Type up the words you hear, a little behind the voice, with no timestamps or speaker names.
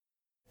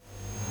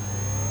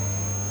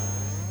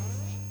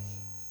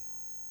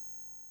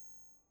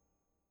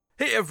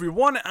Hey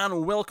everyone,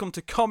 and welcome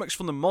to Comics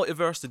from the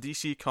Multiverse, the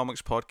DC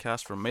Comics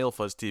podcast from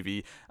MailFuzz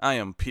TV. I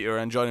am Peter,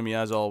 and joining me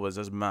as always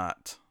is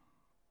Matt.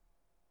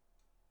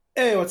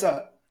 Hey, what's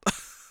up?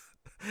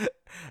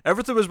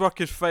 Everything was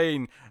working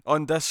fine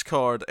on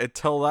Discord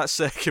until that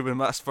second when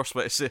Matt first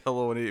went to say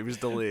hello and it was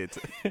delayed.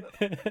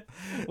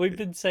 We've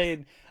been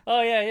saying,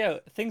 oh yeah,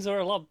 things are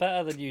a lot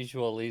better than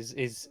usual.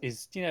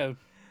 Is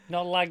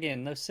not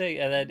lagging, no see,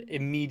 and then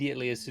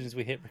immediately as soon as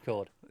we hit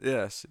record,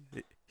 Yes,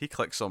 he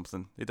clicked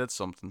something. He did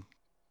something.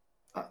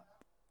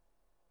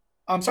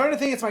 I'm starting to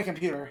think it's my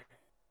computer.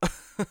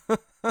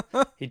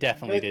 he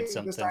definitely did This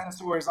something.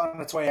 dinosaur is on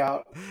its way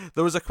out.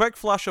 There was a quick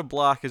flash of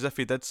black as if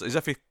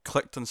he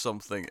clicked on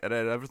something, and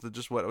then everything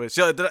just went away.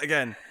 See, I did it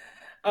again.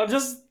 I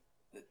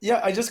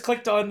just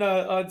clicked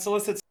on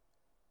solicit.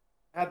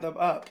 Had them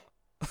up.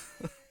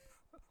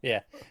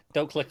 Yeah,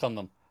 don't click on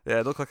them.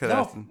 Yeah, don't click on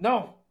anything.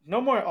 No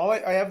more.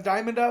 I have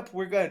diamond up.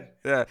 We're good.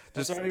 Yeah,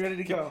 It's already ready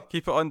to go.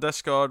 Keep it on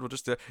Discord. We'll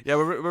just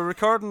we're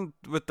recording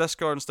with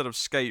Discord instead of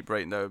Skype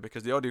right now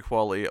because the audio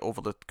quality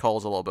over the call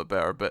is a little bit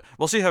better. But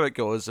we'll see how it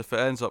goes. If it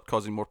ends up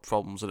causing more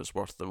problems than it's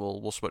worth, then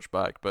we'll switch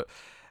back. But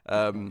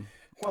Well,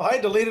 I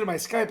deleted my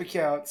Skype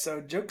account, so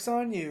joke's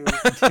on you.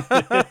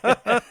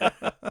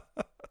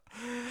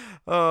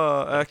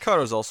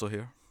 Kara's also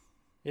here.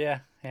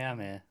 Yeah,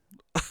 I'm here.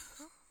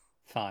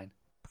 Fine.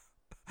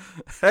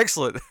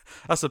 Excellent.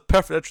 That's a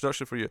perfect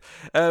introduction for you.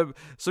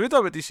 So we're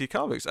done with DC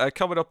Comics.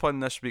 Coming up on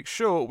this week's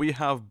show, we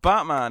have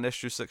Batman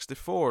issue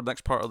 64,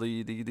 next part of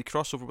the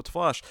crossover with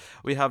Flash.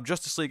 We have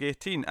Justice League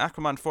 18,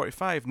 Aquaman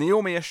 45,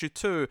 Naomi issue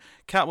 2,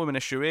 Catwoman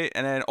issue 8,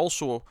 and then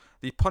also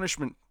the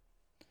Punishment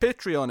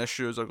Patreon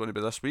issues are going to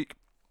be this week.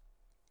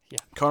 Yeah.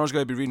 Connor's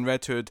going to be reading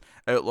Red Hood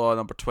Outlaw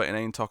number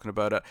 29, talking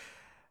about it.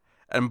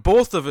 And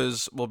both of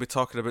us will be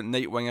talking about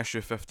Nightwing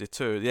issue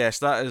 52. Yes,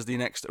 that is the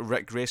next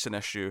Rick Grayson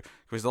issue.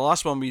 Because the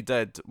last one we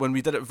did, when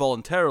we did it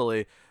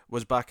voluntarily,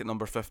 was back at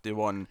number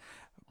 51.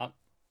 I'm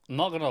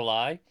not going to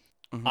lie.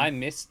 Mm-hmm. I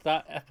missed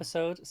that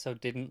episode, so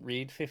didn't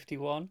read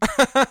 51.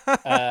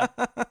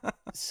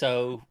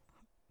 So,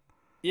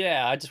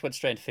 yeah, I just went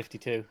straight into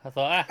 52. I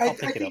thought, I'll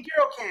pick it up. I think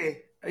you're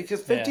okay.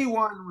 Because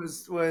 51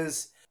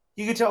 was...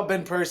 You could tell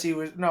Ben Percy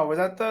was... No, was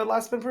that the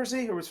last Ben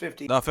Percy, or was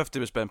 50? No, 50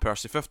 was Ben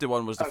Percy.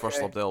 51 was the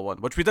first Lobdell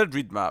one, which we did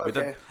read, Matt. We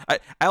Okay.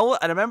 did.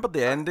 I remember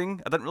the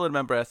ending. I didn't really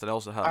remember anything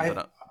else that happened in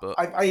it. But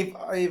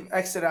I've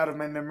exited out of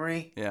my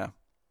memory. Yeah.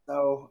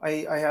 So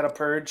I had a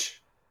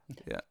purge.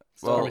 Yeah.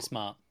 Well, very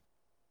smart.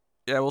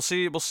 Yeah, we'll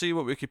see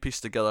what we can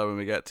piece together when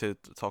we get to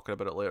talking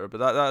about it later. But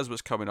that is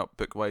what's coming up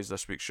book-wise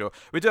this week's show.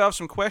 We do have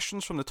some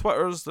questions from the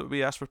Twitters that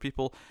we asked for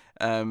people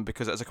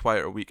because it is a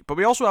quieter week. But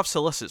we also have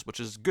solicits, which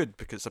is good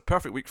because it's a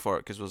perfect week for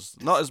it because there's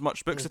not as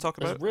much books to talk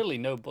about. There's really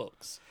no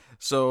books.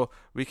 So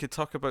we could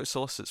talk about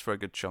solicits for a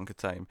good chunk of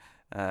time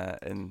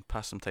and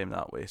pass some time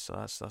that way. So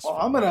that's Well,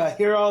 I'm going to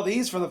hear all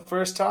these for the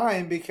first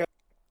time because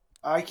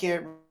I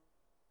can't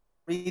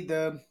read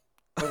them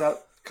without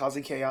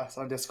causing chaos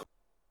on Discord.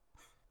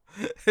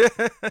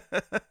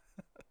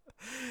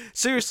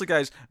 Seriously,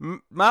 guys,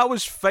 Matt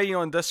was fine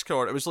on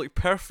Discord. It was like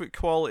perfect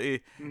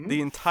quality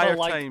the entire For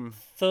like time.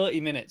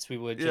 30 minutes we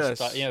were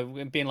just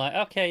being like,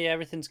 okay, yeah,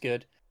 everything's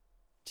good.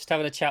 Just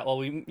having a chat while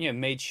we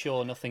made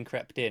sure nothing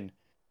crept in.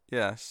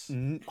 Yes.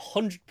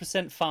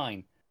 100%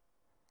 fine.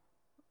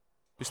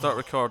 We start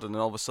recording and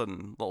all of a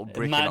sudden little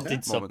breaking Matt up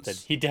did moments. something.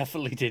 He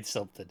definitely did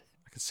something.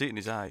 I can see it in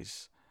his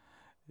eyes.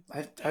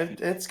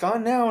 It's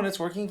gone now and it's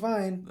working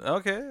fine.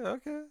 Okay.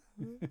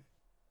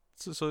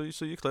 So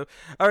you clear.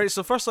 All right.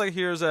 So first thing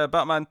here is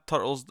Batman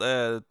Turtles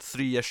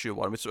 3-issue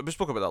 1. We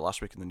spoke about that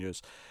last week in the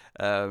news.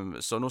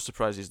 So no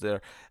surprises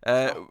there.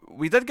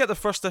 We did get the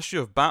first issue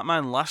of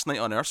Batman Last Night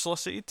on Earth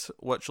solicited,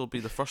 which will be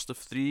the first of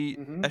 3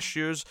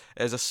 issues.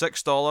 It's a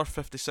 $6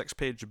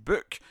 56-page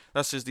book.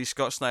 This is the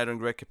Scott Snyder and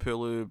Greg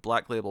Capullo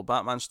Black Label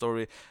Batman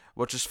story,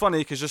 which is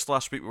funny because just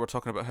last week we were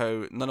talking about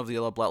how none of the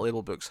other Black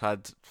Label books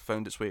had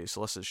found its way to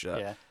solicits yet.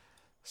 Yeah.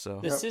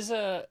 So this is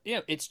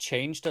it's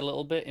changed a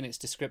little bit in its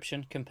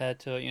description compared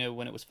to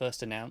when it was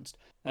first announced.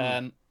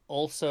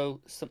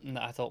 Also, something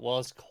that I thought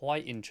was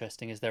quite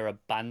interesting is they're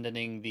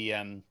abandoning the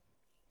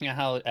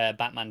how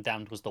Batman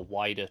Damned was the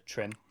wider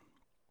trim.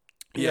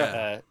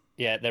 Yeah.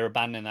 They're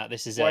abandoning that.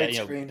 This is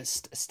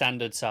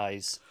standard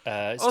size.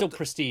 It's still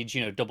prestige,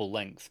 double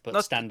length,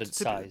 but standard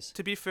size.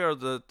 To be fair,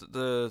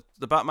 the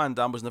Batman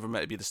Damned was never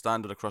meant to be the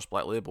standard across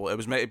Black Label. It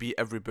was meant to be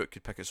every book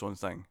could pick its own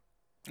thing.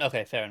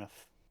 Okay, fair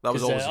enough. That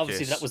was always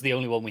obviously the case. That was the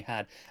only one we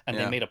had, and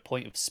they made a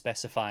point of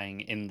specifying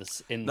in the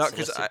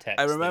solicit text.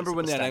 I remember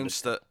when they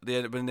announced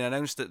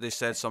it, they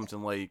said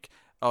something like,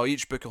 "Oh,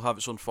 each book will have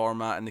its own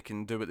format, and they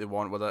can do what they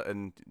want with it."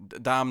 And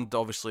Damned,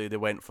 obviously, they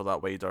went for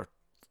that wider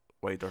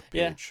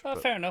page. Yeah,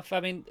 fair enough. I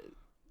mean,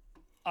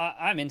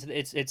 I'm into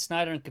it. It's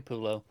Snyder and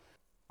Capullo.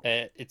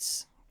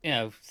 It's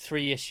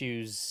 3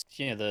 issues.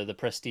 The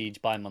Prestige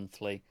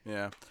bi-monthly.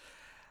 Yeah,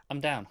 I'm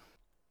down.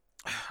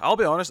 I'll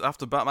be honest.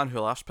 After Batman Who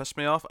Laughs pissed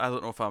me off, I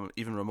don't know if I'm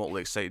even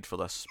remotely excited for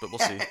this, but we'll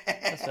see.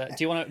 That's fair.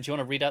 Do you want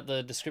to read out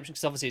the description?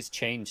 Because obviously it's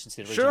changed since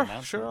the original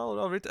announcement. Sure.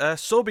 I'll read.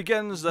 So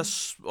begins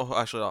this. Oh,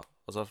 actually, no,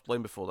 there's a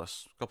line before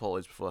this. A couple of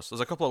lines before this.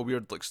 There's a couple of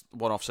weird, like,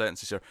 one-off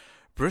sentences here.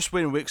 Bruce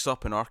Wayne wakes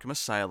up in Arkham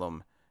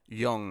Asylum,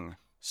 young,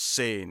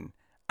 sane,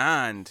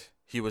 and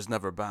he was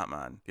never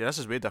Batman. Yeah, this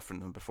is way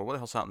different than before. What the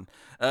hell's happened?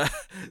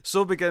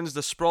 So begins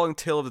the sprawling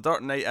tale of the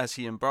Dark Knight as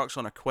he embarks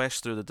on a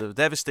quest through the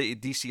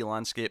devastated DC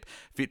landscape,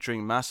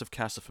 featuring massive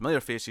cast of familiar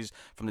faces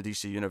from the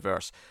DC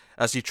universe.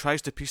 As he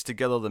tries to piece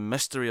together the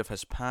mystery of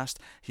his past,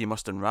 he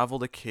must unravel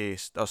the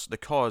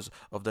cause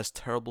of this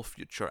terrible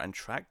future and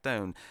track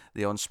down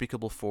the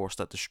unspeakable force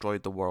that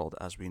destroyed the world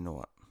as we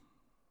know it.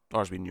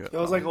 Or as we knew it.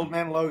 Feels like Old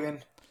Man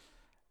Logan.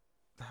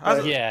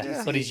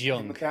 Yeah, but he's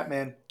young. The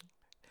Catman.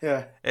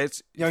 Yeah.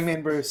 It's Young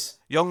Man Bruce.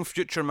 young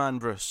future man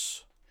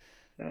Bruce.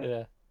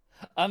 Yeah.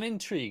 I'm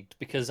intrigued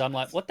because I'm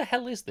like, what the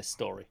hell is this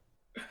story?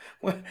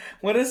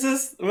 What is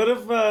this? What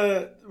if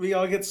we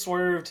all get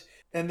swerved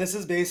and this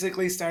is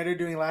basically Snyder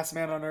doing Last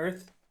Man on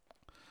Earth?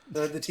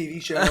 The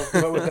TV show,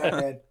 but with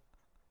Batman.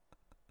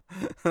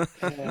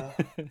 Yeah.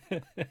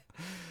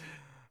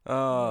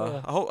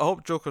 I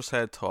hope Joker's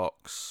head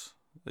talks.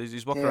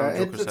 He's walking around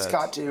Joker's head. It's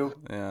got to.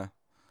 Yeah.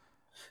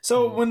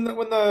 So when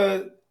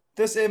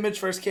this image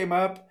first came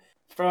up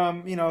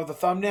from the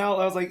thumbnail,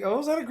 I was like, oh,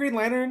 is that a Green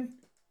Lantern?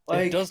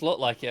 Like, it does look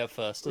like it at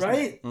first, doesn't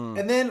right? it?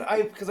 And then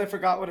because I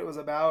forgot what it was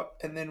about,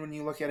 and then when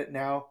you look at it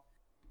now,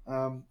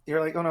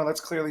 you're like, oh no,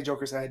 that's clearly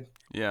Joker's head.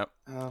 Yeah.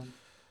 But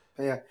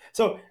yeah.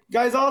 So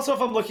guys, also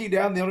if I'm looking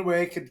down, the only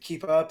way I could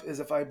keep up is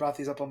if I brought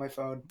these up on my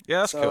phone.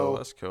 Yeah, that's cool.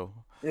 That's cool.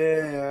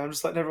 Yeah. I'm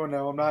just letting everyone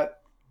know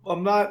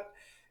I'm not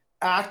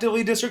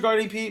actively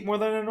disregarding Pete more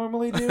than I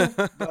normally do,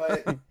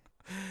 but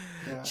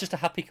yeah. It's just a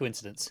happy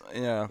coincidence.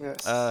 Yeah.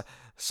 Yes.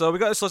 So we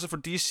got this listed for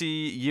DC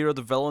Year of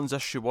the Villains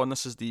issue 1.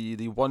 This is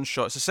the one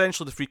shot. It's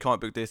essentially the Free Comic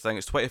Book Day thing.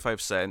 It's 25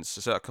 cents.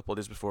 It's out a couple of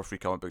days before Free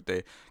Comic Book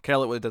Day. Kind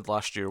of like what they did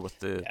last year with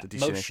the DC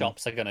Most Nation.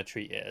 shops are going to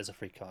treat it as a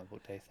Free Comic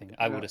Book Day thing,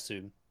 I would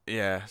assume.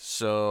 Yeah,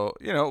 so,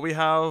 we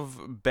have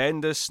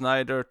Bendis,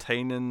 Snyder,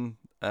 Tynan,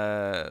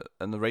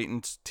 and the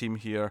writing team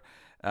here.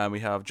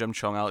 We have Jim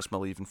Chung, Alex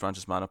Maleev, and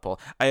Francis Manapul.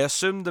 I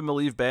assume the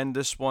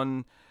Maleev-Bendis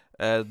one,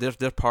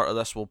 their part of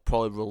this will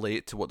probably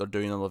relate to what they're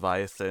doing in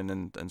Leviathan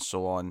and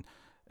so on.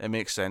 It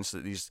makes sense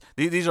that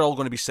these are all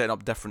going to be setting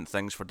up different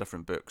things for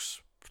different books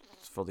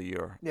for the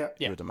year,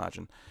 you would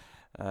imagine.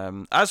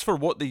 As for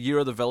what the Year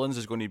of the Villains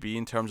is going to be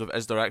in terms of,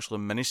 is there actually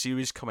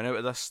miniseries coming out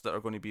of this that are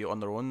going to be on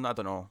their own? I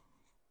don't know.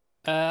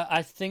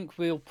 I think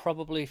we'll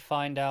probably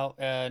find out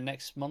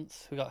next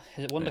month. Is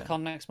it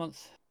WonderCon next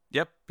month?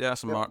 Yep, yeah,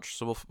 it's in March.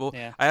 So we'll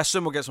I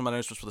assume we'll get some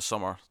announcements for the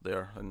summer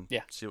there and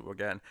see what we're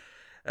getting.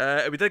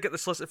 We did get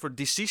this listed for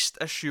Deceased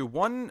issue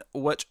 1,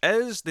 which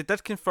they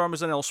did confirm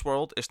is in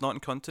Elseworld. It's not in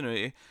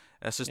continuity.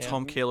 This is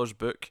Tom Kaler's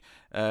book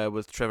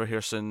with Trevor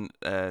Harrison,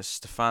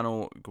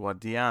 Stefano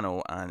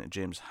Guadiano, and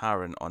James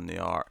Harren on the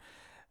art.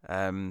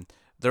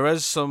 There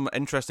is some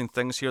interesting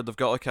things here. They've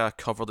got like a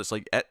cover that's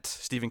like It,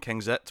 Stephen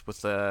King's It,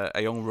 with a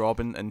young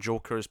Robin and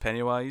Joker as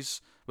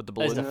Pennywise with the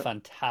balloon. That is a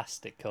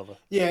fantastic cover.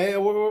 Yeah,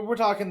 we're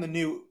talking the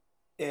new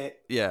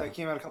It. Yeah. That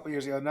came out a couple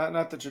years ago,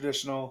 not the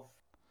traditional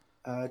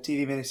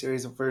TV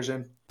miniseries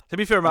version. To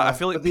be fair, Matt, I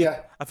feel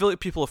like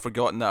people have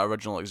forgotten that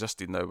original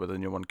existed now with the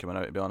new one coming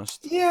out, to be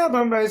honest. Yeah,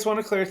 but I just want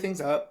to clear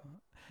things up.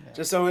 Yeah.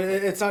 Just so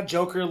it's not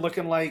Joker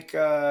looking like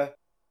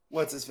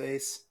what's his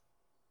face?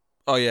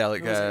 Oh yeah,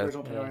 like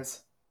original Pennywise.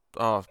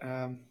 Oh,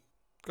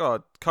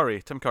 God,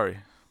 Tim Curry.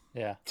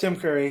 Yeah. Tim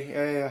Curry,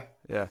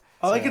 yeah.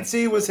 All I could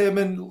see was him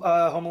in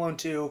Home Alone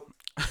 2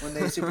 when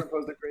they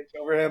superimposed the Grinch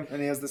over him,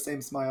 and he has the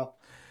same smile.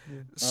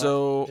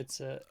 So it's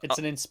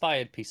an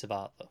inspired piece of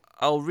art, though.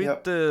 I'll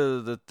read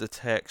the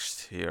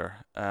text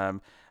here.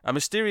 A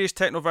mysterious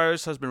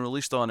technovirus has been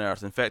released on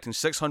Earth, infecting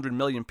 600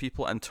 million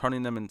people and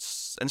turning them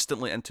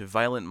instantly into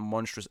violent,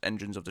 monstrous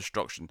engines of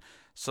destruction.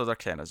 So they're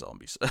kind of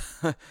zombies.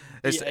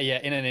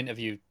 In an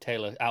interview,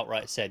 Taylor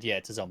outright said,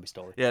 it's a zombie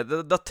story. Yeah,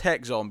 they're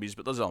tech zombies,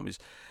 but they're zombies.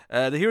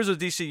 The heroes of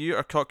DCU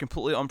are caught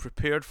completely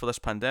unprepared for this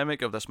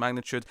pandemic of this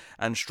magnitude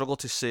and struggle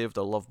to save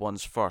their loved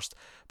ones first.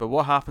 But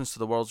what happens to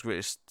the world's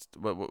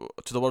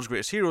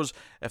greatest heroes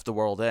if the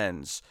world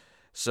ends?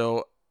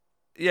 So,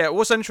 yeah,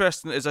 what's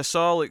interesting is I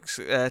saw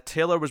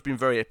Taylor was being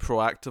very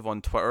proactive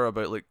on Twitter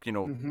about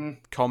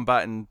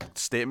combating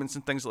statements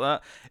and things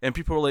like that, and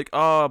people were like,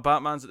 "Oh,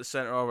 Batman's at the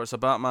center of it. It's a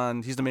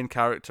Batman. He's the main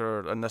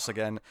character," and this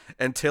again.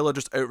 And Taylor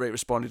just outright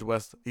responded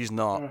with, "He's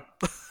not,"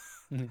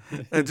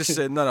 and just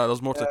said, "No,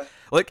 there's more to."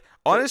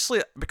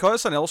 Honestly, because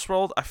it's an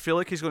Elseworld, I feel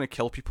like he's going to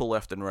kill people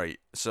left and right.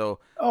 So.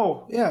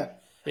 Oh yeah.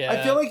 Yeah.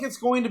 I feel like it's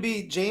going to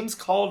be. James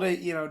called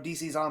it,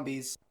 DC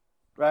zombies,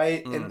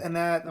 right? And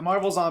that the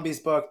Marvel Zombies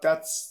book,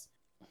 that's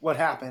what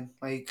happened.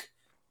 Like,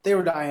 they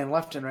were dying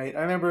left and right.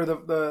 I remember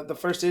the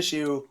first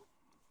issue,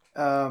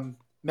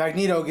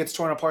 Magneto gets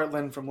torn apart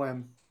limb from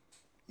limb.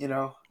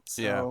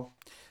 So. Yeah.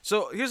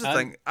 So here's the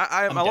thing.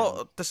 I'm a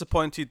lot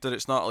disappointed that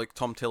it's not like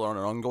Tom Taylor on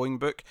an ongoing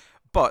book,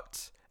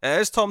 but It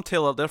is Tom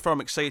Taylor, therefore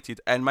I'm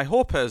excited. And my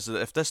hope is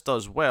that if this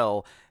does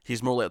well,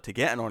 he's more likely to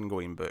get an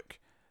ongoing book.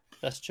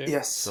 That's true.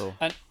 Yes. So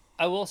And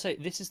I will say,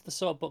 this is the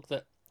sort of book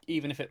that,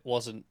 even if it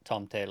wasn't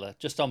Tom Taylor,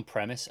 just on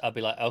premise, I'd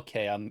be like,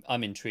 okay,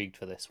 I'm intrigued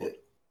for this one.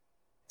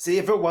 See,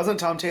 if it wasn't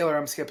Tom Taylor,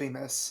 I'm skipping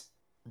this.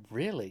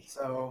 Really?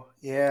 So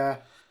yeah,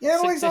 I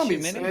like 6 issue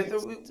zombies. mini?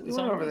 We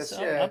went over this.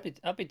 Yeah.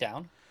 I'd be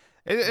down.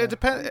 it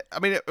depends. I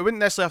mean, it wouldn't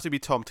necessarily have to be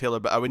Tom Taylor,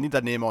 but I would need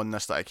a name on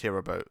this that I care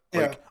about.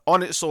 Like Yeah.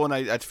 on its own,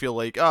 I'd feel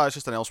like, it's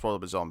just an Elseworld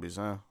about zombies.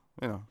 You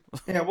know.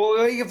 Yeah, well,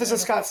 like, if this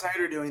is Scott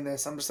Snyder doing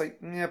this, I'm just like,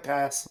 yeah,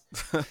 pass.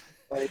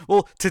 Like,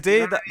 Well,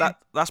 today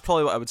that's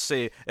probably what I would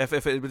say. If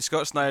it had been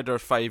Scott Snyder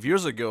 5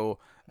 years ago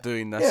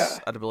doing this, Yeah.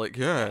 I'd be like,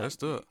 yeah, let's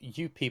do it.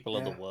 You people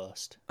are the Yeah.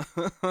 worst.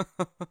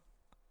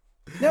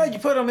 no, you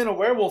put him in a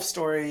werewolf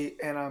story,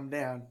 and I'm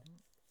down.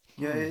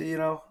 Yeah, you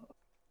know,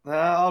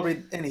 I'll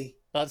read any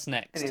That's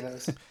next. of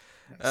those.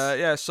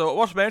 Yeah, so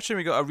worth mentioning,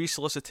 we got a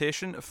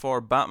resolicitation for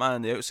Batman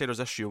and the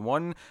Outsiders issue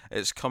 1.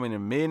 It's coming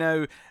in May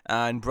now,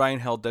 and Brian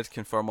Hill did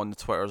confirm on the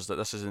Twitters that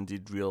this is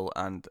indeed real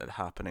and it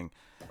happening.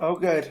 Oh,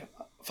 good.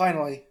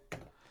 Finally.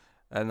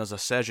 And there's a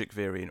Cedric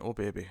variant, oh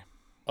baby.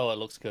 Oh, it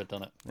looks good,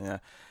 doesn't it? Yeah.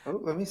 Oh,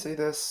 let me see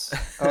this.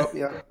 Oh,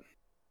 yeah.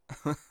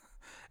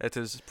 It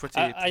is pretty.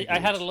 I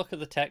had a look at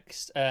the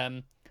text.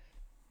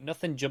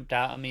 Nothing jumped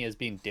out at me as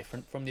being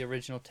different from the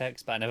original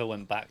text, but I never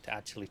went back to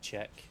actually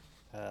check.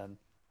 And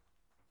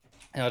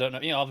I don't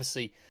know.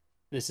 Obviously,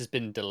 this has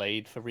been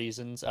delayed for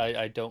reasons.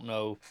 I don't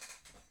know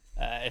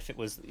if it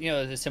was,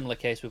 a similar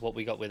case with what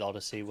we got with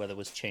Odyssey, where there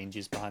was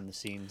changes behind the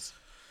scenes.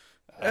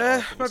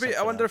 Maybe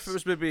I wonder if it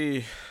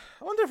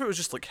was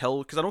just like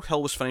Hill, because I know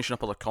Hill was finishing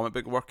up other comic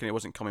book work and he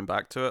wasn't coming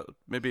back to it.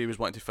 Maybe he was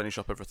wanting to finish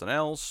up everything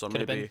else, or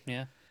Could have been,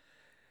 yeah.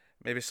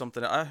 maybe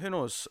something. Who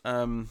knows?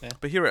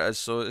 But here it is.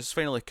 So it's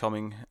finally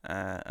coming,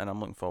 and I'm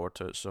looking forward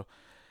to it. So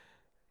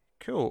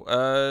cool.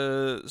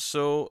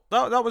 So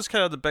that was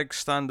kind of the big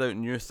standout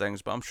new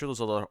things, but I'm sure there's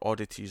other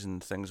oddities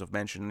and things I've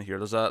mentioned in here.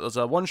 There's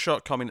a one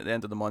shot coming at the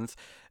end of the month,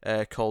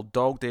 called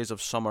Dog Days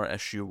of Summer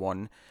issue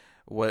 1.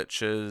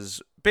 Which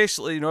is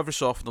basically, every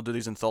so often they'll do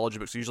these anthology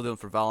books. They usually do them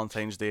for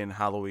Valentine's Day and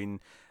Halloween.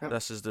 Yep.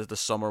 This is the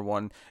summer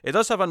one. It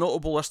does have a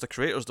notable list of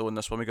creators though in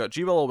this one. We got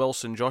G. Willow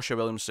Wilson, Joshua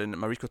Williamson,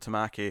 Mariko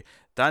Tamaki,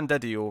 Dan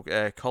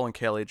Didio, Colin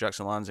Kelly,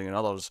 Jackson Lansing, and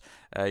others.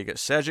 You get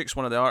Cedric's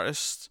one of the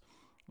artists.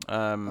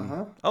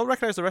 I'll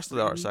recognise the rest of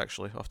the artists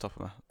actually off the top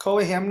of my.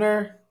 Coley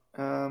Hamner.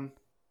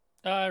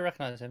 I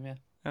recognise him,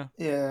 yeah.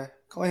 Yeah,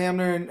 Coley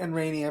Hamner and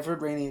Rainey. I've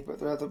heard Rainey, but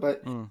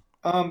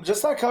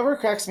just that cover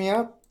cracks me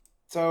up.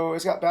 So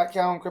it's got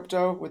Batcow and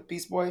Crypto with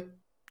Beast Boy.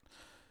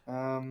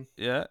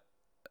 Yeah,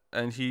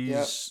 and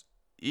he's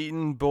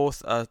eaten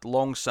both a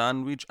long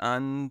sandwich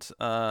and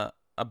a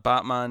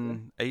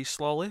Batman ice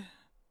lolly.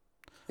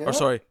 Yeah. Or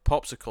sorry,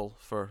 popsicle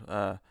for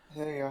There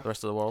you the go.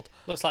 rest of the world.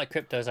 Looks like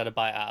Crypto's had a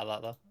bite out of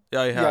that, though.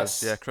 Yeah, he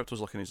has. Yes. Yeah,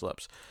 Crypto's licking his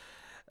lips.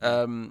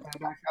 And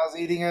Batcow's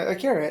eating a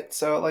carrot.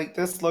 So like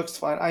this looks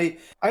fun. I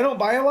don't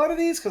buy a lot of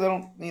these because I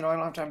don't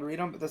have time to read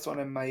them. But this one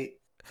I might.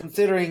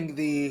 Considering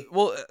the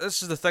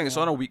this is the thing. It's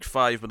on a week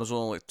 5, but there's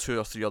only like 2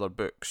 or 3 other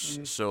books.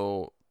 Mhm.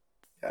 So,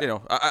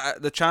 Yeah.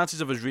 the chances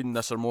of us reading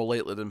this are more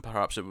likely than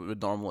perhaps it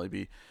would normally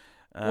be.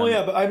 well,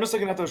 yeah, but I'm just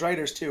looking at those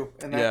writers too,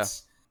 and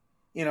that's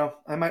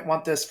I might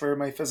want this for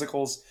my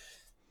physicals.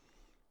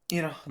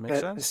 makes that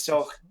sense. is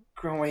still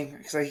growing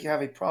because I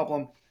have a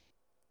problem.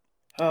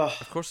 Oh.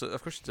 Of course you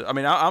do. I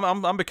mean,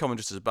 I'm becoming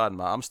just as bad,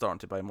 Matt. I'm starting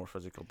to buy more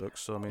physical books.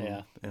 So I mean,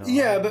 Yeah.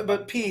 Yeah,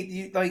 but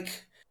Pete, I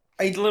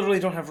literally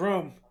don't have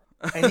room.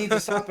 I need to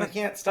stop, and I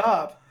can't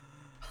stop.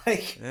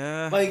 Like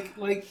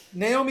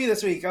Naomi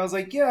this week, I was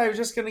like, I was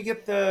just gonna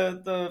get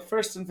the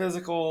first and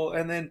physical,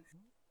 and then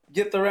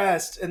get the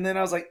rest, and then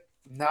I was like,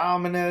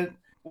 I'm gonna.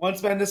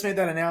 Once Bendis made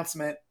that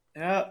announcement,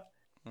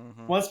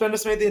 once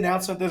Bendis made the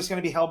announcement that it's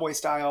gonna be Hellboy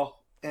style,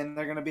 and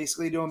they're gonna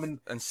basically do them in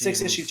And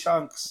 6 issue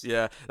chunks.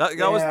 Yeah,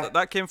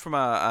 that came from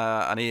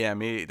an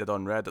AMA he did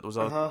on Reddit. There was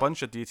a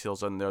bunch of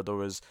details in there.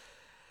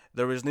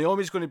 There was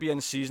Naomi's going to be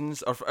in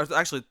seasons, or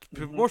actually,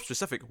 more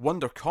specific,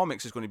 Wonder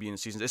Comics is going to be in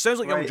seasons. It sounds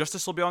like Young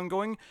Justice will be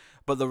ongoing,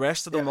 but the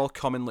rest of them will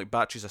come in like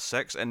batches of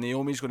 6, and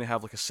Naomi's going to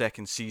have like a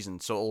second season.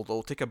 So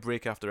it'll take a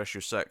break after issue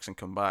 6 and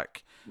come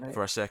back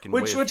for a second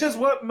wave. Which is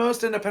what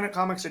most independent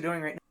comics are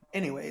doing right now,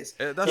 anyways.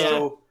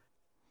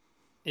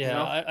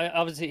 Yeah, I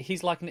obviously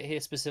he's likening it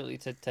here specifically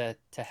to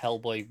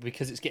Hellboy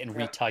because it's getting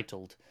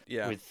retitled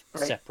with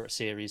separate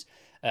series.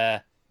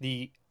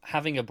 The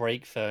having a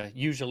break for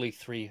usually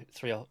three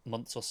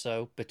months or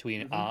so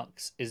between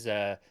arcs is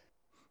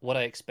what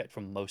I expect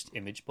from most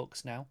Image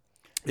books now.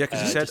 Yeah,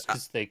 because he said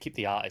because they keep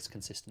the artists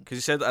consistent. Because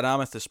he said an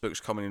Amethyst book's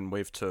coming in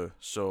wave 2,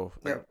 so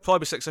probably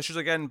be 6 issues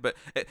again. But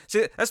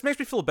this makes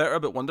me feel better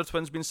about Wonder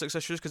Twins being 6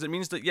 issues because it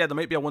means that there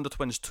might be a Wonder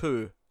Twins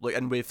 2 like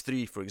in wave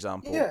 3, for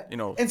example. Yeah,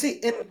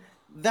 and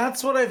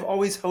that's what I've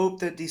always hoped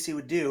that DC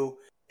would do.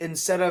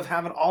 Instead of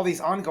having all these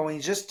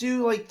ongoing, just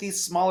do like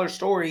these smaller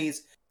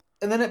stories,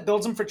 and then it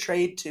builds them for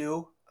trade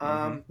too.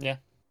 Yeah,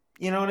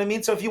 you know what I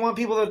mean. So if you want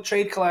people to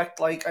trade collect,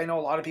 like I know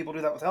a lot of people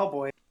do that with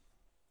Hellboy.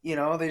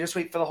 They just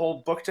wait for the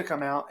whole book to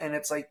come out, and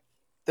it's like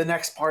the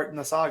next part in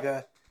the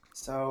saga.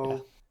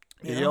 So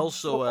He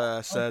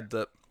also said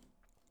that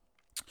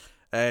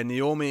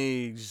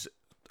Naomi's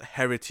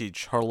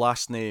heritage, her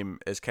last name,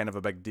 is kind of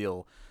a big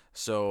deal.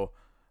 So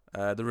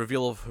the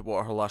reveal of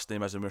what her last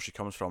name is and where she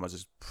comes from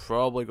is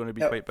probably going to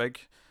be quite big.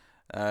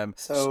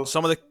 So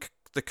some of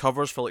the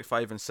covers for like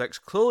 5 and 6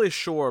 clearly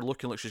show her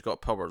looking like she's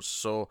got powers.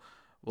 So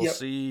we'll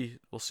see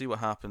what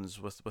happens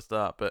with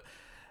that. But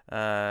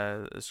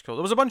it's cool.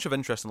 There was a bunch of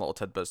interesting little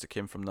tidbits that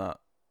came from that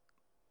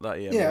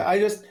EMA. Yeah, I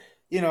just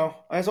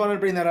wanted to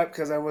bring that up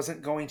because I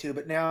wasn't going to,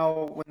 but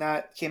now when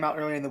that came out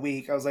earlier in the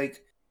week, I was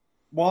like,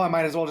 well, I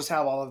might as well just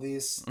have all of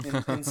these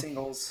in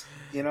singles,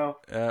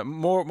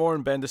 More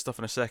on Bendis stuff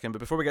in a second, but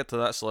before we get to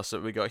that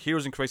solicit, we got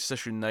Heroes in Crisis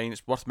issue 9.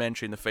 It's worth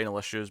mentioning the final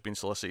issue has been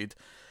solicited.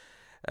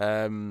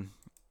 And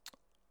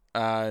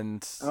I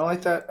don't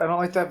like that. I don't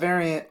like that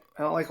variant.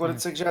 I don't like what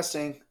it's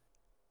suggesting.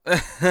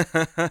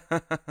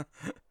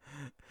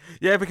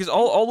 Yeah, because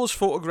all those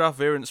photograph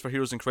variants for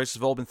Heroes in Crisis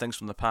have all been things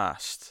from the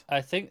past.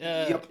 I think.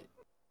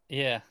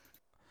 Yeah.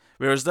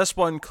 Whereas this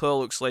one clearly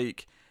looks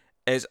like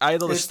it's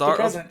either the start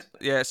of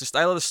it's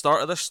either the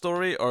start of this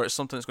story or it's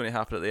something that's going to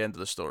happen at the end of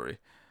the story.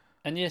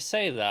 And you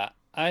say that,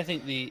 I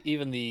think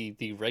even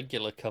the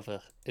regular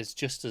cover is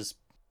just as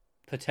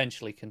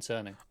potentially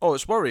concerning. Oh,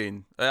 it's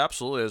worrying. It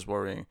absolutely is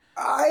worrying.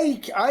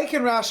 I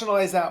can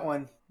rationalize that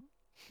one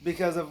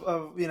because of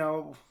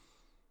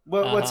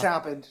what's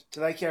happened to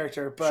that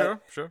character. But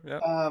sure,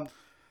 yeah.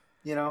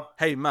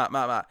 Hey,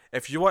 Matt.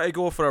 If you want to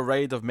go for a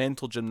ride of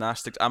mental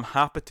gymnastics, I'm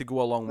happy to go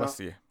along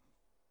with you.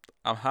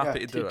 I'm happy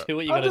to do it. Do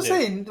what you I'm gotta just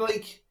saying,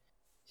 like,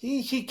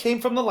 he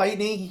came from the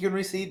lightning. He can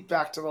recede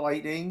back to the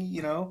lightning.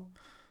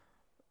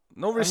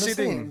 No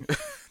receding.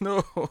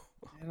 No.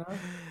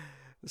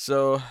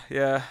 So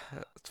yeah,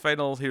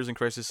 final Heroes in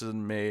Crisis is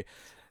in May.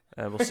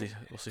 We'll see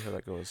how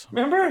that goes.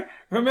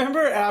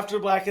 Remember after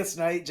Blackest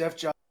Night, Jeff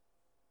Johns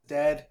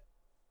dead.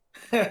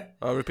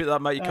 I'll repeat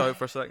that, Mike. You cut out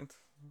for a second.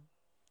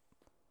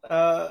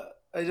 I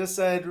just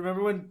said,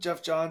 remember when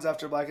Jeff Johns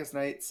after Blackest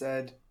Night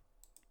said,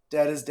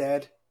 "Dead is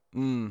dead."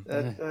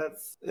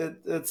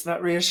 It's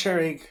not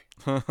reassuring.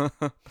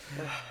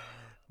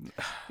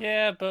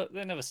 Yeah, but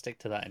they never stick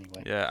to that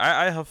anyway. Yeah,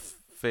 I have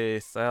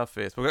faith.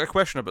 We've got a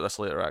question about this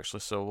later,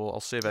 actually, so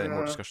I'll save any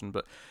more discussion.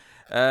 But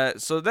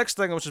so the next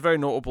thing, which is very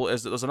notable,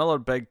 is that there's another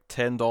big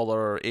 $10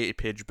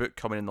 80-page book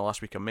coming in the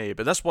last week of May,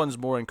 but this one's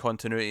more in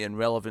continuity and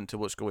relevant to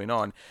what's going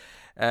on.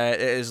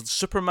 It is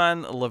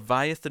Superman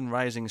Leviathan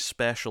Rising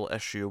Special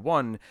Issue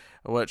 1,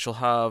 which will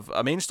have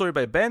a main story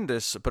by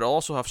Bendis, but it'll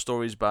also have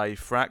stories by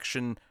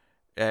Fraction,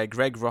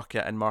 Greg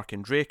Rucka, and Mark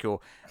Andreyko.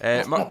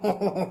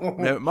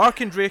 Now, Mark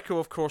Andreyko,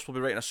 of course, will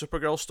be writing a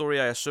Supergirl story,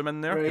 I assume,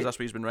 in there, because that's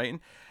what he's been writing.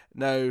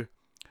 Now,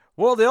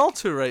 what are they all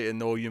two writing,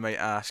 though, you might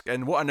ask?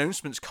 And what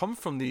announcements come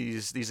from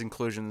these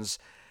inclusions?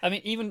 I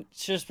mean, even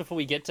just before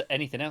we get to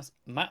anything else,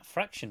 Matt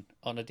Fraction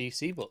on a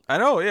DC book. I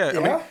know, yeah. I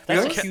mean,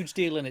 that's a huge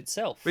deal in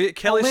itself. We got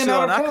Kelly Sue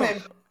on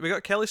Aquaman. We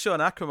got Kelly Sue on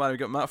Aquaman. We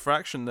got Matt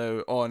Fraction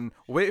now on,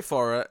 wait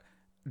for it,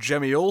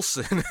 Jimmy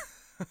Olsen.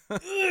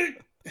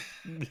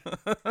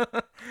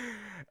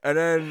 And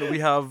then we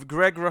have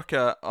Greg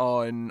Rucka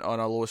on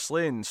a Lois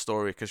Lane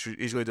story, because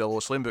he's going to do a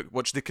Lois Lane book,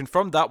 which they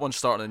confirmed that one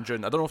starting in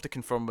June. I don't know if they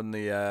confirmed when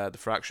the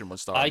Fraction one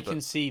started. I can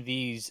see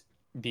these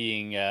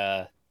being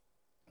the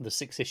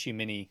 6-issue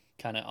mini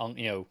kind of on,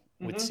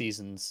 with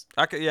seasons.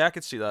 I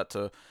could see that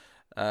too.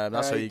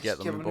 That's how you get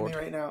them on board. Me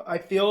right now, I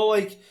feel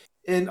like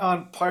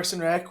on Parks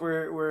and Rec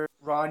where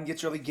Ron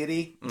gets really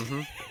giddy.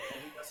 Mm-hmm.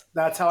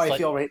 That's how I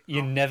feel right now.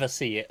 You never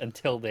see it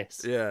until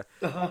this. Yeah.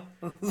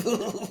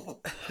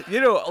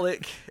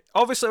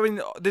 Obviously, I mean,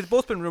 they've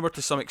both been rumored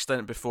to some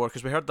extent before,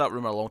 because we heard that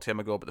rumor a long time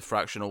ago about the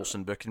Fraction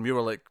Olsen book, and we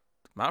were like,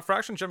 Matt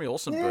Fraction, Jimmy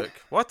Olsen book?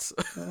 What?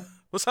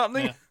 What's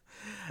happening?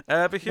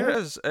 Yeah. But here it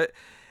is.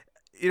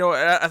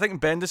 I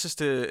think Bendis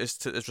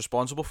is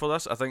responsible for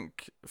this. I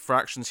think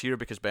Fraction's here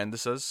because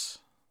Bendis is.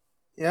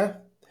 Yeah.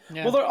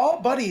 Well, they're all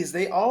buddies.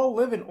 They all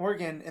live in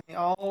Oregon, and they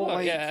all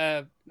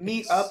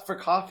meet up for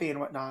coffee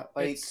and whatnot.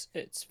 Like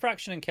it's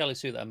Fraction and Kelly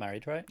Sue that are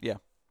married, right? Yeah.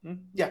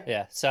 Yeah.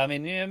 Yeah. So I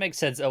mean, it makes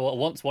sense.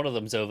 Once one of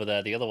them's over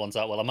there, the other one's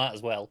out. Well, I might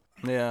as well.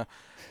 Yeah.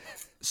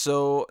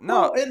 So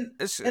no, and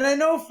I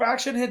know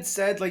Fraction had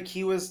said like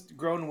he was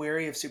grown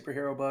weary of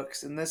superhero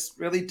books, and this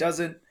really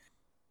doesn't.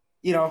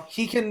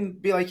 He can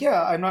be like,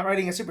 yeah, I'm not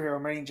writing a superhero.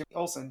 I'm writing Jimmy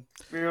Olsen.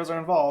 Superheroes are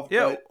involved.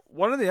 Yeah, but,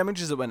 one of the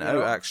images that went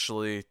out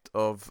actually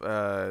of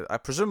I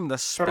presume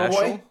this Turtle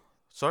special. Boy?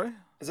 Sorry.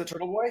 Is it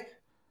Turtle Boy?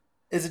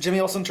 Is it Jimmy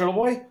Olsen Turtle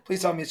Boy?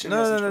 Please tell me it's Jimmy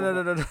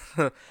Olsen.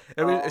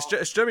 No.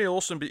 It's Jimmy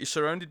Olsen, but he's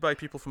surrounded by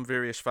people from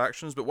various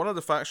factions. But one of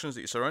the factions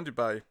that he's surrounded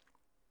by,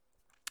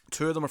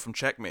 2 of them are from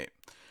Checkmate.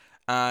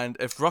 And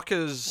if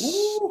Rucka's,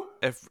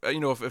 if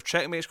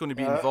Checkmate's going to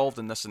be involved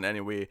in this in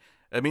any way,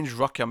 it means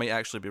Rucka might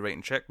actually be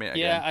writing Checkmate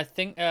again. Yeah, I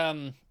think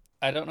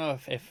I don't know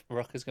if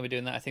Rucka's going to be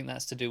doing that. I think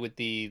that's to do with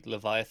the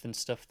Leviathan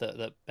stuff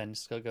that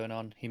Ben's got going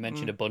on. He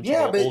mentioned a bunch of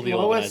all the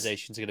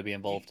organizations are going to be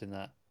involved in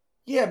that.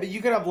 Yeah, but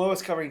you could have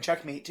Lois covering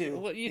Checkmate too.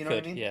 Well, you know could,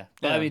 what I mean? yeah.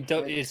 But Yeah. I mean,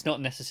 it's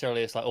not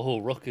necessarily. It's like, oh,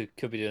 Rook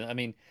could be doing. I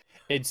mean,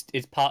 it's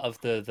part of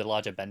the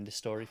larger Bendis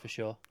story for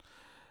sure.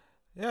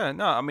 Yeah,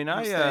 no, I mean,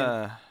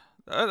 Understand.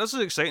 this is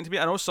exciting to me.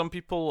 I know some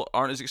people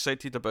aren't as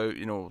excited about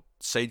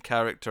side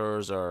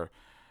characters or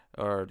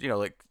Um,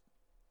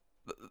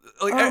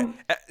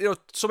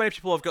 so many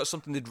people have got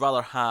something they'd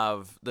rather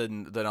have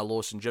than a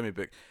Lois and Jimmy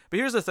book. But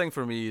here's the thing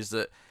for me is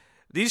that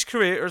these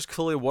creators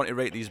clearly want to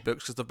write these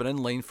books because they've been in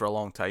line for a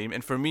long time.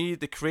 And for me,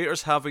 the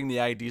creators having the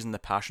ideas and the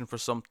passion for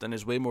something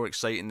is way more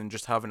exciting than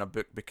just having a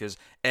book because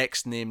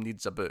X name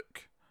needs a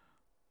book.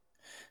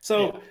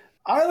 So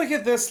I look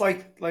at this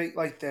like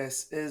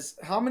this is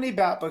how many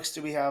Bat books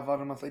do we have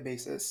on a monthly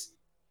basis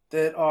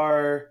that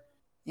are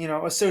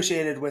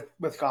associated with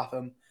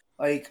Gotham?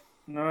 Like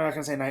no, I'm not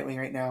gonna say Nightwing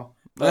right now,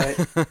 but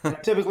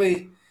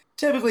typically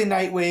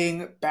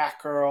Nightwing,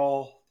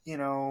 Batgirl.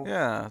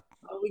 Yeah,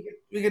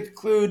 We could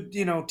include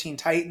Teen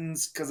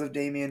Titans because of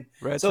Damian.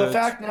 Red So the Hood.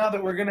 fact now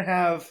that we're gonna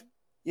have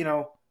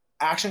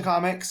Action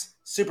Comics,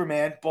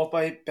 Superman, both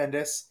by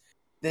Bendis,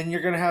 then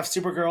you're gonna have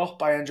Supergirl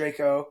by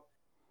Andreyko,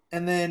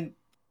 and then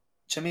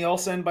Jimmy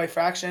Olsen by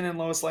Fraction and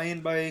Lois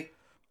Lane by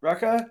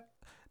Rucka.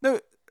 Now,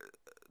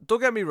 don't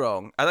get me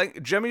wrong. I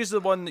think Jimmy's the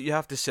one that you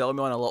have to sell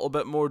me on a little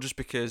bit more, just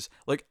because,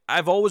 like,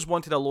 I've always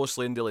wanted a Lois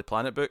Lane Daily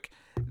Planet book.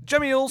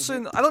 Jimmy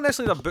Olsen, I don't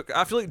necessarily need a book.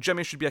 I feel like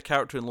Jimmy should be a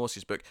character in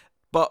Lois's book,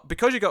 but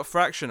because you got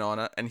Fraction on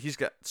it and he's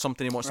got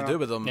something he wants to do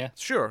with them,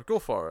 sure, go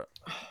for it.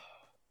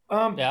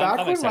 I'm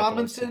Back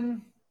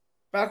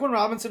when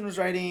Robinson was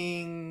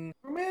writing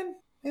Superman,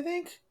 I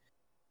think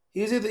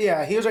he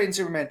was writing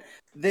Superman.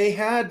 They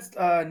had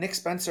Nick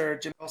Spencer,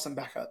 Jim Olsen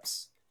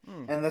backups,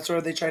 and that's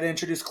where they tried to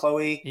introduce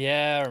Chloe.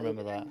 Yeah, I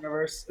remember that.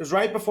 Universe. It was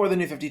right before the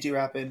New 52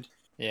 happened.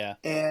 Yeah,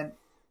 and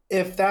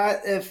if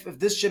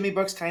this Jimmy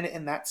book's kind of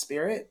in that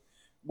spirit,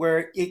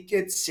 where it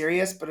gets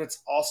serious, but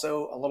it's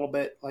also a little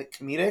bit like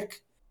comedic,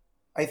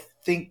 I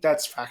think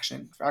that's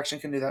Fraction. Fraction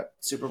can do that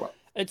super well.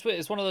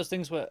 It's one of those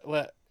things where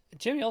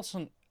Jimmy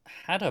Olsen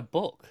had a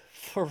book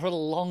for a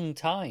long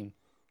time.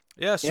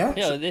 Yes,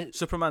 Yeah.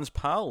 Superman's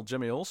pal,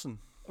 Jimmy Olsen.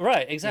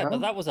 Right, exactly. Yeah.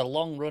 But that was a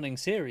long running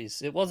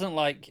series. It wasn't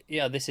like,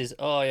 this is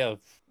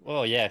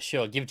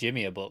sure, give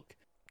Jimmy a book.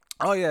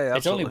 Oh yeah,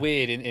 It's only absolutely.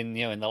 weird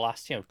in the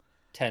last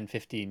 10,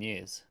 15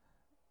 years.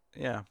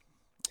 Yeah.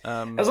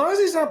 As long as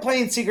he's not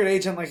playing Secret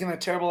Agent like in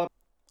that terrible episode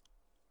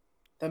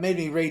that made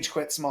me rage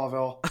quit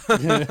Smallville,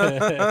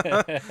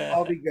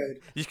 I'll be good.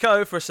 You cut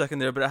out for a second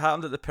there, but it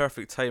happened at the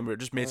perfect time where it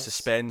just made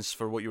suspense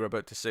for what you were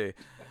about to say.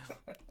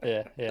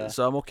 Yeah.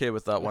 So I'm okay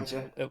with that one.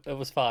 Gotcha. It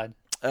was fine.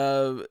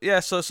 So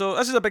this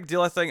is a big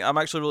deal. I think I'm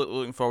actually really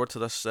looking forward to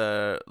this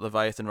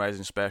Leviathan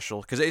Rising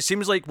special, because it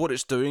seems like what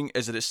it's doing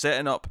is that it's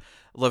setting up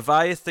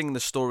Leviathan, the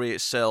story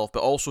itself,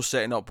 but also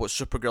setting up what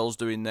Supergirl's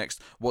doing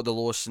next, what the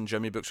Lois and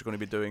Jimmy books are going to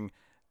be doing.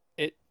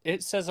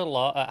 It says a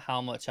lot at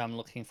how much I'm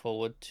looking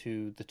forward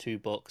to the two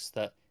books.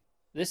 That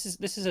this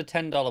is a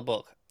 $10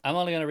 book. I'm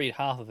only going to read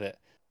half of it,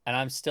 and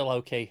I'm still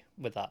okay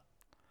with that.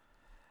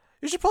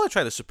 You should probably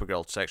try the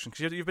Supergirl section,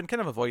 because you've been kind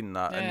of avoiding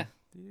that, Yeah. and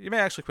you may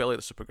actually quite like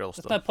the Supergirl There's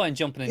stuff. no point in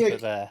jumping into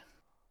it there.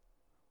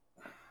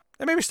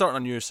 And maybe starting a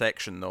new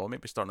section though.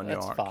 Maybe starting a new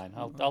That's arc. fine.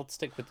 I'll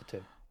stick with the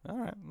two. All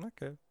right,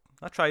 okay.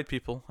 I tried,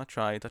 people. I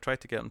tried to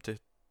get them to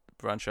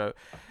branch out.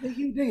 I think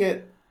you dig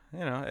it.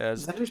 It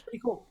is. That was pretty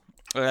cool.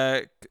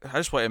 I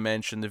just want to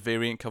mention the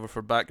variant cover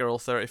for Batgirl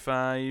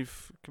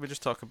 35. Can we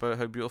just talk about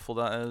how beautiful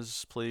that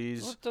is,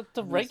 please? Well,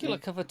 the regular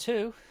cover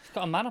too. It's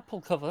got a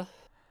Manapul cover.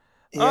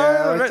 Yeah,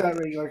 I Oh, like that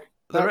regular.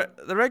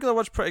 The regular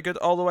one's pretty good,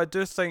 although I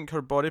do think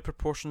her body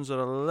proportions are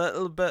a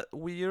little bit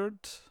weird.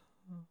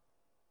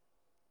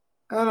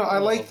 I don't know. I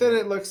like that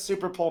it looks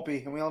super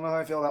pulpy, and we all know how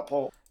I feel about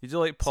pulp. You do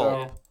like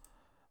pulp.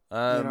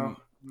 So,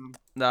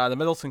 Nah, the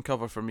Middleton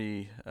cover for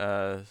me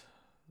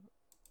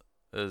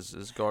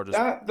is gorgeous.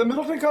 the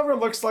Middleton cover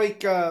looks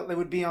like it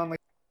would be on like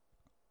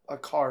a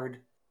card.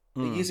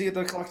 Like, Hmm. you used to get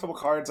the collectible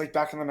cards like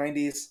back in the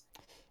 90s.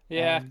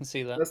 Yeah, I can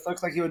see that. This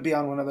looks like it would be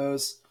on one of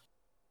those.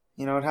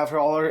 It'd have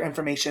all her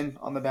information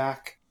on the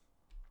back.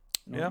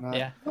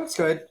 Yeah. That's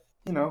good.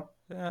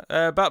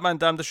 Yeah. Batman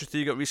Damned Issue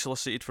 3 got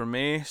resolicited for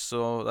May,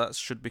 so that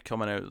should be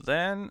coming out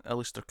then. At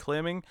least they're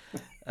claiming.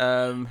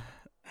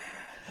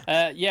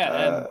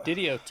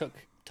 Didio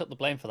took the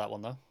blame for that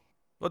one though.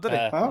 What did he?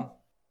 Oh.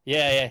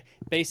 Yeah.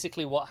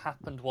 Basically, what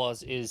happened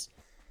is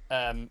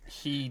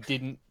he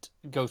didn't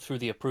go through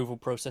the approval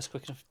process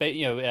quick enough.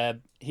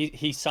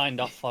 He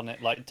signed off on it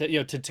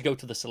to go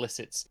to the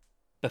solicits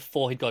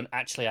before he'd gone.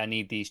 Actually, I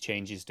need these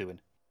changes doing,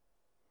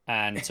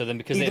 and so then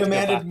because He they had to go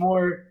demanded back,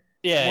 more.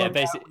 yeah, more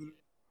basically, Batman.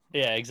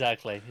 yeah,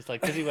 exactly. It's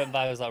like because he went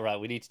back, I was like, right,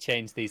 we need to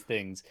change these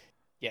things.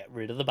 Get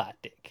rid of the bat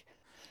dick.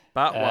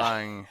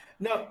 Batwang.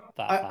 No,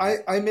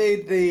 Batman. I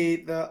made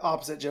the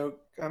opposite joke.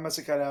 I must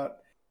have cut out.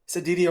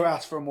 Said Didio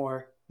asked for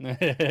more.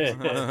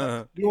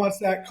 Yeah, He wants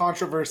that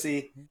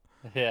controversy.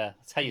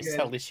 that's how you Yeah.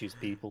 sell issues,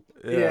 people.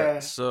 Yeah.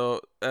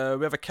 So we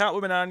have a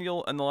Catwoman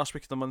annual in the last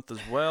week of the month as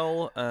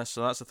well.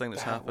 So that's the thing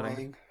that's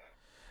happening.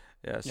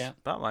 Yes, Yeah.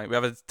 Batman. We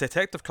have a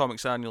Detective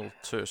Comics annual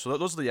too. So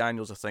those are the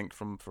annuals, I think,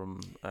 from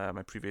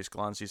my previous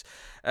glances.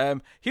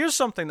 Here's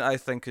something that I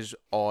think is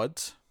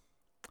odd.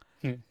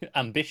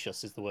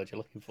 Ambitious is the word you're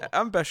looking for.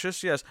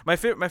 Ambitious, yes. My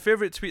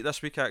favorite tweet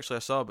this week, actually, I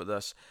saw about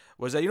this,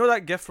 was you know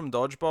that gif from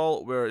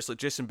Dodgeball where it's like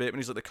Jason Bateman,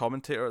 he's like the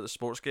commentator at the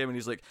sports game, and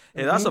he's like,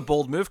 "Hey, that's a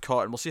bold move,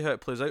 Cotton. We'll see how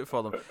it plays out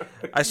for them."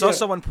 I saw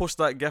someone post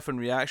that gif in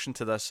reaction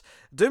to this.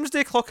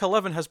 Doomsday Clock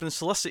 11 has been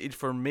solicited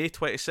for May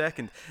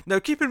 22nd. Now,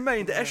 keep in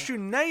mind, issue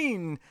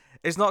 9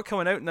 is not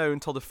coming out now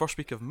until the first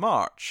week of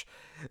March.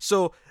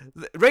 So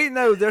right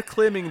now they're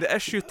claiming that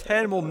issue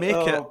 10 will make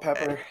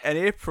it in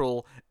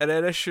April, and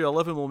then issue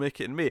 11 will make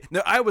it in May.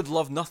 Now I would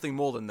love nothing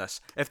more than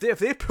this. If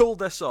they pull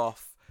this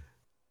off.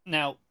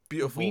 Now,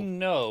 beautiful. We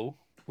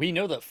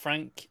know that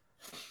Frank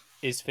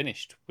is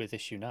finished with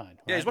issue 9. Right?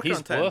 Yeah,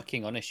 he's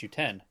working on issue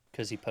 10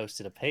 because he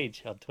posted a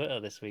page on Twitter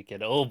this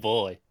weekend. Oh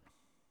boy,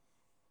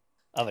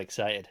 I'm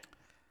excited.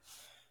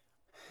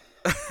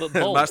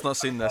 Matt's not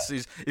seen this.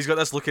 He's got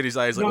this look in his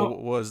eyes like,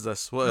 what is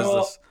this? What is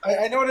this?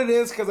 I know what it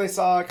is because I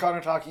saw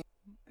Connor talking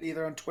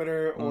either on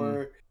Twitter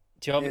or.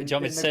 Do you want me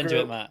to send you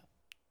it, Matt?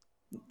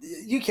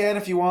 You can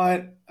if you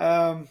want.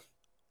 But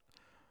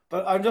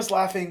I'm just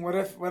laughing. What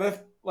if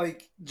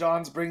like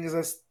Johns brings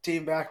this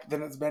team back,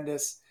 then it's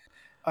Bendis?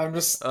 I'm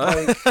just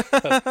like,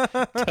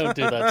 don't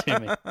do that to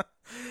me.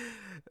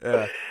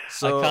 Yeah,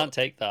 so I can't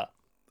take that.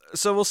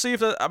 So we'll see if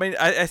that. I mean,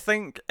 I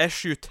think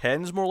issue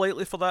 10's more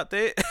likely for that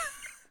date.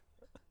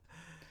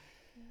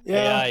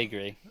 Yeah, I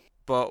agree.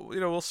 But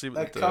we'll see.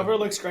 That cover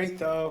looks great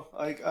though.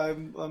 Like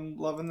I'm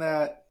loving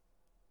that.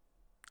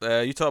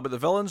 You talking about the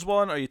villains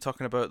one, or are you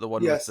talking about the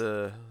one with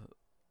the?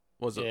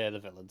 Was it? Yeah, the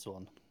villains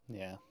one.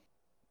 Yeah.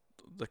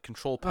 The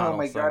control panel. Oh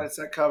my god, it's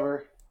that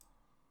cover.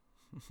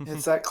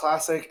 It's that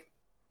classic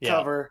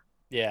cover.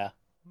 Yeah.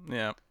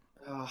 Yeah.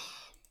 Ugh.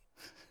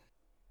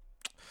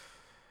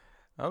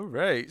 All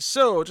right.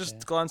 So,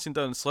 just glancing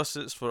down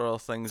solicits for all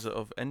things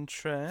of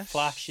interest.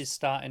 Flash is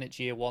starting its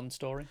year 1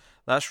 story.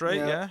 That's right.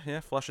 Yeah.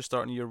 Flash is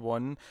starting year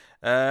 1,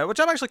 which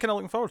I'm actually kind of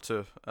looking forward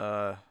to.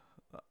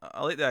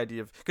 I like the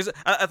idea of because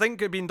I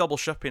think it being double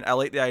shipping. I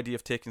like the idea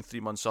of taking 3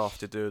 months off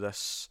to do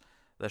this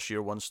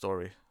year 1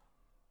 story.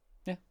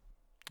 Yeah.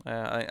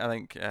 I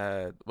think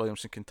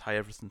Williamson can tie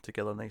everything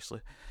together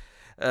nicely.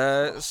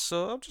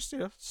 So I'm just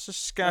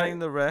scanning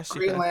the rest.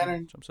 Green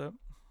Lantern jumps out.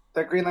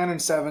 That Green Lantern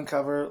 7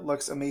 cover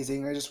looks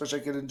amazing. I just wish I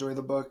could enjoy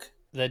the book.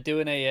 They're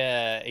doing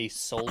a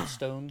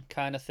Soulstone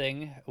kind of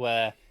thing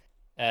where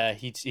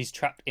he's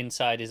trapped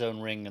inside his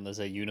own ring and there's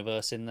a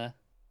universe in there.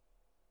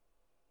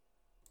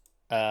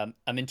 I'm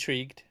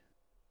intrigued.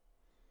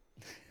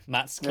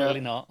 Matt's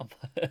clearly not.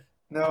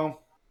 No.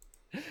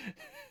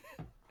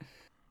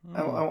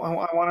 I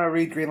want to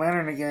read Green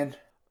Lantern again.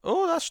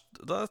 Oh,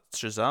 that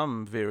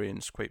Shazam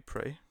variant's quite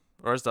pretty.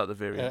 Or is that the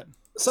variant?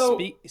 So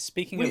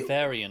speaking of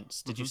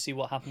variants, did you see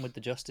what happened with the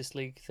Justice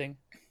League thing?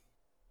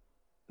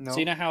 No. So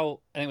you know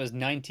how I think it was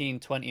 19,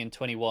 20, and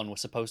 21 were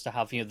supposed to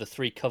have the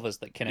 3 covers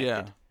that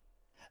connected.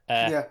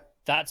 Yeah.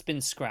 That's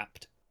been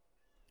scrapped.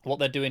 What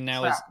they're doing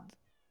now is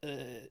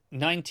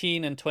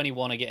 19 and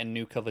 21 are getting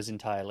new covers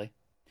entirely.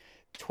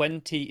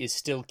 20 is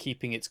still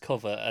keeping its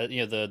cover.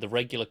 The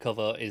regular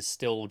cover is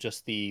still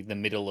just the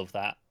middle of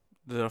that.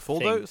 Is it a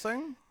fold-out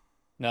thing?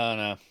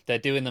 No. They're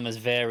doing them as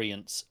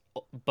variants.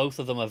 Both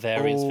of them are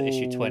variants for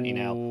issue 20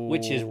 now,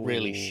 which is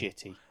really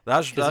shitty.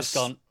 That's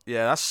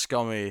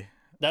scummy.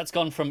 That's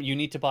gone from you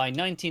need to buy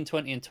 19,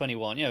 20, and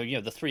 21,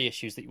 the 3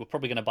 issues that you were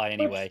probably going to buy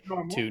anyway,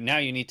 to now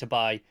you need to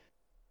buy,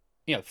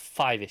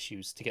 5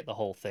 issues to get the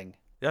whole thing.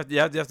 Yeah, you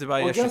have to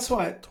buy guess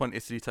what?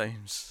 23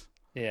 times.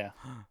 Yeah.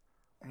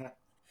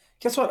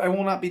 Guess what? I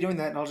will not be doing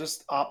that, and I'll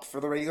just opt for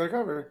the regular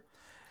cover.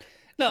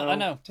 No, I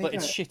know, but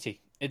it's shitty.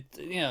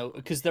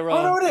 Because there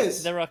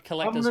are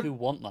collectors who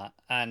want that,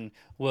 and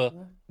we're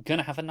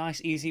gonna have a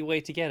nice, easy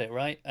way to get it,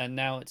 right? And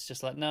now it's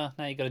just like, no,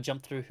 now you got to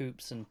jump through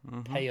hoops and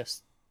pay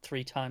us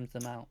 3 times the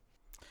amount.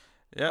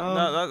 Yeah,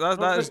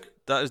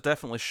 that is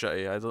definitely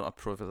shitty. I don't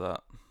approve of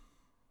that.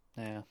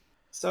 Yeah.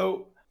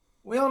 So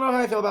we all know how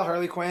I feel about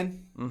Harley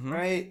Quinn,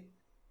 right?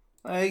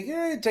 Like,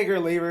 take her or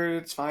leave her,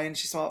 it's fine.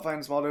 She's fine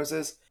in small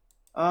doses.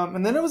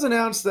 And then it was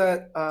announced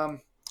that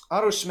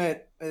Otto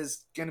Schmidt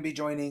is going to be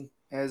joining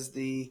as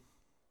the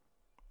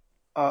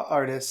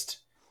artist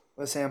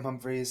with Sam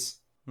Humphries.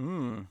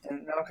 And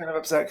now I'm kind of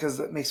upset because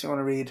that makes me want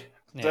to read.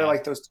 Yeah. I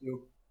like those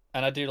 2.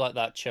 And I do like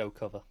that Cho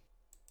cover.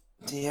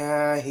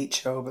 Yeah, I hate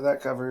Cho, but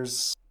that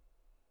cover's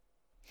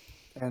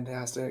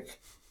fantastic.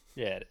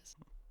 Yeah, it is.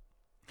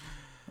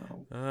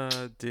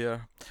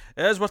 Dear.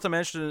 It is worth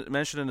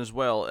mentioning as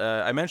well.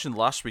 I mentioned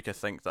last week, I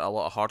think, that a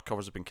lot of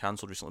hardcovers have been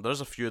cancelled recently.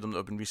 There's a few of them that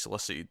have been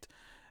resolicited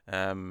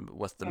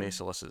with the May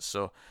solicits.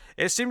 So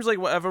it seems like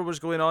whatever was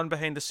going on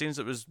behind the scenes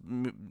that was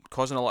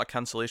causing a lot of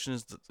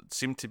cancellations that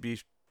seemed to be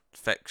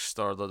fixed,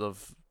 or that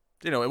have,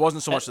 it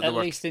wasn't so much that they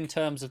were... At least in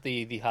terms of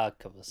the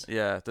hardcovers.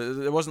 Yeah,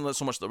 it wasn't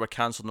so much that we're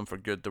cancelling them for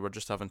good, they were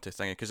just having to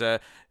think. Because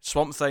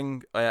Swamp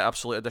Thing,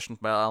 Absolute Edition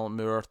by Alan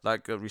Moore,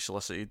 that got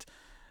resolicited.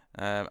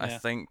 I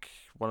think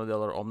one of the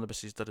other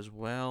omnibuses did as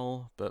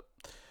well, but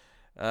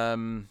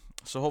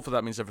So hopefully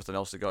that means everything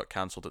else that got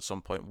cancelled at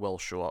some point will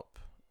show up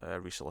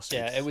resolicited.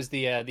 Yeah, it was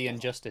the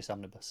Injustice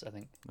omnibus, I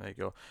think. There you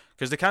go.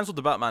 Because they cancelled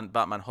the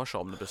Batman Hush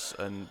omnibus,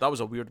 and that was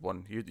a weird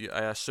one.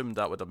 I assumed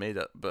that would have made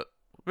it, but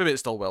maybe it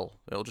still will.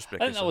 It'll just be.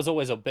 I think that was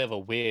always a bit of a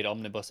weird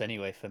omnibus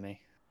anyway for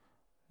me.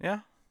 Yeah.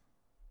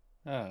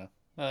 I don't know.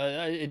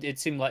 It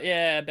seemed like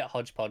a bit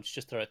hodgepodge.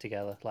 Just throw it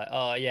together. Like,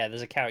 oh yeah,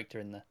 there's a character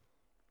in there.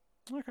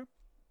 Okay.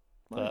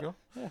 There you go.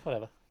 Yeah,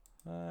 whatever.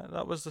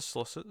 That was the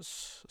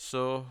solicits.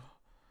 So,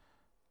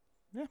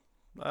 yeah.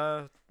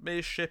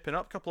 May's shaping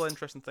up. A couple of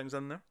interesting things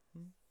in there.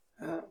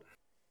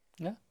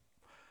 Yeah.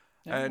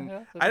 And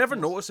I never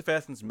notice if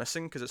anything's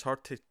missing because it's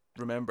hard to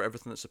remember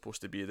everything that's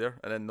supposed to be there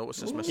and then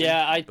notice it's missing.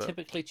 Yeah, I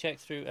typically check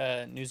through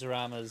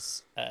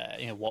Newsarama's,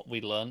 what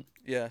we learned.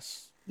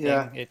 Yes.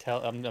 Yeah.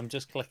 I'm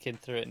just clicking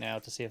through it now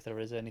to see if there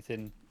is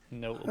anything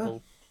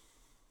notable.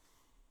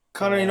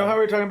 Connor, you know how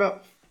we were talking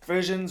about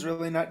Vision's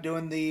really not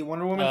doing the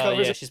Wonder Woman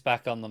covers? Yeah, she's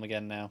back on them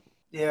again now.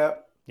 Yeah.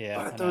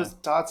 Yeah. But those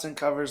Dotson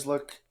covers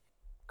look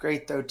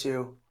great though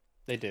too.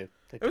 They do.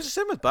 It was the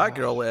same with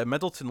Batgirl.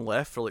 Middleton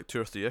left for like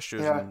 2 or 3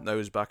 issues, and now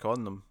he's back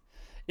on them.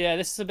 Yeah,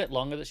 this is a bit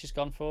longer that she's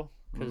gone for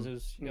because it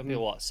was gonna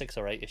be 6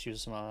 or 8 issues or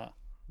something like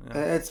that.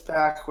 Yeah. It's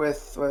back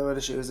with what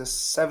issue is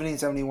this?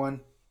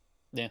 1771.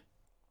 Yeah.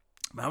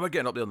 Man, we're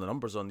getting up there on the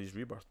numbers on these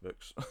Rebirth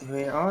books.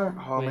 We are.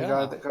 Oh my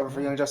god, the cover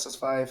for Young Justice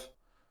 5.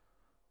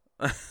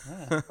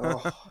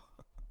 Oh.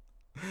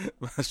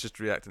 That's just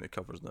reacting to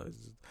covers now.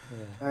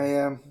 I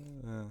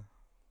am.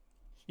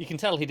 You can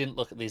tell he didn't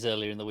look at these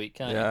earlier in the week,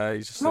 can't you? Yeah,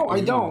 he's just no,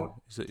 like, I don't.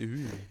 He's like,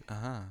 ooh,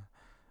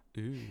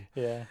 ooh.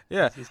 Yeah.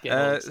 Yeah. He's getting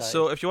all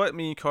So if you want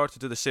me and Car to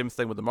do the same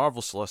thing with the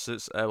Marvel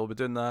solicits, we'll be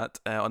doing that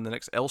on the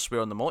next Elsewhere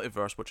on the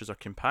Multiverse, which is our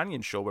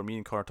companion show where me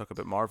and Car talk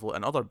about Marvel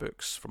and other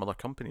books from other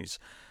companies.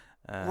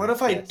 What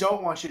if I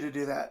don't want you to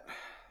do that?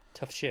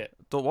 Tough shit.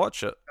 Don't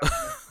watch it.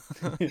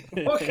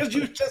 Well, because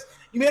you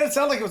made it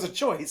sound like it was a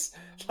choice.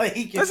 Like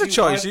it's a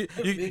choice.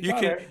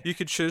 You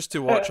could choose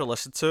to watch or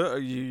listen to it, or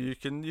you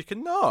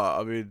can not.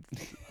 I mean,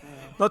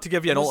 not to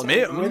give you an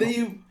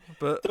ultimatum.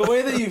 The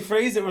way that you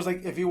phrased it was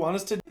like, if you want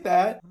us to do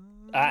that,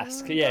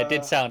 ask. Yeah, it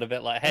did sound a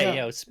bit like,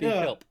 hey, speak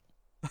up.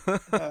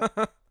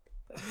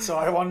 So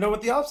I want to know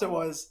what the opposite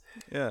was.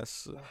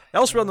 Yes.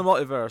 Elsewhere on the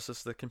Multiverse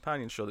is the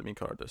companion show that me and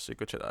Carter do, so you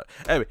go check that out.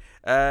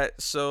 Anyway,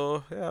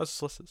 so yeah, I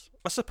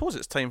suppose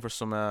it's time for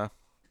some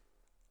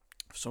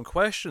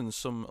questions,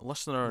 some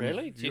listener.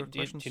 Really? Do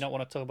you not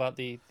want to talk about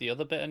the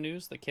other bit of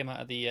news that came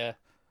out of the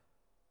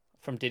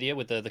from Didier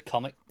with the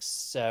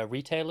comics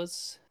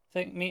retailers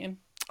meeting?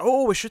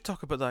 Oh, we should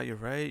talk about that. You're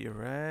right.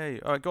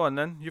 All right, go on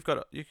then. You've got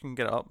it. You can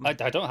get it up. I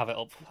don't have it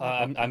up.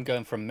 I'm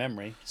going from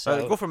memory.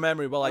 So go from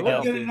memory. Well, I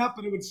would get it up,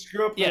 but it would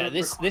screw up. Yeah,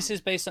 this is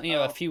based on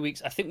a few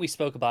weeks. I think we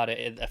spoke about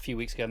it a few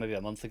weeks ago, maybe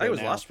a month ago. I think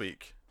it was last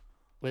week.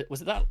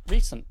 Was it that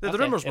recent? The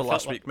rumors were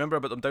last week. Remember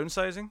about them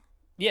downsizing?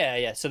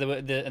 Yeah. So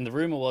the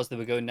rumor was they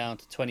were going down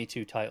to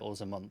 22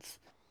 titles a month.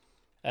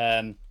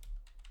 Didio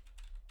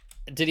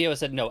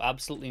said no,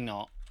 absolutely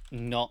not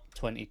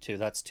 22.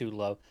 That's too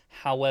low.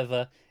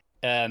 However,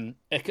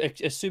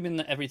 assuming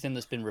that everything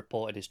that's been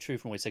reported is true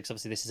from what he said, because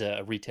obviously this is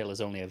a retailers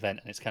only event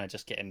and it's kind of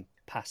just getting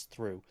passed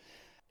through,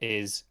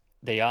 is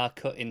they are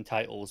cutting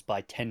titles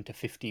by 10 to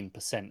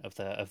 15%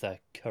 of their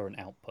current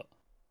output.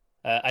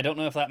 I don't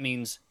know if that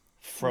means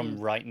from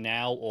right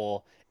now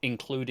or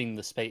including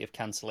the spate of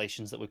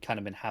cancellations that we've kind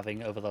of been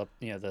having over the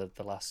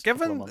last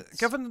couple of months.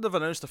 Given that they've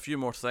announced a few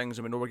more things,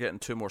 and we know we're getting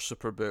 2 more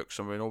super books,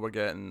 and we know we're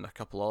getting a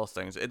couple other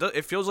things,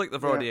 it feels like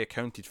they've already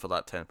accounted for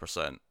that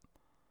 10%.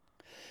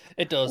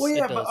 It does. Well,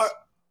 yeah, it does.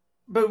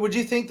 But would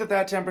you think that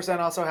 10%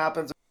 also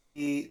happens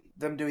with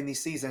them doing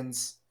these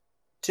seasons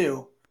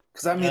too?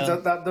 Because that means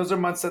that those are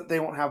months that they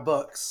won't have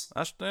books.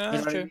 That's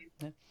true.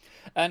 Yeah.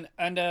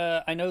 And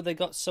I know they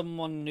got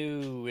someone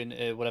new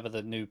in whatever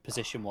the new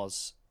position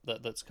was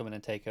that's coming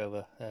and take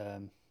over. I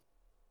can't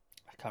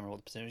remember what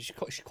the position.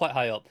 She's quite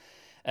high up.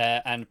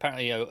 And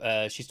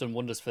apparently, she's done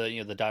wonders for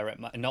the direct,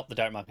 not the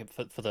direct market,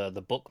 for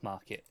the book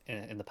market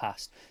in the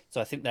past.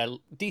 So I think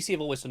DC have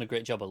always done a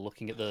great job of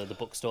looking at the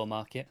bookstore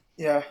market.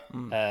 Yeah.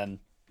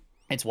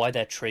 It's why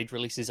their trade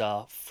releases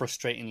are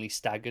frustratingly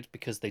staggered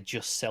because they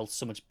just sell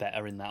so much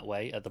better in that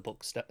way at the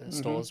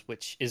bookstores,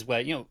 which is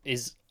where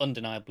is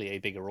undeniably a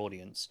bigger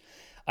audience.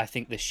 I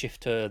think the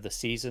shift to the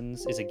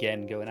seasons is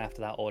again going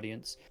after that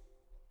audience.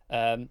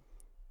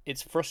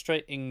 It's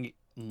frustrating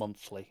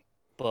monthly.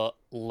 But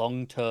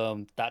long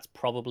term, that's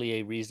probably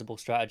a reasonable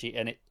strategy,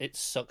 and it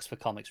sucks for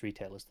comics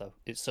retailers though.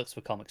 It sucks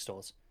for comic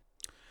stores.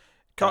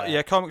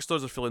 Comic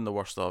stores are feeling the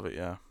worst of it.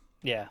 Yeah.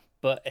 Yeah,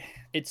 but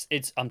it's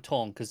I'm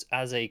torn because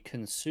as a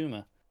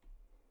consumer,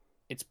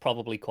 it's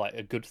probably quite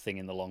a good thing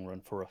in the long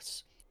run for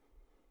us.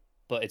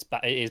 But it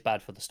is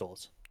bad for the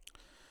stores.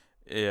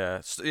 Yeah,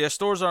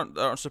 stores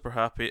aren't super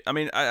happy. I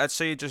mean, I'd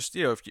say just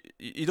if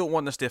you don't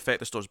want this to affect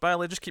the stores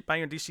badly, just keep buying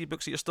your DC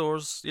books at your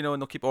stores, and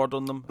they'll keep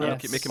ordering them, and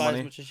keep making money.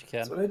 As much as you can.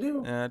 That's what I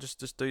do. Yeah,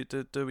 just do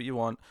what you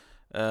want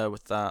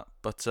with that.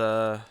 But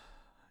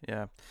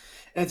yeah.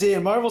 And see,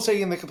 and Marvel's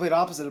taking the complete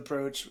opposite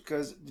approach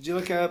because did you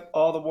look at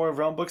all the War of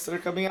Realm books that are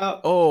coming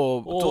out?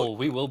 Oh,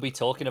 we will be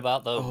talking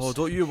about those. Oh,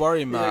 don't you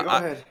worry, Matt. go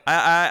ahead.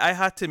 I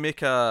had to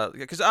make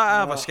because I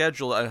have a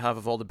schedule that I have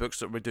of all the books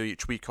that we do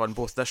each week on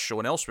both this show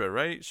and elsewhere,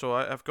 right? So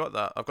I've got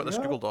that. I've got this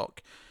Google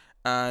Doc,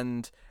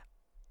 and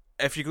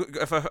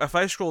if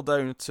I scroll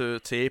down to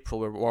April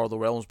where War of the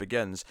Realms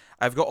begins,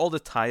 I've got all the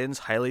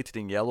tie-ins highlighted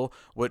in yellow,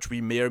 which we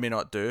may or may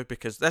not do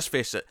because let's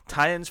face it,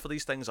 tie-ins for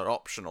these things are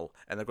optional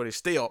and they're going to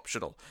stay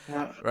optional,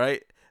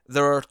 right?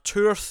 There are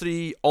 2 or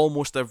 3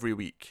 almost every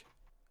week.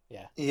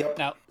 Yeah. Yep.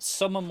 Now,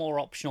 some are more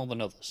optional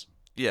than others.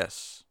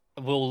 Yes.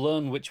 We'll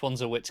learn which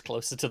ones are which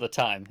closer to the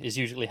time. Is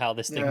usually how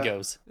this thing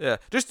goes. Yeah.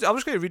 I'm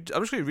just going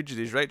to read you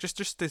these, right?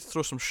 Just to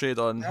throw some shade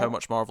on how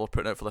much Marvel are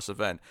putting out for this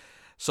event.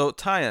 So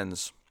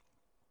tie-ins.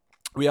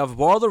 We have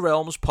War of the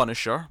Realms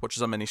Punisher, which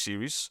is a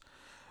miniseries.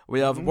 We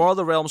have War of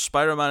the Realms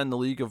Spider-Man in the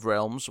League of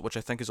Realms, which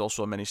I think is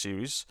also a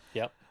miniseries.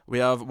 Yep. We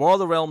have War of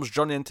the Realms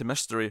Journey into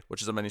Mystery,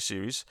 which is a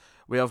miniseries.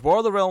 We have War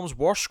of the Realms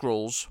War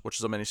Scrolls, which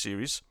is a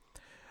miniseries.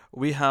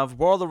 We have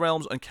War of the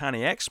Realms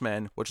Uncanny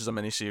X-Men, which is a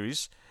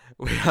miniseries.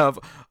 We have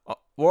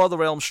War of the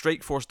Realms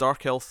Strike Force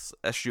Dark Elf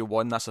issue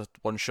 1, that's a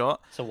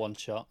one-shot. It's a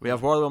one-shot. We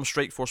have War of the Realms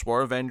Strike Force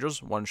War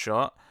Avengers,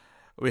 one-shot.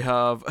 We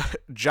have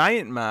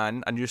Giant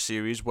Man, a new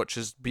series, which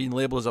is being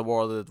labelled as a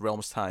War of the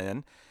Realms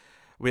tie-in.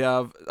 We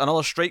have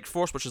another Strike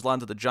Force, which has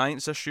landed the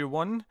Giants issue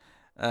 1.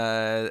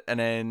 And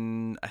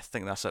then I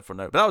think that's it for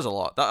now. But that was a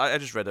lot. I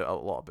just read out a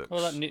lot of books.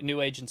 Well, that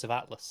New Agents of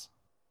Atlas.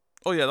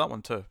 Oh yeah, that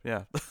one too.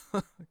 Yeah.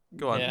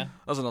 Go on. Yeah.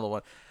 That's another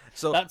one.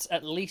 So that's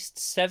at least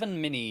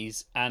 7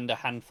 minis and a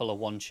handful of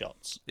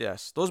one-shots.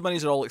 Yes, those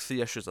minis are all like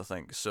 3 issues, I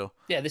think. So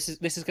yeah, this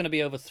is going to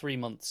be over 3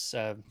 months.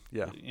 Yeah.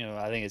 You know,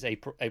 I think it's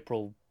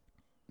April,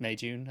 May,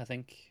 June. I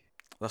think.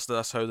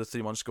 That's how the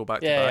 3 months go back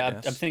to back.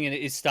 back. I'm thinking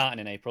it is starting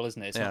in April,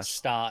 isn't it? It's not Yes.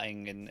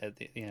 starting at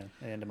the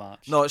end of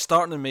March. No, it's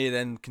starting in May,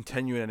 then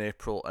continuing in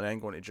April, and then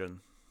going to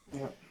June.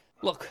 Yeah.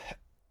 Look,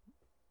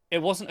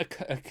 it wasn't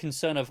a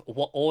concern of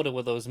what order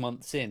were those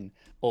months in,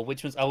 or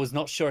which ones. I was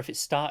not sure if it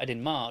started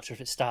in March or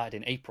if it started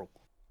in April.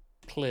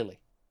 Clearly.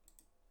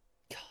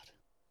 God.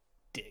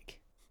 Dick.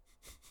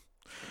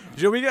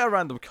 You know, we get a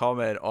random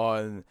comment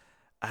on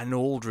an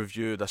old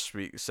review this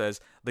week that says,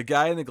 the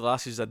guy in the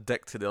glasses is a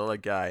dick to the other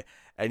guy.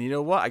 And you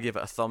know what? I gave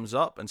it a thumbs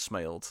up and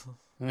smiled.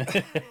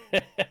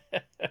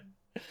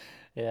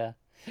 Yeah.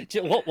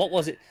 What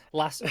was it?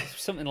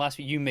 Something last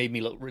week you made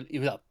me look really... It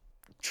was that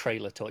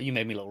trailer talk. You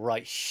made me look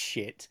right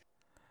shit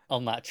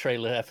on that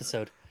trailer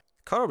episode.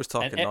 Connor was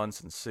talking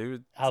nonsense.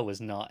 I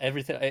was not.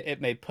 Everything.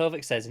 It made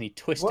perfect sense and he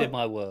twisted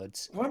my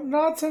words. What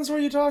nonsense were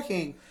you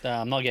talking?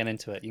 I'm not getting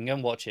into it. You can go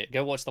and watch it.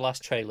 Go watch the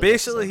last trailer.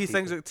 Basically, he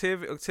thinks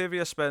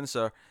Octavia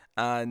Spencer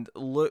and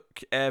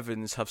Luke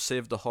Evans have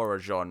saved the horror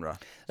genre.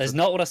 That's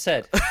not what I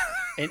said.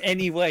 In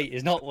any way,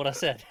 is not what I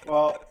said.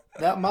 Well,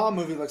 that Mom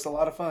movie looks a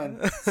lot of fun.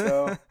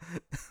 So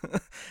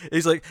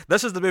he's like,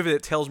 this is the movie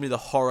that tells me the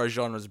horror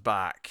genre's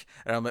back.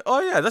 And I'm like, oh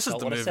yeah, this is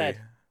the movie. I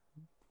said.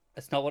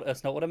 That's not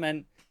what I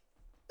meant.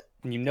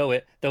 And you know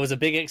it. There was a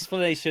big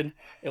explanation.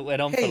 It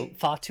went on for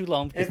far too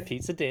long because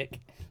Pete's a dick.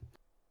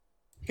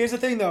 Here's the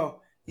thing, though.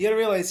 You gotta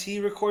realize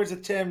he records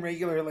with Tim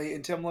regularly,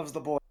 and Tim loves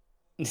the boy.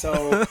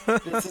 So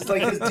this is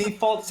like his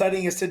default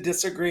setting is to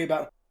disagree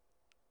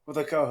with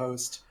a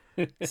co-host.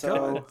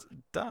 So God,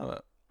 damn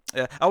it.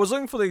 Yeah, I was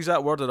looking for the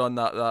exact wording on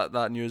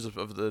that news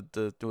of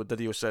the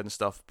video said and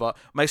stuff, but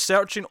my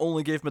searching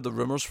only gave me the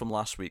rumours from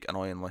last week,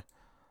 annoyingly.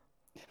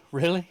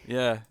 Really?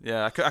 Yeah.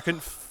 I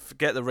couldn't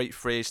get the right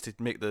phrase to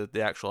make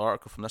the actual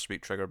article from this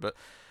week trigger, but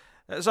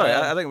sorry,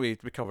 I think we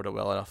covered it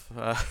well enough.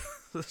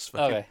 That's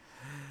fine.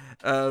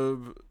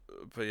 Okay.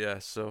 But yeah,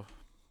 so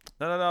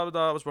no,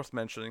 that was worth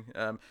mentioning.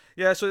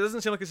 Yeah, so it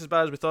doesn't seem like it's as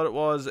bad as we thought it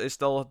was. It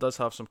still does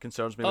have some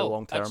concerns, maybe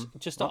long term.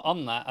 Just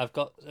on that, I've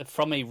got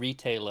from a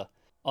retailer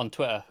on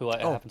Twitter who I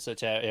happen to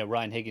search out,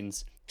 Ryan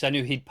Higgins, because I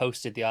knew he'd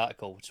posted the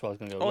article, which is why I was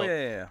going to go look.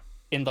 Yeah.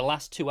 In the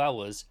last 2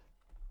 hours,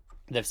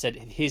 they've said,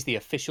 here's the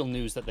official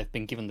news that they've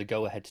been given the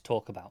go-ahead to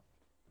talk about.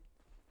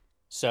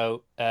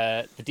 So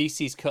the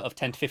DC's cut of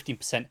 10 to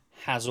 15%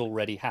 has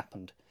already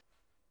happened.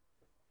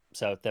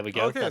 So there we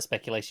go. Okay. That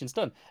speculation's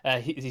done.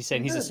 He's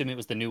saying he's assuming it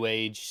was the New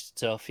Age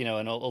stuff,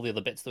 and all the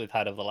other bits that we've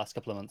had over the last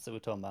couple of months that we're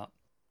talking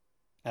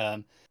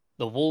about.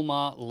 The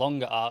Walmart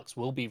longer arcs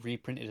will be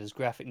reprinted as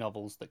graphic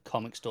novels that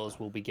comic stores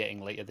will be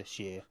getting later this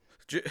year.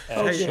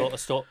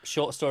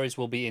 Short stories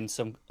will be in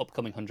some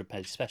upcoming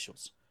 100-page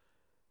specials.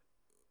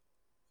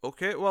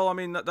 Okay, well, I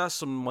mean, that's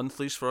some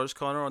monthlies for us,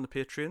 Connor, on the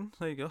Patreon.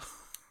 There you go.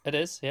 It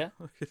is, yeah.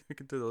 Okay, we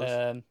can do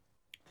those.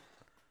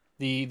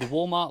 The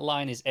Walmart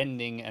line is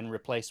ending and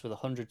replaced with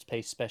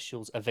 100-page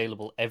specials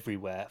available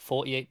everywhere.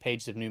 48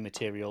 pages of new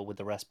material, with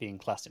the rest being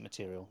classic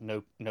material.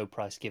 No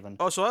price given.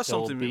 Oh, so that's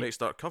something we might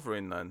start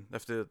covering then.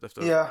 If the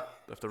yeah,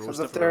 rules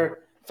if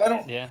I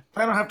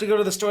don't have to go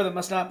to the store that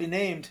must not be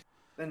named.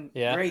 then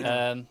Yeah.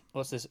 great.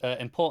 What's this?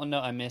 Important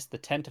note I missed: the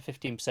 10 to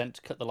 15%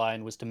 to cut the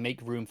line was to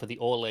make room for the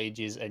all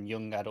ages and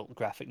young adult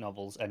graphic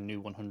novels and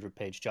new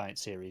 100-page giant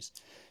series.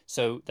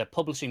 So they're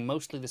publishing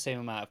mostly the same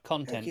amount of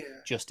content, yeah.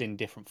 just in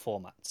different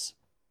formats.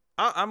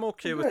 I'm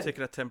okay with Good.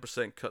 taking a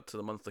 10% cut to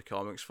the monthly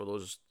comics for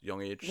those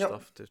young age Yep.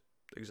 stuff to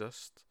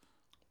exist.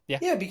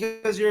 Yeah,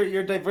 because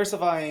you're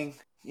diversifying,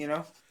 you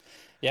know.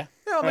 Yeah.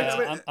 Yeah, I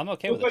mean, I'm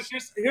okay Oh, with but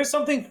this. here's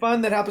something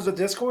fun that happens with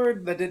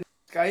Discord that didn't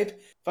Skype.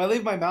 If I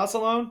leave my mouse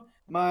alone,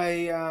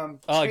 my Oh,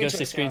 it screen goes to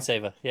shuts down.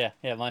 screensaver.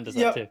 Yeah, mine does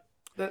Yep.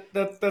 that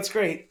too. That's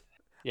great.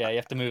 Yeah, you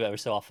have to move it every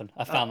so often.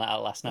 I found that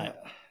out last night.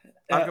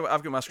 I've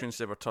got my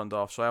screensaver turned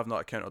off, so I have not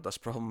encountered this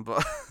problem.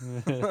 But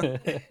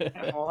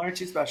Well, aren't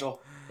you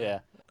special? Yeah,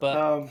 but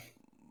Um,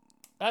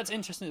 that's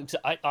interesting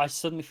because I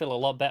suddenly feel a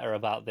lot better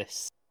about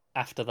this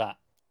after that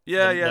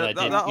yeah, than yeah, I did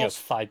that all,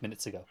 5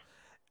 minutes ago.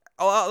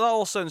 that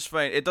all sounds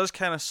fine. It does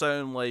kind of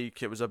sound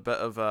like it was a bit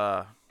of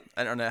a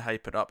internet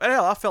hyping up. And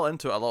I fell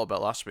into it a little bit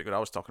last week when I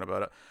was talking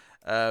about it.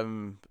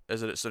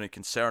 Is that it's only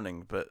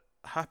concerning, but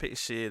happy to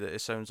say that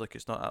it sounds like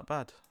it's not that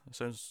bad. It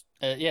sounds.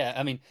 Yeah,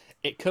 I mean,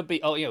 it could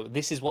be. Oh,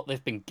 this is what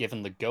they've been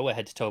given the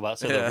go-ahead to talk about,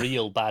 so Yeah. the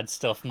real bad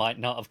stuff might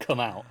not have come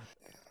out.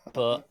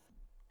 But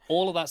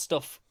all of that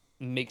stuff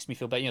makes me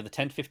feel better. The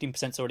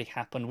 10-15%'s already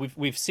happened.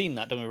 We've seen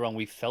that. Don't get me wrong.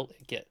 We've felt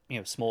it get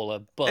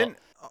smaller, but And,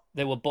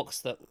 there were books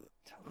that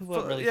we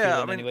weren't really yeah,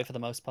 feeling I mean, anyway for the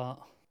most part.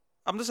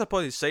 I'm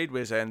disappointed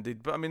Sideways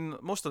ended, but I mean,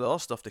 most of the other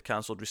stuff they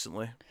cancelled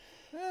recently.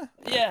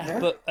 Yeah,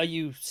 but are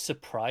you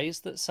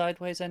surprised that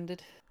Sideways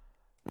ended?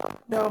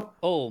 no.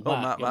 Oh,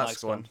 Matt's your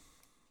mic's gone.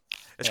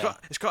 It's Yeah.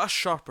 got a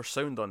sharper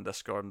sound on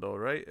Discord though,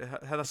 right? It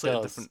had a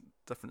slightly does.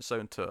 different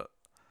sound to it.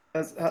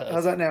 How's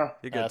that now?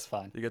 You're good. That's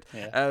fine. You're good.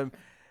 Yeah.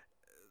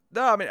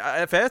 No, I mean,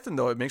 if anything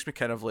though, it makes me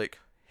kind of like,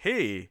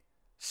 hey,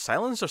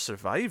 Silencer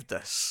survived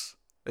this.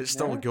 It's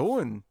still Yeah.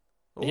 going.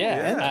 Oh, Yeah,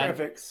 And and-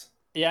 Terrifics.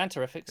 Yeah, and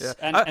Terrifics. Yeah.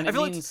 And, I and it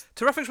feel means... like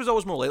Terrifics was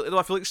always more likely though.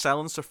 I feel like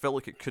Silencer felt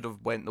like it could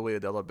have went the way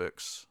of the other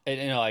books. I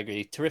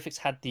agree. Terrifics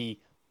had the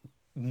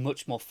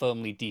much more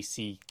firmly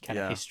DC kind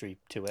of Yeah. history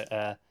to it.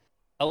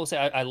 I will say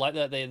I like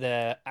that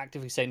they're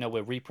actively saying, no,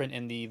 we're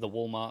reprinting the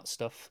Walmart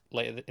stuff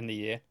later in the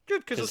year.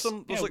 Good, because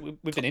Because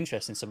we've been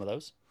interested in some of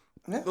those.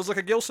 there's like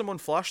a Gail Simone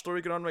Flash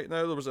story going on right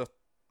now. There was a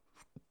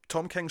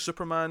Tom King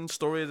Superman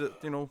story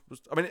that was.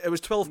 I mean, it was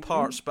 12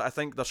 parts, but I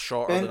think they're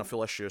shorter Ben- than a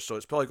full issue, so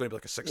it's probably going to be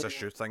like a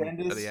 6-issue thing at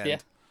the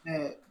end.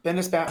 Yeah.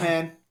 Bendis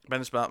Batman.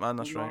 Bendis Batman,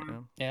 that's right.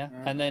 Yeah.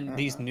 Yeah, and then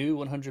these new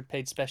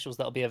 100-page specials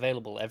that'll be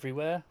available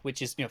everywhere,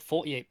 which is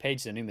 48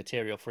 pages of new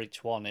material for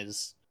each one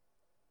is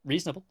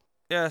reasonable.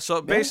 Yeah,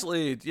 so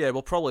basically,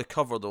 we'll probably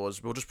cover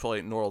those. We'll just probably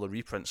ignore all the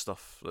reprint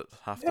stuff that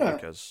half the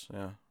book is.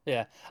 Yeah.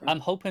 Yeah, I'm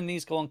hoping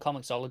these go on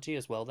Comixology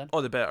as well then.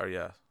 Oh, the better,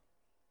 yeah.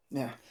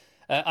 Yeah.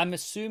 I'm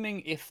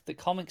assuming if the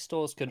comic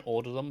stores can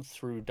order them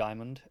through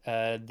Diamond,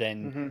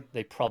 then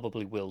they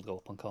probably will go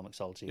up on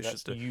Comixology. They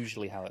That's should do.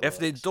 usually how it If works.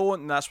 they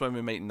don't, that's when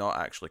we might not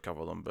actually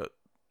cover them, but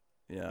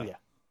yeah. Yeah.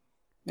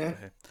 Yeah.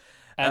 Okay.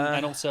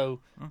 And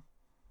also,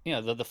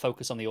 the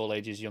focus on the all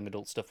ages young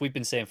adult stuff. We've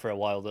been saying for a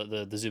while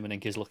that the Zoom and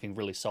Ink is looking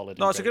really solid.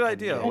 No, and it's a great,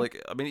 good and, idea. yeah.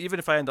 Like, I mean, even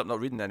if I end up not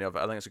reading any of it,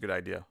 I think it's a good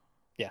idea.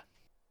 Yeah.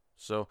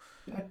 So,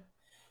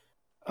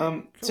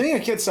 Speaking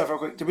of kids stuff, real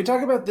quick, did we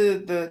talk about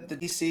the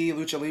DC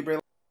Lucha Libre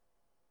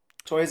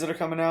toys that are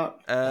coming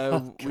out?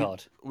 Oh,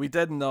 God. we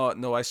did not.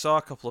 No, I saw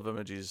a couple of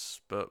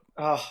images, but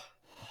Oh,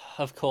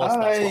 Of course,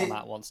 that's I- what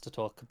Matt wants to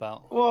talk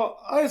about. well,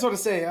 I just want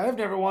to say I've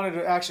never wanted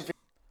an action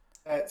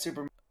figure at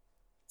Superman.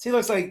 He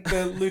looks like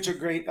the Lucha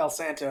great El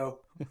Santo,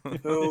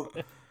 who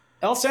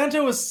El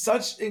Santo was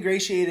such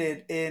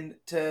ingratiated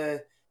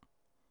into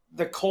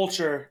the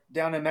culture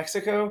down in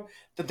Mexico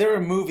that there are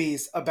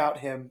movies about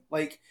him,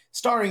 like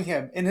starring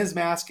him in his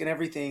mask and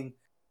everything,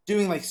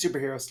 doing like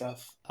superhero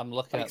stuff, I'm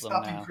looking like at them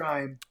stopping now.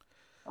 crime.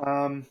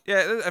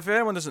 yeah. If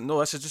anyone doesn't know,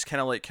 this is just kind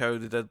of like how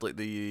they did like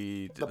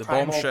the Primal.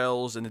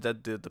 bombshells, and they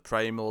did the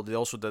primal. They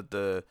also did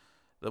the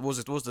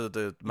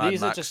Mad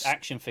These Max are just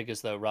action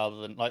figures, though,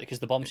 rather than because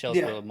the bombshells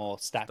Yeah. were more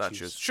statues.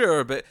 statues.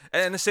 Sure, but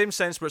in the same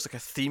sense where it's like a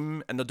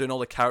theme, and they're doing all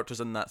the characters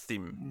in that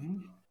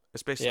theme.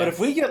 It's basically But if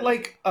we get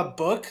like a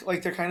book,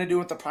 like they're kind of doing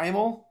with the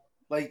Primal,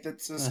 like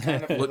that's just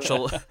kind of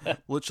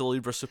Lucha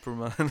Libre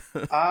Superman.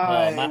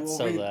 I Matt's will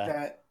so read there.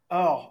 that.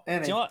 Oh,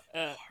 and Do you know what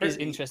is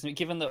Heartbeat. interesting?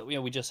 Given that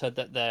we just heard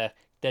that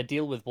their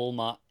deal with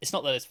Walmart, it's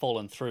not that it's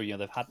fallen through.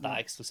 They've had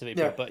that exclusivity,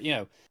 Yeah. but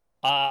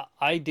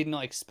I did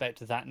not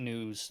expect that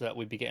news that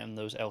we'd be getting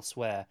those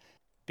elsewhere,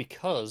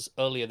 because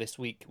earlier this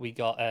week we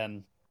got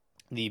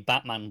the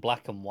Batman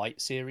Black and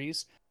White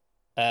series.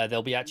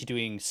 They'll be actually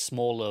doing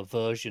smaller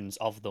versions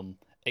of them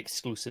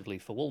exclusively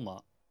for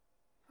Walmart.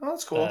 Oh,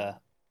 that's cool.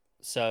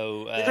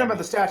 So You're talking about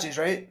the statues,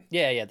 right?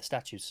 yeah, the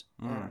statues.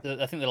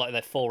 Mm. I think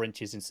they're 4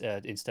 inches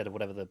instead of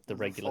whatever the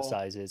regular Full.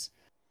 size is.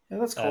 Yeah,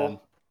 that's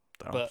cool.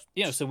 But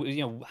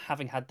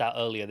having had that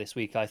earlier this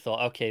week, I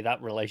thought, okay,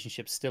 that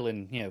relationship's still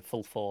in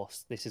full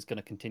force. This is going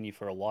to continue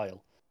for a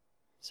while.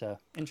 So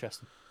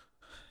interesting.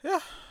 Yeah,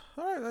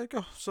 all right, there you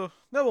go. So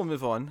now we'll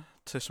move on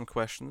to some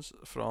questions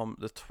from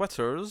the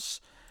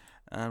Twitters.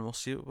 and we'll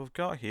see what we've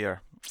got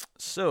here.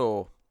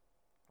 So,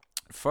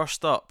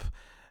 first up,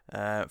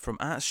 from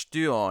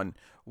 @Stuon,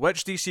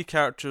 which DC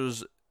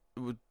characters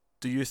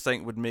do you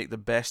think would make the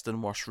best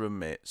and worst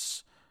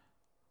roommates?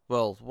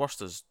 Well,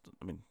 worst is,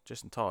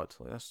 Jason Todd.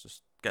 Like, let's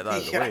just get that out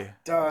of the way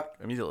duh.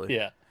 immediately.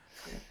 Yeah.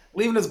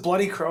 Leaving his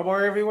bloody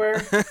crowbar everywhere.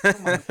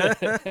 Come on.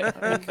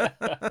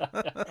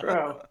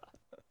 Bro.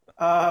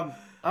 I'm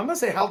gonna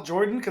say Hal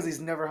Jordan because he's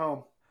never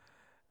home.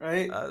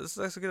 Right?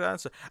 That's a good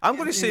answer. I'm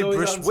going to say always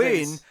Bruce on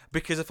Wayne space.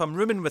 because if I'm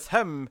rooming with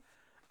him,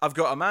 I've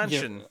got a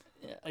mansion.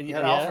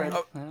 Alfred.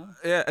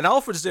 Yeah, and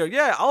Alfred's there.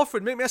 Yeah,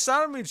 Alfred, make me a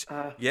sandwich.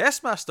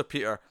 Yes, Master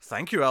Peter.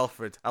 Thank you,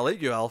 Alfred. I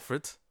like you,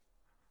 Alfred.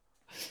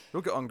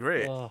 We'll get on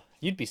great. Oh,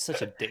 you'd be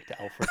such a dick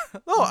to Alfred.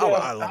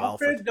 I love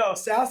Alfred. No,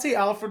 sassy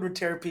Alfred would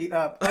tear Pete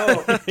up.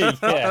 Oh, Yeah,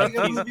 watching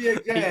a movie he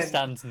again.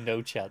 stands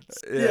no chance.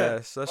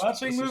 Yes,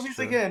 Watching this is movies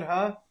true. again,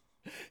 huh?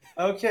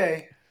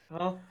 Okay.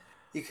 Well,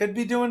 you could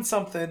be doing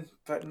something,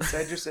 but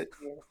instead you're sitting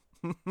here.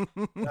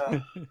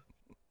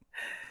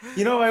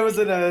 You know, I was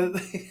in a.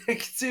 I can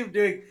see him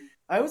doing.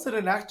 I was in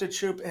an active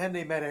troop and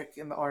a medic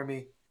in the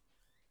army.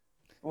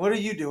 What are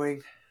you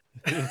doing?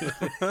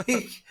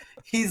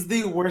 He's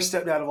the worst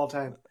stepdad of all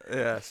time.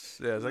 Yes,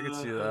 I can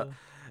see that.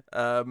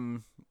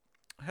 Who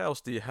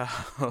else do you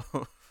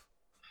have?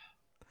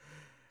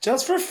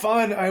 Just for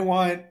fun, I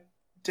want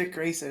Dick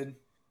Grayson.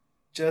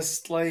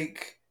 Just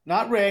like,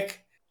 not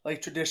Rick,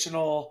 like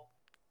traditional,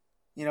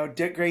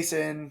 Dick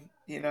Grayson,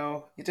 get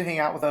to hang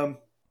out with him,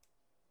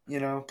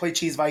 play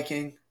Cheese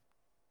Viking.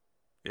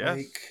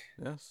 Yes,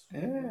 yes. Yeah,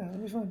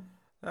 that'd be fun.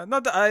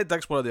 Not that I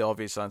think one of the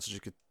obvious answers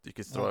you could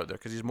throw out there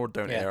because he's more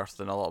down to earth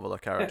than a lot of other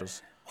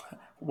characters.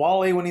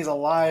 Wally when he's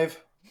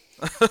alive.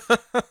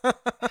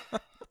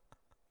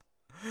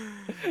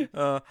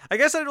 I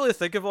guess I didn't really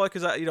think of Wally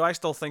because I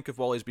still think of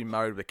Wally as being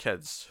married with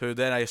kids, who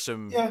then I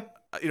assume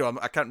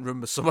I can't room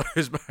with someone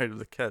who's married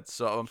with kids,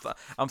 so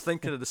I'm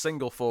thinking of the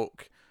single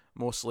folk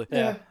mostly.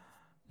 Yeah.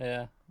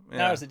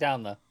 Narrows it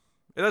down though.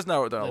 It does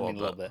narrow it down a Only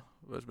little bit,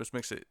 which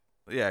makes it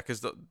because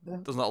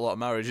there's not a lot of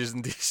marriages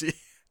in DC.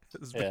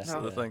 That's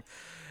basically the thing.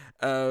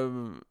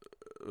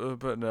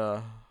 But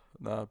no,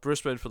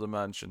 Bruce Wayne for the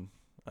mansion.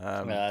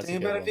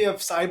 Think about if you have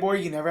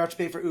Cyborg, you never have to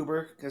pay for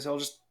Uber because he'll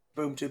just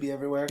boom tube you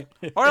everywhere.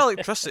 Or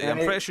electricity. I'm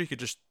pretty sure you could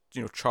just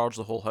charge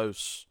the whole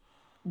house.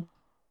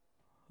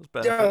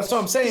 That's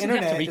what I'm saying. Doesn't have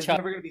to Internet is recharge-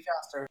 never going to be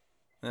faster.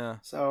 Yeah.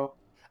 So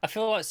I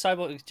feel like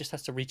Cyborg just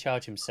has to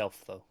recharge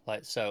himself though.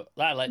 So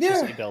that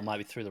electricity bill might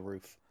be through the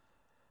roof.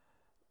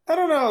 I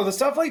don't know. The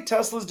stuff like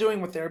Tesla's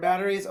doing with their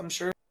batteries, I'm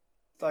sure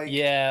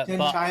 10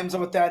 times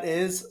what that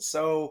is.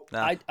 So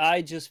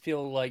I just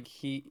feel like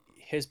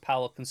his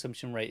power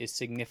consumption rate is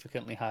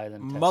significantly higher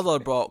than Tesla. Mother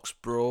box,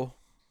 bro.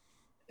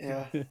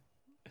 Yeah.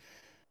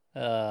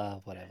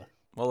 Whatever.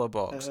 Mother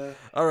box.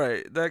 All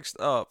right. Next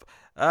up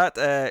at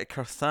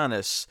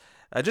Carthanis.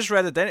 I just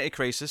read Identity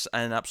Crisis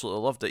and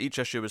absolutely loved it. Each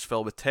issue was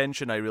filled with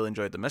tension. I really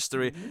enjoyed the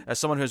mystery. As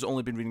someone who's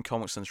only been reading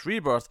comics since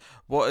Rebirth,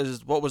 what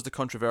was the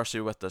controversy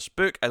with this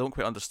book? I don't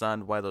quite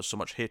understand why there's so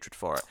much hatred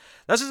for it.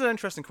 This is an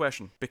interesting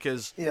question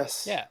because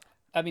yes, yeah,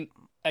 I mean,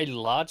 a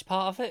large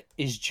part of it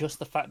is just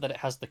the fact that it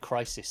has the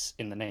crisis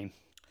in the name.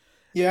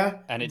 Yeah,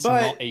 and it's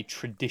not a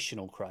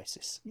traditional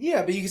crisis.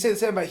 Yeah, but you can say the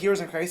same about Heroes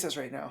in Crisis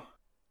right now.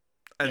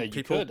 And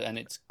you could, and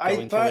it's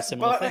going through a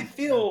similar thing. But I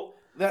feel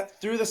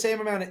that through the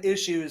same amount of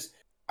issues,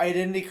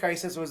 Identity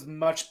Crisis was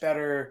much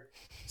better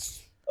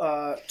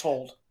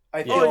told.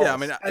 I feel. Oh yeah,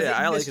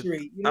 I like it.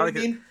 You know what I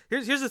mean?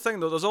 Here's the thing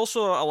though. There's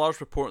also a large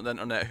report on the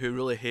internet who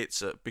really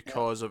hates it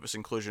because of its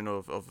inclusion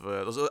of.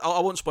 I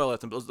won't spoil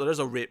it, but there is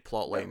a rape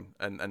plot line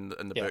in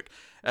the book,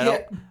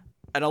 and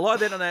a lot of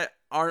the internet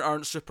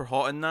aren't super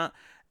hot in that.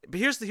 But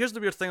here's the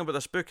weird thing about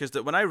this book is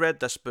that when I read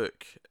this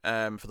book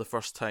for the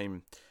first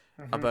time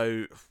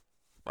about,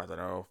 I don't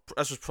know,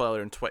 this was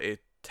probably in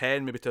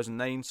 2010, maybe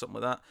 2009, something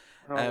like that.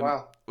 Oh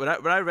wow! When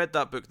I read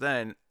that book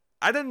then,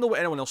 I didn't know what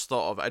anyone else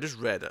thought of it. I just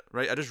read it,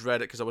 right? I just read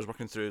it because I was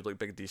working through like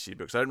big DC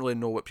books. I didn't really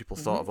know what people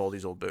thought of all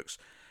these old books.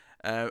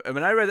 And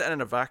when I read it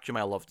in a vacuum,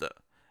 I loved it.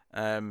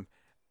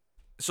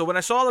 So when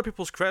I saw other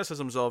people's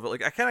criticisms of it,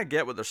 like I kind of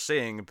get what they're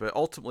saying, but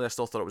ultimately I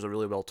still thought it was a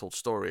really well told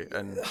story.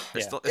 And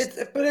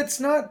but it's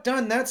not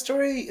done. That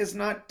story is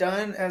not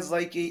done as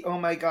like a oh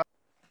my god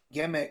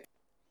gimmick.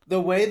 The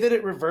way that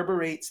it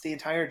reverberates the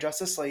entire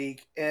Justice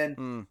League,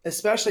 and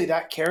especially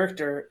that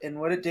character and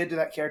what it did to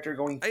that character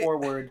going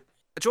forward.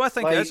 Do you know what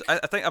I think it is?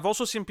 I think I've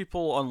also seen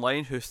people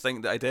online who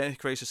think that Identity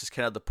Crisis is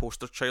kind of the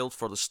poster child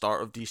for the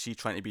start of DC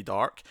trying to be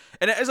dark,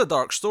 and it is a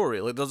dark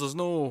story. Like there's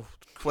no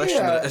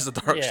question that it is a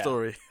dark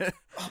story.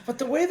 But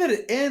the way that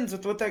it ends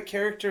with what that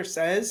character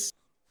says,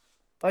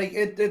 like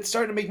it's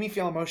starting to make me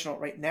feel emotional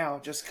right now,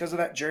 just because of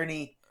that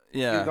journey.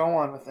 You go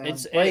on with them. It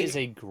is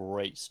a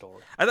great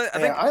story. I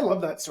think I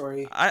love that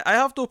story. I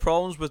have no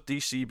problems with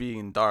DC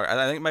being dark.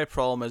 I think my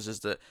problem is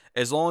that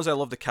as long as I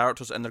love the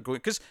characters and they're going,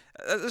 because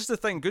this is the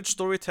thing, good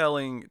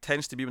storytelling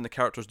tends to be when the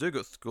characters do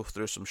go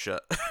through some shit,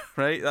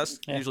 right? That's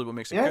usually what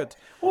makes it good.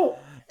 Well,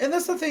 and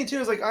that's the thing too,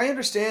 is like I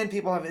understand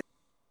people have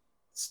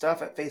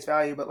stuff at face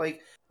value, but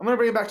like I'm gonna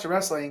bring it back to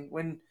wrestling.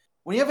 When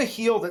when you have a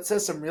heel that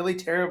says some really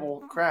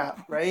terrible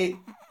crap, right?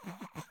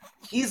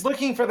 He's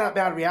looking for that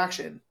bad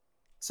reaction.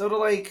 So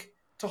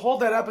to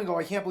hold that up and go,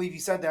 I can't believe you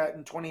said that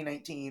in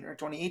 2019 or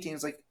 2018.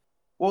 It's like,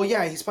 well,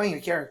 yeah, he's playing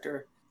a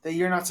character that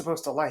you're not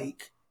supposed to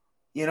like.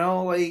 You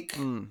know, like,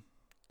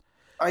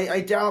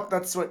 I doubt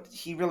that's what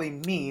he really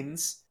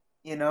means,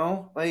 you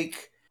know?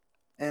 Like,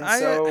 and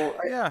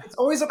it's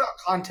always about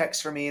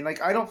context for me. And,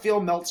 like, I don't feel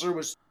Meltzer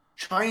was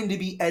trying to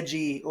be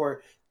edgy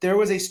or there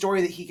was a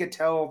story that he could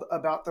tell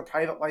about the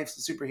private lives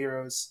of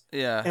superheroes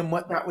and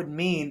what that would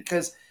mean.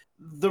 Because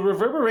the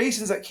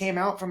reverberations that came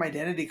out from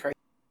Identity Crisis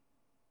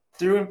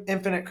through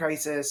Infinite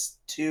Crisis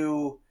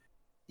to,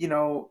 you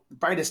know,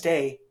 Brightest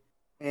Day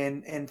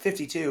and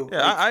 52.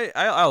 Yeah, like,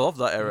 I love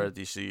that era of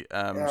DC.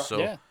 I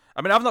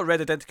mean, I've not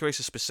read Identity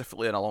Crisis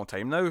specifically in a long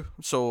time now,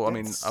 so I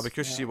mean, I'll be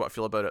curious to see what I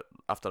feel about it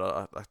after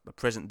a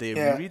present day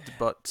reread.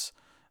 But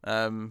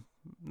I'm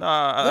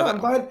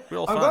glad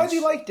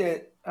you liked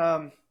it.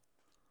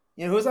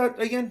 You know, who's that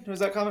again? Who's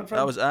that comment from?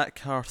 That was at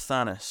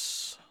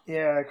Carthanis.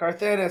 Yeah,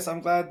 Carthanis.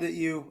 I'm glad that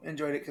you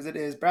enjoyed it because it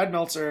is Brad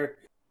Meltzer.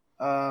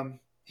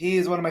 He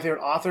is one of my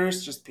favorite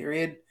authors, just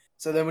period.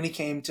 So then when he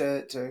came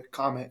to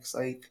comics,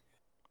 like,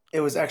 it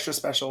was extra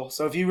special.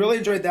 So if you really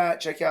enjoyed that,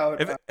 check out.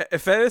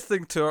 If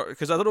anything,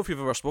 because I don't know if you've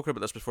ever spoken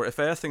about this before, if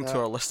anything to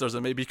our listeners,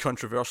 it may be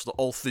controversial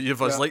that all three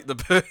of us like the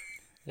book.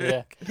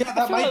 Yeah,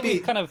 that might be. We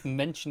kind of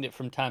mentioned it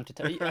from time to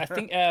time. I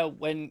think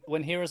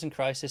when Heroes in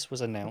Crisis was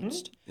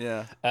announced,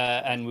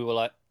 and we were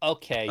like,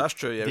 okay, that's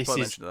true. Yeah,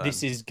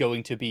 this is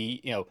going to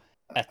be, you know,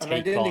 a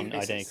take on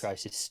Identity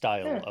Crisis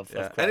style of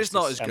Crisis. And it's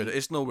not as good.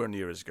 It's nowhere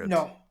near as good.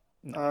 No.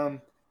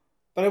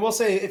 But I will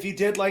say, if you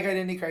did like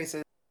Identity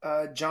Crisis,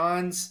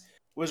 Johns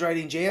was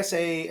writing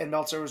JSA and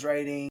Meltzer was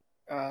writing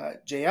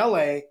JLA.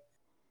 I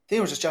think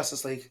it was just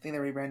Justice League. I think they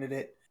rebranded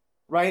it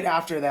right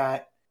after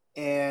that.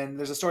 And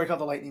there's a story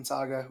called The Lightning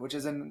Saga, which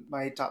is in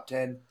my top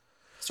 10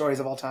 stories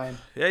of all time.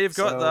 Yeah, you've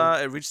got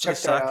that. It reads to the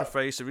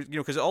sacrifice. You know,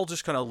 because it all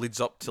just kind of leads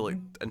up to like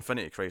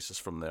Infinity Crisis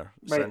from there,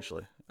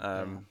 essentially.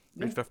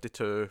 Read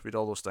 52. Read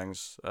all those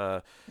things.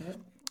 But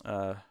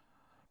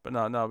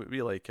no,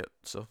 we like it.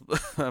 So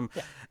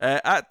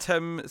at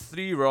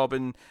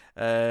Tim3Robin.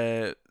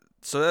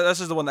 So this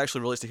is the one that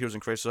actually relates to Heroes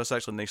in Crisis. So this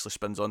actually nicely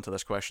spins onto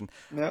this question.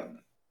 Yep.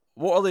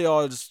 What are the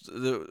odds?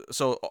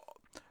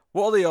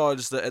 What are the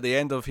odds that at the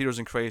end of Heroes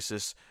in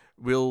Crisis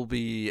we'll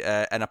be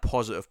in a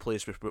positive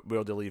place with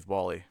where they leave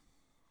Wally?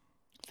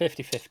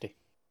 50-50.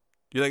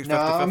 You think it's 50-50? No,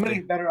 I'm going to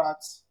give better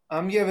odds.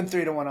 I'm giving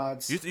 3-1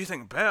 odds. You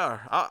think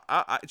better?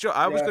 I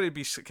was going to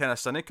be kind of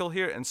cynical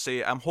here and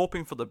say I'm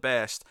hoping for the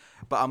best,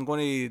 but I'm going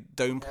to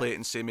downplay it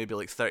and say maybe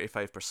like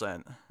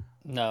 35%.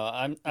 No,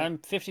 I'm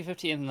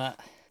 50-50 in that.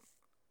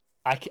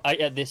 I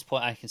at this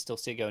point I can still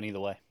see it going either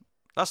way.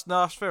 That's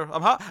fair.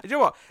 You know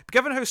what?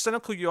 Given how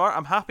cynical you are,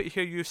 I'm happy to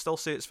hear you still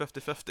say it's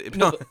 50-50, to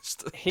be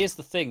honest. Here's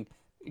the thing.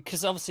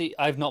 Because obviously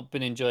I've not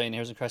been enjoying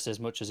Heroes in Crisis as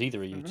much as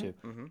either of you two.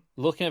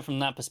 Looking at it from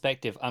that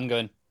perspective, I'm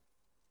going,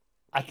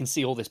 I can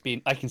see all this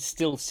I can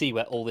still see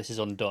where all this is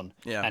undone.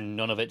 Yeah. And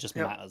none of it just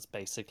matters,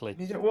 basically.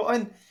 Yeah, well,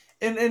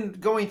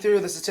 and going through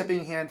this is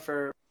tipping hand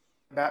for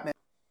Batman.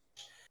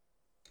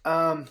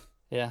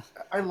 Yeah.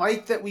 I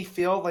like that we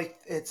feel like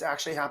it's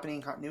actually happening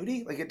in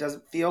continuity. Like, it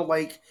doesn't feel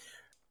like,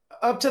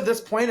 up to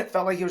this point, it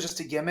felt like it was just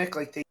a gimmick.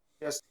 Like, they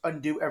just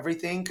undo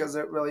everything because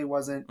it really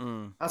wasn't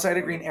outside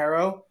of Green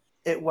Arrow.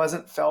 It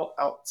wasn't felt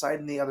outside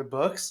in the other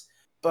books.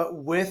 But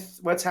with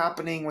what's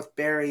happening with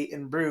Barry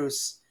and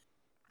Bruce,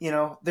 you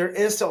know, there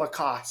is still a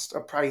cost,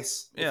 a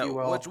price, if you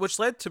will. Which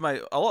led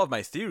to a lot of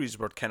my theories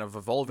were kind of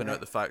evolving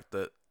out the fact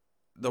that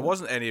there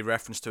wasn't any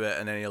reference to it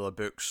in any other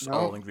books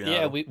other than Green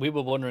Arrow. Yeah, we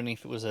were wondering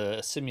if it was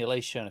a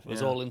simulation, if it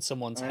was all in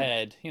someone's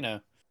head, you know.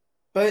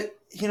 But,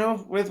 you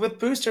know, with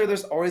Booster,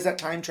 there's always that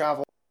time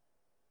travel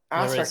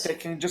aspect that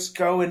can just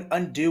go and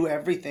undo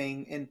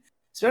everything. And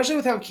especially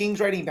with how King's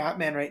writing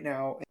Batman right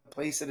now, in the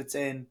place that it's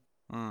in,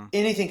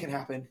 anything can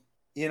happen,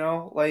 you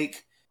know?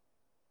 Like,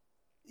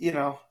 you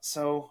know,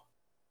 so...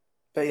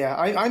 But yeah,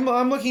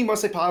 I'm looking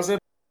mostly positive.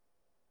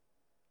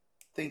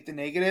 Think the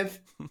negative,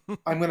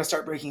 I'm going to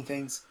start breaking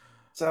things.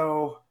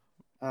 So,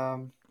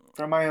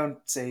 for my own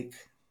sake,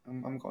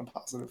 I'm going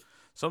positive.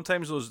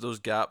 Sometimes those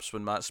gaps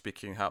when Matt's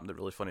speaking happen at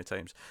really funny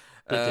times.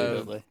 They do,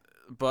 don't they?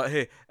 But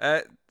hey,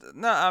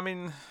 I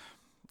mean,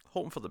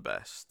 hoping for the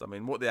best. I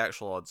mean, what the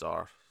actual odds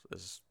are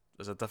is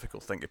a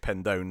difficult thing to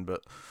pin down,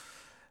 but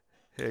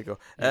here you go.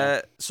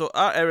 Yeah. So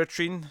at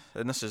Eritrine,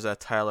 and this is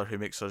Tyler who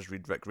makes us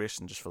read Rick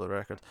Grayson, just for the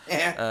record.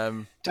 Yeah.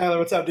 Tyler,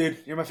 what's up, dude?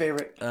 You're my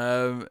favorite.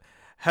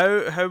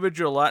 How would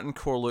your Latin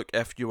core look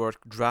if you were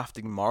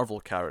drafting Marvel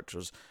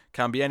characters?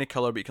 Can be any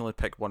color, but you can only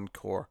pick one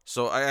core.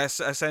 So I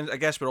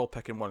guess we're all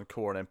picking one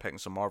core and then picking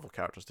some Marvel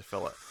characters to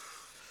fill it.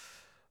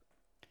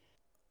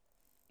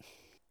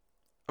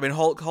 I mean,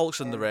 Hulk's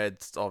in the red,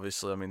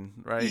 obviously. I mean,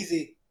 right?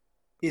 Easy.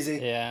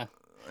 Yeah.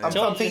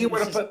 I'm thinking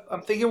where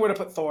to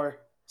put Thor.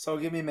 So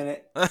give me a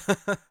minute.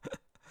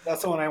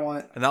 That's the one I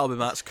want. And that'll be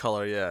Matt's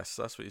color. Yes,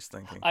 that's what he's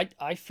thinking.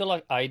 I feel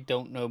like I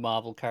don't know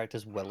Marvel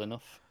characters well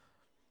enough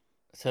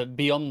to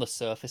be on the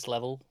surface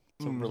level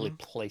to really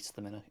place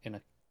them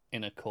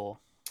in a core.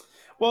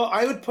 Well,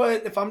 I would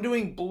put, if I'm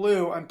doing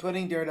blue, I'm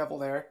putting Daredevil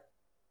there.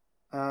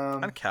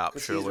 And Cap,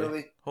 'cause he's surely.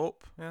 really-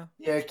 Hope, yeah.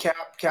 Yeah,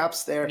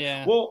 Cap's there.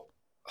 Yeah. Well,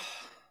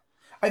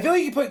 I feel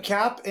like you put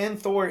Cap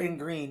and Thor in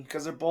green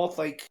because they're both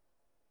like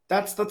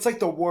that's like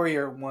the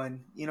warrior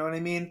one. You know what I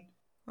mean?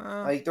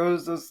 Like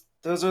those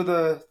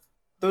are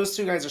those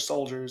two guys are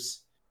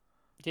soldiers.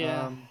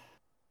 Yeah.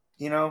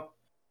 You know,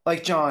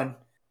 like John.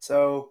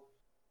 So,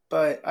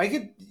 but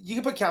you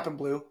could put Cap in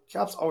blue.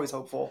 Cap's always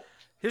hopeful.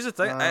 Here's the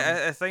thing.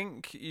 I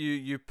think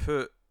you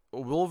put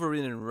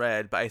Wolverine in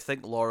red, but I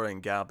think Laura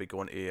and Gabby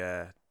go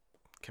into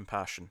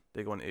Compassion.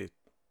 They go into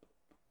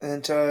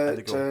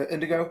to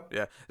Indigo.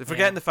 Yeah, they're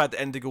forgetting the fact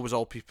that Indigo was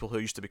all people who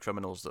used to be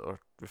criminals that are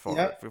reformed.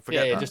 Yeah.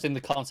 Forget that. Just in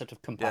the concept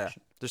of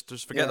compassion. Yeah,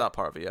 just forget that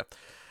part of it.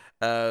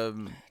 Yeah.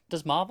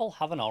 Does Marvel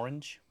have an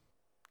orange?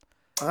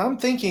 I'm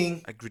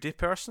thinking A greedy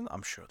person?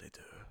 I'm sure they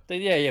do.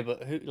 Yeah,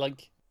 but who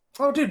like?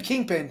 oh, dude,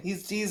 Kingpin.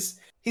 He's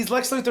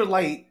Lex Luthor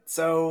light,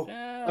 so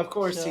of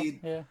course sure, he.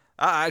 Yeah.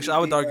 I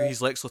would argue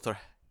he's Lex Luthor,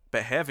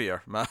 but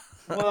heavier, man.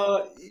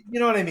 Well, you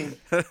know what I mean.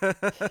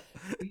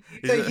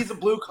 He's a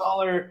blue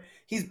collar.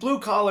 He's blue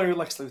collar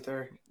Lex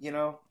Luthor. You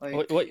know,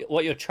 like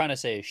What you're trying to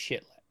say is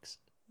shit, Lex.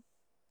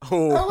 I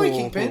like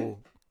Kingpin.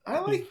 I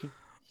like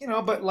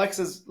but Lex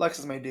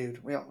is my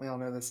dude. We all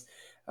know this.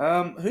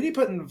 Who do you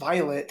put in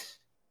Violet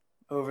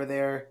over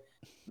there?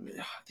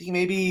 I think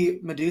maybe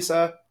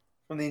Medusa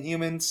from the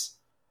Inhumans,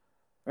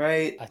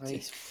 right?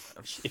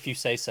 If you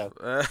say so.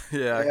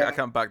 Yeah. I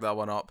can't back that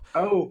one up.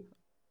 Oh,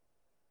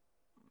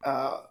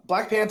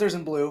 Black Panther's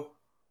in blue.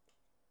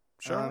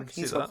 Sure, I can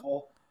see he's that.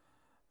 hopeful.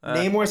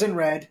 Namor's in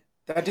red.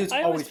 That dude's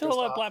I always always feel pissed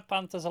like off. Black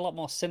Panther's a lot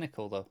more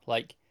cynical though.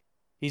 Like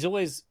he's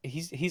always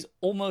he's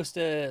almost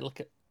like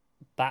a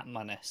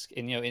Batman-esque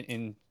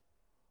in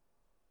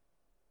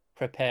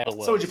prepare the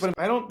world. So would you put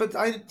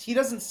him? He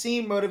doesn't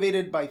seem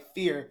motivated by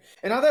fear,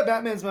 and not that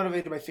Batman's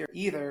motivated by fear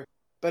either.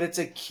 But it's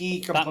a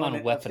key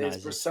component of his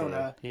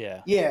persona.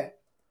 Fear. Yeah,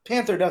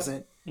 Panther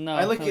doesn't. No,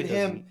 I look he at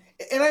him,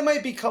 and I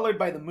might be colored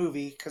by the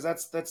movie because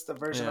that's the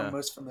version I'm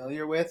most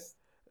familiar with.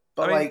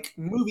 But like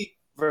movie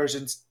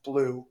version's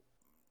blue.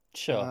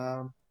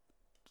 Sure.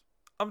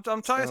 I'm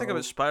trying to think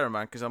about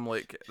Spider-Man because I'm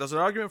like, there's an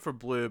argument for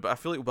blue, but I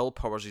feel like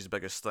willpower's his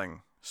biggest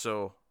thing.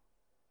 So.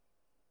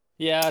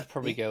 Yeah, I'd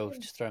probably go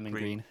just throw him in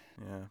green.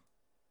 Yeah.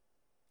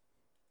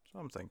 That's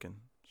what I'm thinking.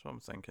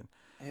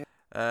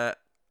 Yeah.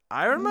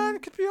 Iron Man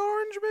could be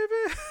orange,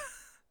 maybe.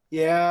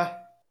 Yeah.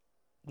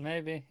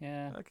 Maybe,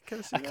 yeah.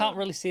 I can't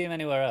really see him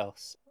anywhere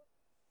else.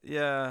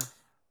 Yeah.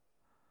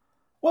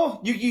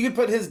 Well, you could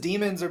put his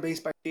demons are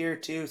based by fear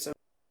too, so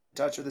in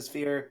touch with his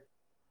fear,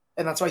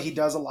 and that's why he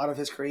does a lot of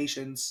his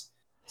creations.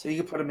 So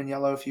you could put him in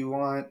yellow if you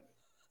want.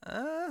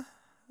 Maybe.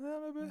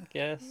 I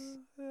guess.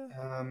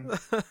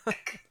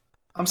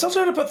 I'm still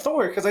trying to put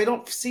Thor because I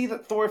don't see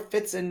that Thor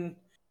fits in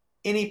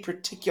any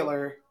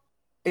particular,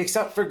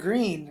 except for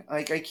green.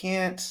 Like I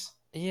can't.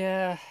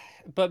 Yeah,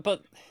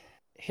 but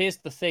here's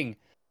the thing.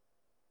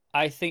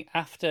 I think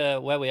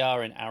after where we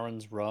are in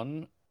Aaron's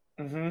run,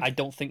 I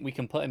don't think we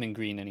can put him in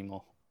green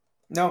anymore.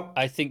 No,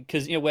 I think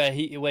because where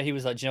he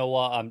was like, you know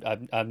what,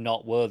 I'm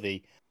not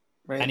worthy,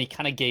 right. And he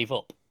kind of gave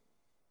up.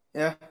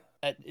 Yeah.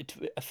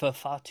 For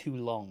far too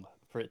long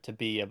for it to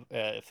be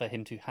for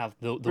him to have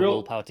the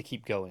willpower to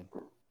keep going.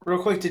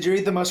 Real quick, did you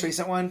read the most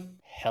recent one?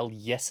 Hell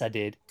yes, I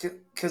did.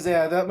 Because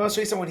the most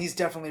recent one, he's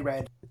definitely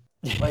red.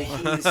 Like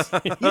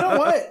you know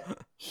what?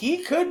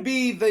 He could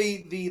be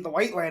the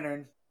White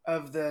Lantern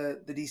of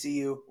the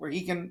DCU, where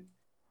he can,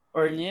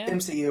 or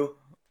MCU,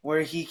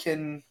 where he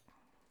can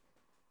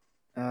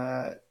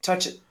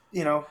touch it.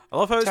 You know, I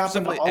love how it's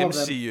specifically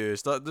MCU.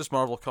 It's not this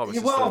Marvel Comics.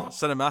 Yeah, well, it's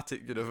the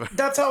cinematic universe.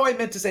 That's how I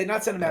meant to say,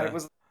 not cinematic. Yeah.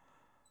 Was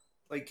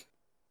like,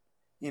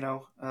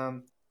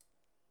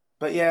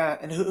 but yeah.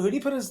 And who do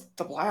you put as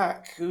the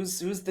black?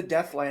 Who's the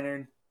Death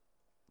Lantern?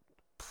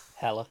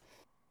 Hela.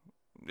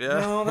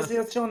 Yeah. No,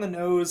 that's showing the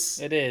nose.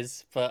 It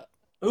is, but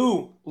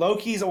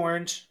Loki's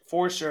orange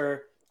for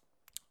sure.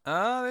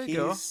 There you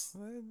go.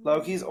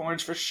 Loki's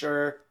orange for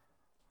sure.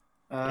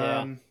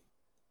 Yeah.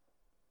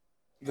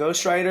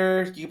 Ghost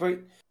Rider. You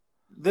put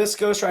this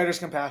Ghost Rider's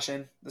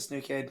Compassion. This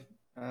new kid.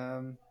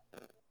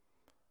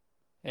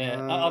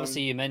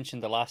 Obviously you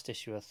mentioned the last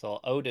issue of Thor.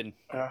 Odin.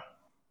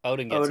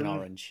 Odin gets an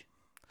orange.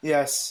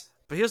 Yes.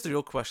 But here's the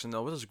real question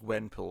though: where does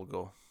Gwenpool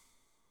go?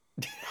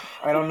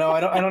 I don't know.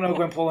 I don't know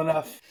Gwenpool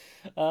enough.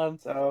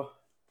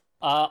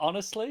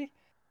 Honestly,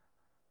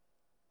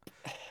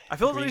 I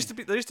feel like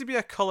there used to be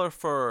a color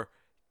for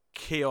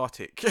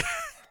chaotic,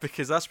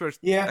 because that's where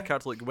a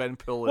character like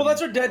Gwenpool. Well,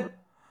 that's where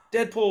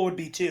Deadpool would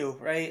be too,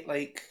 right?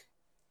 Like,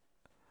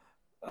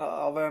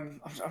 I'm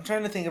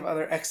trying to think of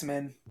other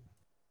X-Men.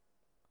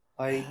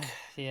 Like,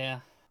 yeah.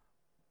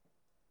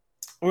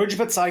 Where'd you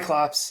put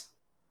Cyclops?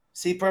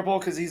 Sea Purple,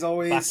 because he's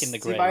always back in the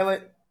Sea grave.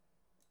 Violet.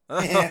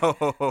 Yeah.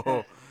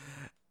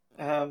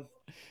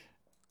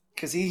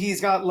 Because he's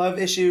got love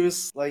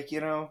issues, like he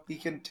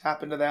can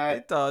tap into that.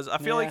 It does. I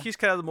feel like he's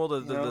kind of more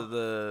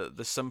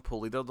the simple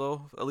leader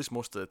though, at least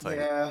most of the time.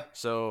 Yeah.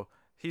 So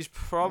He's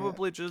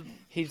probably just.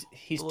 He's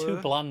Blue. too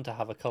bland to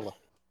have a color.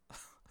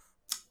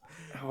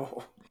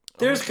 Oh.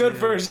 There's good yeah.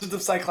 versions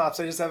of Cyclops.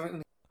 I just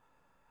haven't.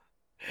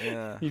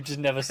 Yeah. You've just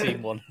never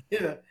seen one.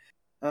 Yeah.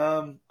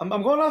 I'm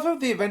going off of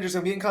the Avengers.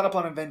 I'm getting caught up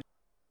on Avengers.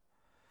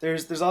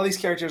 There's all these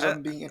characters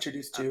I'm being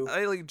introduced to.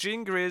 I like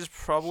Jean Grey's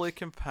probably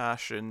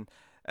Compassion,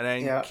 and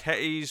then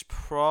Kitty's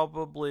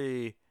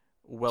probably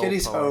Willpower.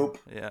 Kitty's Hope.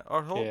 Yeah,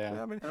 or Hope. Yeah.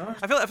 Yeah, I mean, Oh,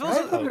 I feel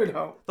thundered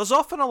Hope. there's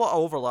often a lot of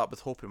overlap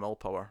with Hope and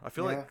Willpower. I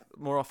feel like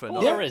more often.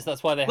 Well, than not. there is.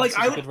 That's why they have Like, such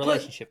I a would good put-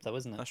 relationship, though,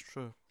 isn't it? That's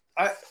true.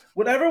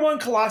 Whatever one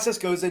Colossus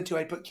goes into,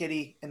 I'd put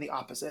Kitty in the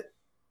opposite.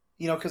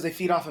 You know, because they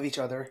feed off of each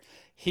other.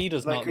 He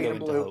does Like not Green go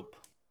and into Blue. Hope.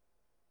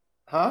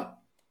 Huh?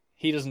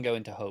 He doesn't go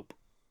into Hope.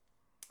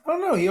 I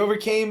don't know. He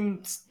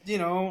overcame,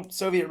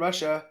 Soviet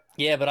Russia.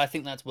 Yeah, but I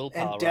think that's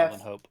willpower death. rather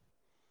than Hope.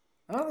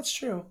 Oh, that's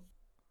true.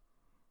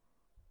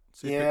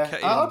 So you Yeah. put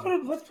Kitty I'll and put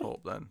it. Let's put.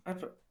 Hope then. I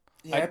put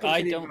I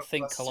Kitty in don't the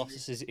think Colossus.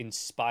 Colossus is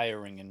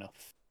inspiring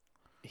enough.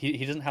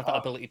 He doesn't have that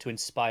ability to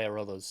inspire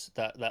others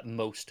that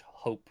most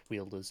Hope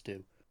wielders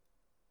do.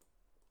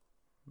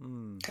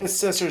 His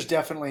sister's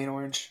definitely an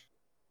orange.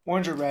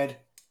 Orange or red.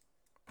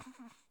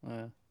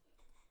 Yeah.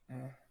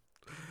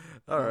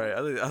 All right,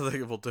 I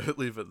think we'll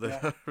leave it there.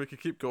 Yeah. We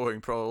could keep going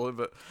probably,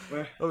 but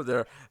Where- over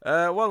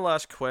there. One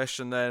last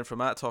question then from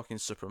Matt Talking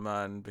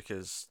Superman,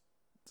 because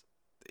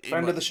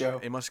Friend of the show.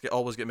 He must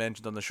always get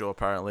mentioned on the show.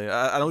 Apparently,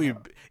 I know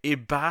he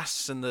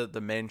basks in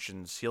the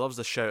mentions. He loves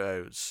the shout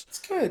outs. It's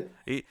good.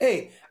 He-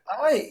 Hey,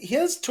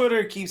 his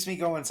Twitter keeps me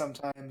going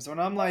sometimes when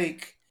I'm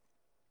like,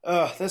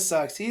 ugh, this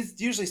sucks.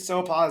 He's usually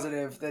so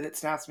positive that it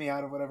snaps me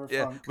out of whatever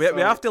Yeah, funk. we So-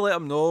 have to let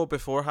him know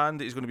beforehand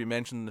that he's going to be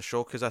mentioned in the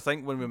show, because I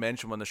think when we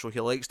mention him on the show, he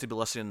likes to be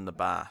listening in the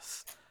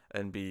bath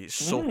and be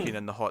soaking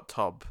in the hot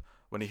tub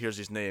when he hears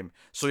his name,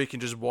 so he can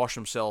just wash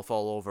himself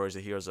all over as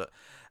he hears it.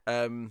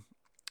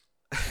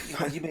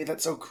 God, you made that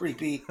so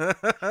creepy.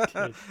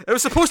 It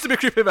was supposed to be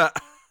creepy, Matt.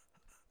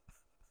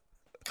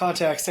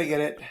 Context, I get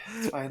it.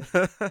 It's fine.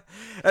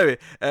 Anyway,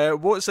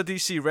 what's a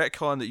DC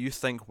retcon that you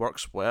think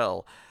works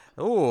well?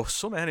 Oh,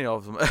 so many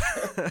of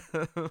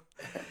them.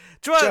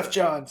 Jeff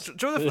Johns.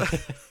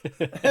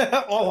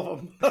 All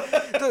of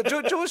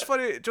them. Joe's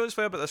funny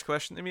about this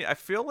question to me. I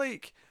feel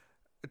like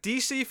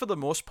DC, for the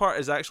most part,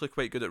 is actually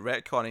quite good at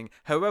retconning.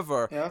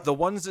 However, the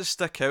ones that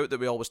stick out that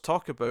we always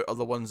talk about are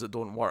the ones that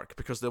don't work,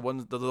 because they're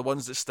the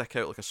ones that stick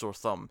out like a sore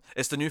thumb.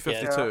 It's the New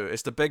 52. Yeah.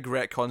 It's the big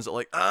retcons that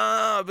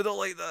we don't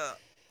like that.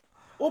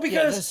 Well, because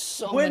Yeah, there's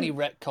so many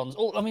retcons.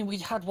 Oh, I mean, we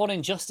had one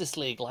in Justice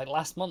League like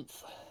last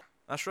month.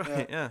 That's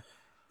right, yeah.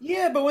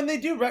 Yeah, but when they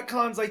do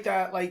retcons like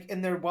that,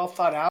 and they're well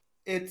thought out,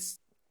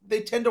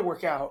 they tend to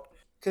work out.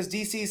 Because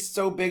DC's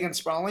so big and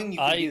sprawling, you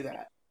can do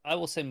that. I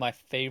will say my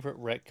favorite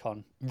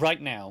retcon right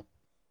now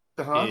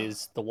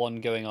is the one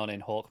going on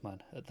in Hawkman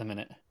at the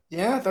minute.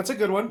 Yeah, that's a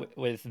good one.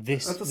 With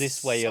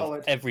this way solid.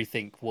 of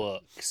everything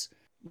works.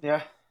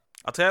 Yeah.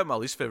 I'll tell you what my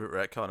least favorite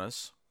retcon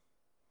is.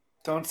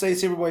 Don't say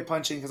Superboy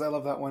punching, because I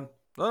love that one.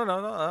 No,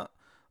 not that.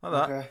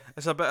 Not that. Okay.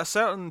 It's about a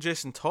certain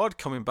Jason Todd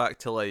coming back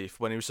to life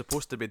when he was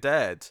supposed to be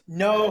dead.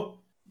 No.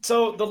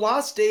 So the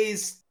Lost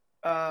Days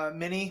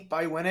mini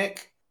by Winnick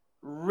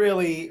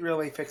really,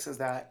 really fixes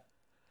that.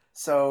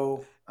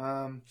 So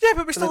yeah,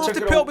 but we still have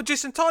to put up with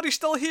Jason Todd. He's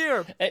still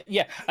here.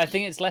 Yeah, I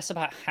think it's less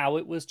about how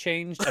it was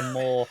changed and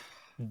more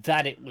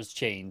that it was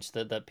changed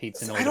that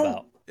Pete's annoyed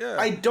about. Yeah.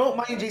 I don't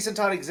mind Jason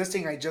Todd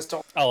existing. I just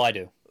don't. Oh, I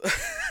do.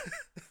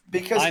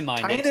 Because I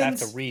mind it 'cause I have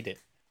to read it.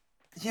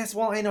 Yes,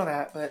 well, I know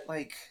that, but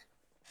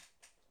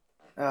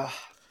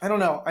I don't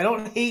know. I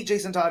don't hate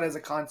Jason Todd as a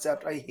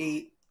concept. I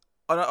hate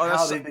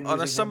how they've been on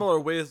a using similar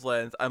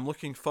wavelength. I'm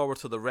looking forward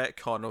to the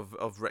retcon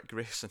of Rick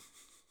Grayson.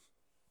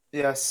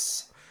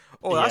 Yes.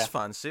 Oh, that's Yeah.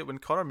 fancy. When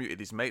Connor muted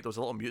his mic, there was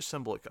a little mute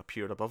symbol that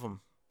appeared above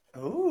him.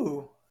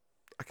 Ooh.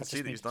 I can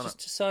see that he's done it.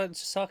 Just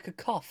so I could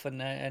cough and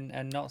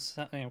not.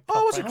 Oh,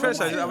 I wasn't right.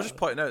 criticizing. I yeah. was just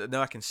pointing out that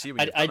now I can see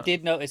when you've I done it.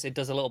 did notice it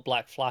does a little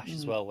black flash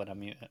as well when I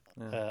mute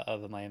it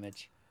over my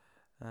image.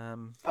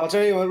 I'll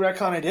tell you what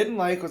retcon I didn't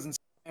like was in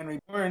Superman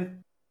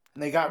Reborn,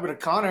 and they got rid of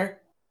Connor.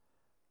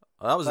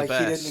 Oh, that was the Like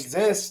best. he didn't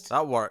exist.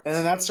 That worked. And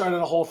then that started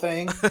a whole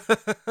thing.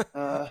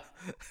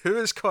 Who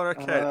is Connor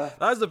Kent?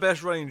 That's the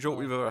best running joke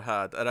we've ever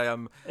had, and I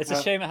am. It's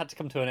a shame it had to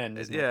come to an end,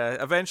 isn't it?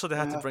 Yeah, eventually they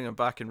had to bring him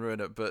back and ruin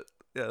it, but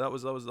yeah, that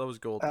was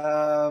gold.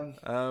 Trying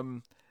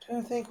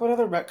to think what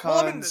other retcons. Well,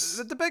 I mean,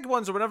 the big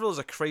ones are whenever there's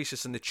a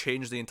crisis and they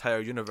change the entire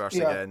universe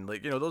again.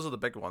 Like, those are the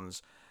big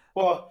ones.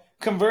 Well,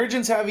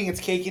 Convergence having its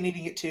cake and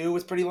eating it too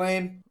was pretty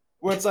lame.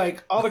 Where it's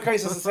like all the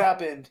crises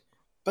happened,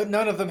 but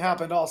none of them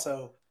happened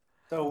also.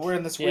 So we're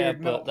in this weird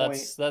middle but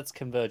point. that's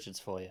convergence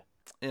for you.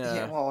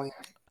 Yeah. Well,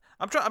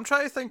 I'm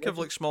trying to think of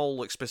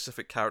small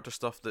specific character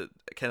stuff that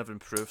kind of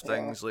improve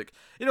things. Like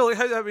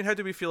how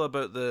do we feel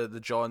about the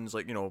Johns?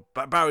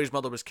 Barry's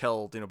mother was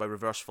killed. By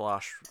Reverse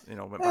Flash.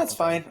 that's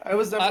fine. I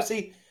was never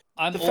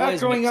I'm the fact always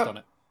growing mixed up on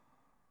it.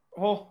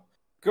 Well,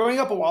 growing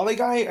up a Wally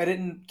guy, I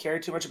didn't care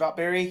too much about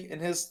Barry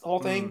and his whole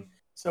thing.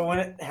 So when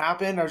it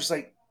happened, I was just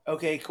like,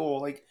 okay,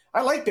 cool. Like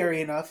I like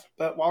Barry enough,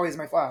 but Wally's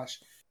my Flash.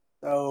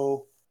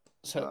 So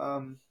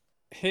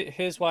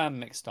Here's why I'm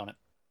mixed on it.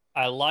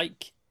 I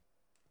like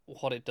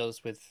what it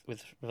does with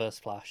Reverse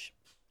Flash,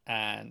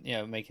 and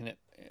making it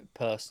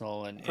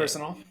personal and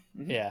Personal.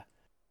 yeah.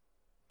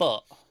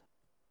 But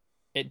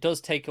it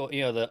does take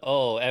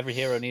every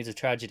hero needs a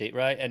tragedy,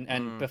 right?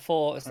 And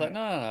before it's like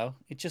no.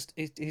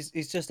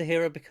 He's just a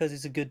hero because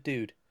he's a good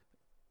dude.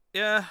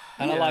 Yeah.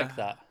 And I like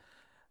that.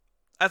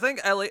 I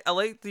think I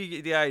like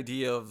the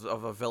idea of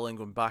a villain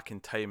going back in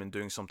time and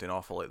doing something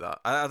awful like that.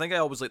 I think I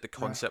always like the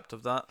concept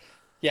of that.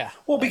 Yeah.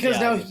 Well, because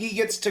now he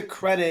gets to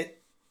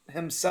credit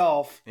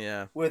himself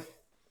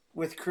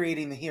with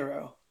creating the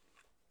hero.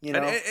 You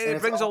know, and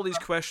it brings all these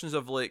questions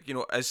of like,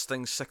 is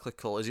things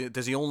cyclical?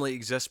 Does he only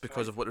exist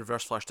because of what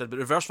Reverse Flash did? But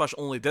Reverse Flash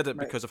only did it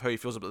because of how he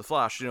feels about the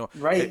Flash.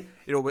 Right.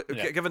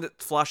 Given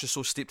that Flash is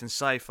so steeped in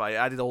sci-fi, it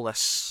added all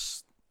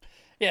this.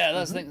 Yeah,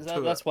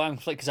 that's why I'm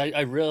like, because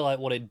I really like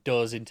what it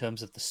does in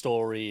terms of the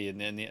story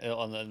and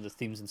the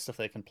themes and stuff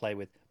they can play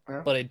with.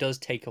 Yeah. But it does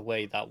take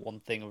away that one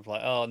thing of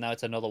like, oh, now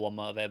it's another one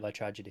motivated by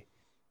tragedy.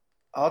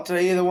 I'll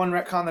tell you the one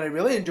retcon that I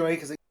really enjoy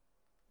because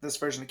this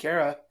version of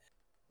Kara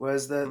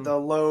was the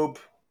Loeb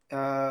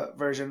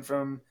version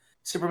from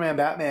Superman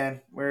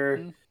Batman,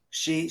 where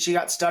she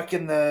got stuck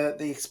in the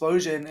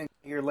explosion and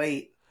you're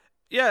late.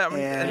 Yeah, I mean,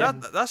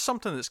 and that's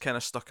something that's kind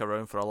of stuck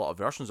around for a lot of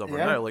versions of her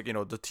now. Like, the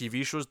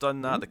TV show's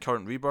done that. The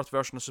current Rebirth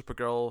version of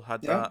Supergirl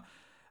had that.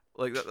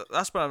 Like,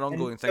 that's been an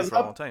ongoing thing for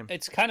a long time.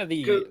 It's kind of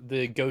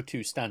the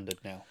go-to standard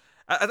now.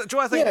 Joe,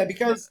 I think,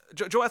 because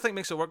Joe, I think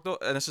makes it work though,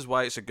 and this is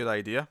why it's a good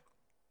idea.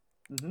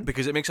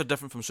 Because it makes her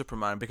different from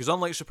Superman. Because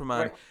unlike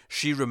Superman,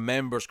 she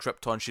remembers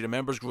Krypton. She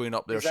remembers growing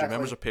up there. Exactly. She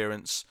remembers her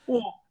parents.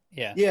 Well,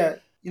 yeah.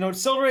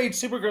 Silver Age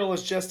Supergirl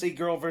is just a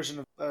girl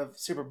version of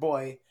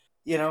Superboy.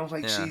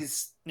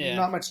 She's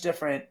not much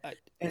different.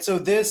 And so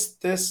this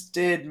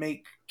did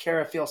make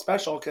Kara feel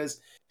special because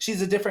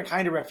she's a different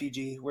kind of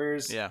refugee.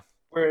 Whereas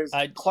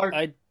Clark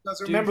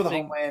doesn't remember the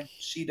homeland.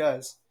 She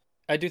does.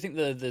 I do think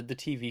the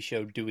TV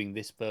show doing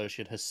this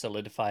version has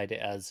solidified it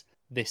as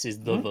this is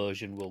the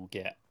version we'll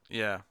get.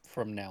 Yeah.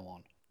 From now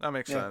on. That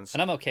makes sense.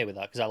 And I'm okay with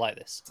that because I like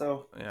this.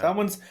 So that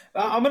one's,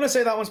 I'm going to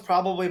say that one's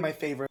probably my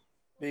favorite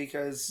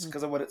because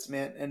of what it's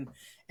meant. And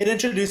it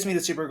introduced me to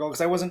Supergirl because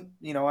I wasn't,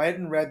 I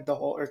hadn't read the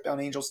whole Earthbound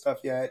Angel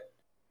stuff yet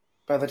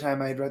by the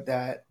time I had read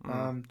that,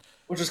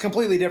 which was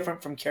completely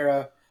different from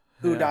Kara,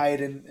 who died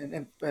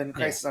in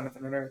Crisis on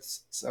Infinite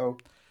Earths. So,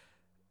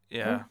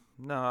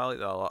 no, I like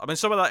that a lot. I mean,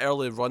 some of that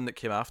early run that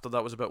came after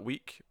that was a bit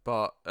weak,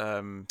 but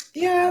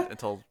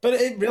but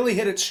it really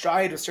hit its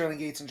stride with Sterling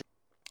Gates and.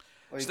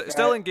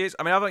 Sterling Gates,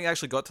 I mean, I haven't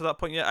actually got to that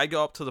point yet. I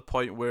got up to the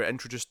point where it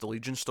introduced the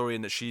Legion story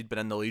and that she'd been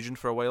in the Legion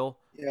for a while.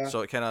 Yeah.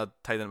 So it kind of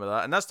tied in with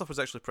that. And that stuff was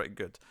actually pretty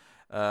good.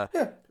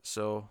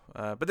 So,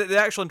 but the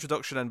actual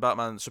introduction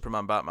in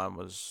Superman Batman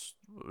was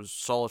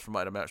solid from what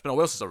I remember. It's been a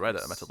while since I read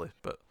it, admittedly.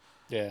 But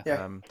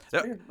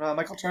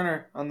Michael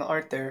Turner on the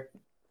art there.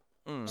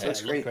 So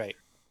that's great.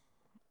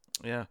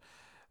 Yeah.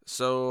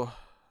 So...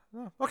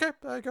 okay,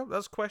 there you go.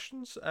 That's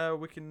questions.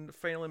 We can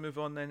finally move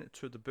on then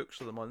to the books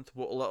of the month.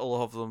 What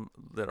little of them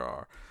there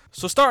are.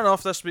 So starting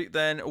off this week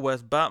then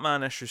with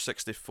Batman issue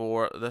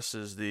 64. This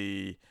is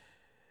the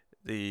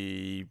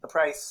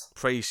price,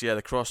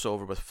 the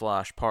crossover with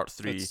Flash part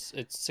 3.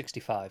 It's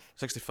 65.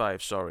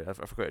 65. Sorry, I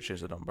forgot to change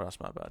the number. That's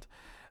my bad.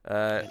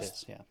 It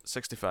is, yeah.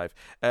 65.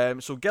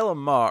 So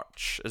Gilliam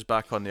March is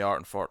back on the art,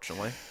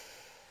 unfortunately.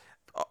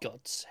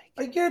 God's sake.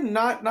 Again,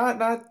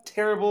 not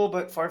terrible,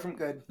 but far from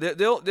good.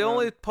 The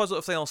only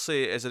positive thing I'll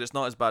say is that it's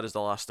not as bad as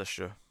the last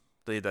issue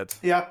they did.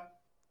 Yeah.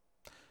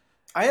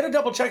 I had to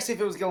double check see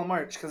if it was Gilliam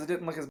March because it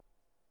didn't look as.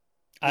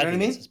 I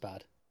think it's as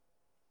bad.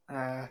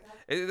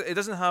 It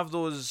doesn't have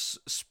those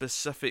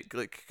specific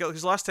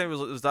because last time it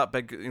was that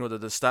big,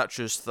 the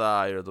statue's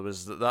thigh, or there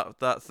was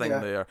that thing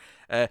there.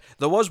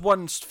 There was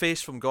one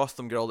face from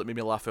Gotham Girl that made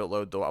me laugh out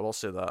loud, though. I will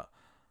say that.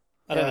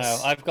 I don't know.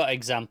 I've got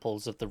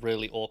examples of the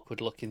really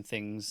awkward looking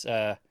things.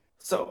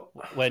 So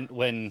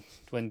when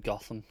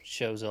Gotham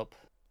shows up.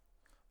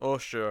 Oh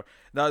sure.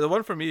 Now the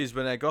one for me is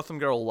when Gotham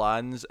Girl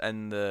lands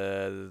in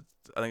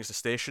I think it's the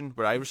station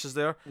where Iris is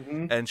there,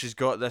 and she's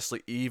got this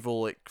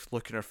evil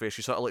look in her face.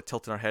 She's sort of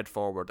tilting her head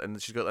forward,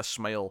 and she's got this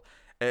smile.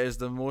 It is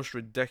the most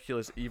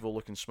ridiculous, evil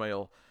looking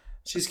smile.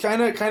 She's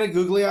kind of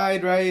googly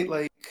eyed, right?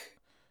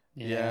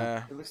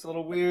 Yeah. It looks a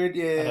little weird.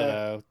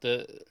 Yeah. I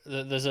don't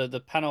know. There's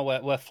the panel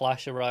where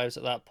Flash arrives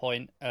at that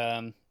point.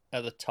 At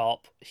the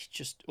top, he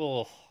just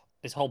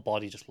his whole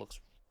body just looks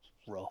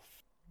rough.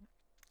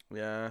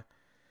 Yeah.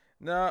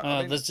 No.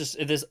 I mean,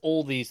 there's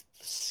all these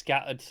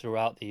scattered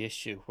throughout the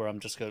issue where I'm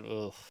just going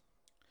ugh.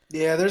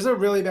 Yeah, there's a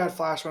really bad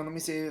Flash one. Let me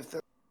see if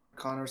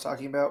Connor was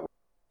talking about.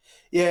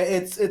 Yeah,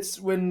 it's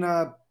when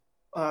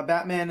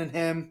Batman and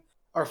him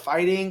are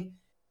fighting,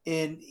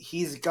 and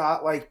he's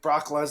got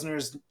Brock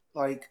Lesnar's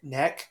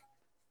neck,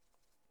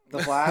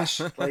 the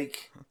Flash.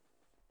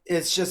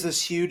 It's just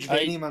this huge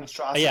veiny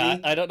monstrosity. Yeah,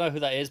 I don't know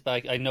who that is,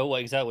 but I know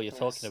exactly what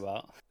you're talking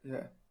about.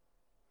 Yeah.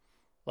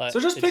 So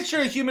just picture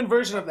a human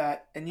version of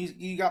that, and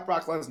you got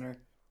Brock Lesnar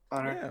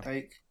on her,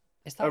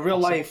 is that a real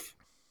possible? life.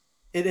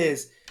 It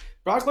is.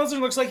 Brock Lesnar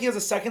looks like he has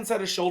a second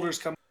set of shoulders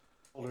coming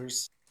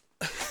shoulders.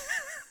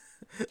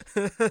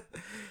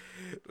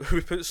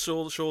 We put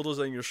shoulders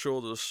on your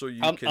shoulders so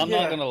you I'm can.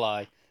 not gonna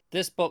lie.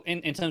 This book,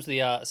 in terms of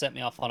the art, set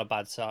me off on a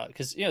bad start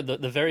because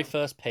the very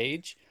first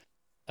page,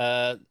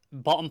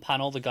 bottom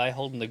panel, the guy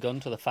holding the gun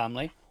to the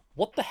family.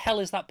 What the hell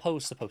is that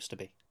pose supposed to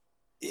be?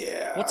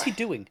 Yeah. What's he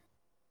doing?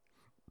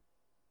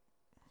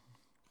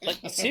 Like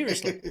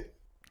seriously,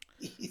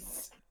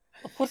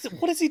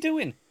 what is he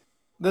doing?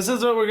 This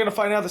is what we're gonna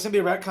find out. There's gonna be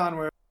a retcon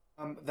where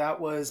that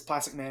was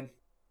Plastic Man.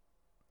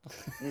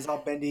 He's all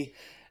bendy.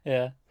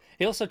 Yeah.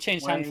 He also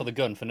changed hand Wayne. for the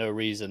gun for no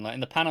reason. Like in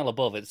the panel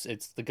above, it's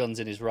the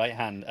gun's in his right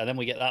hand, and then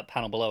we get that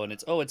panel below, and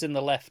it's in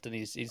the left, and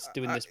he's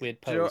doing this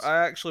weird Do you know, pose. I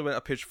actually went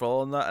a page further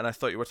on that, and I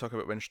thought you were talking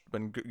about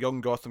when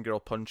young Gotham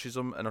Girl punches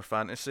him in her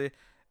fantasy,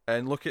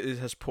 and look at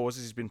his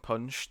poses. He's been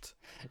punched.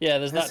 Yeah,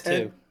 there's His that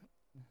head- too.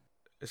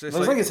 It's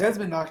Looks like his head's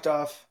been knocked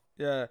off.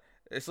 yeah.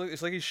 It's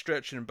like he's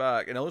stretching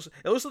back, and it looks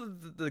like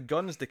the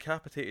gun's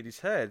decapitated his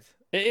head.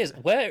 It is.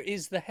 Where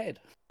is the head?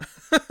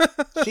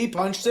 She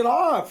punched it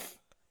off.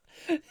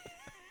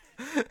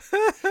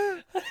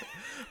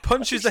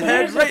 Punches the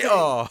head right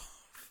off.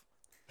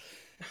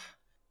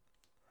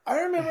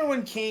 I remember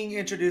when King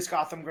introduced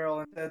Gotham Girl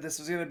and said this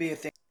was going to be a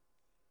thing.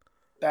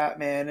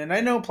 Batman, and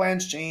I know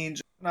plans change,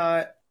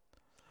 but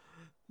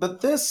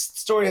this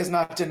story has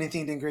not done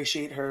anything to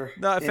ingratiate her.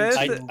 No, if into-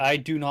 anything- I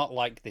do not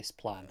like this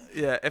plan.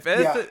 Yeah, if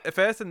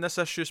anything, this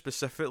issue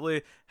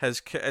specifically has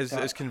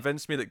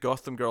convinced me that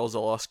Gotham Girl's a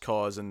lost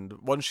cause, and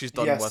once she's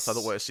done Yes. with, I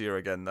don't want to see her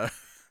again now.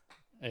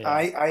 Yeah.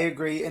 I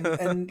agree,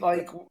 and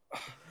like,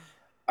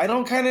 I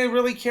don't kind of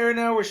really care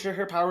now where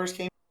her powers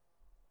came,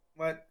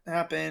 what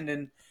happened,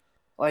 and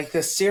like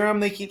the serum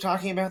they keep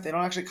talking about, they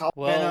don't actually call it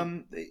Well,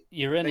 Venom.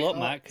 You're in they luck,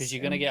 call it Matt, because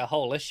you're going to serum. get a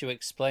whole issue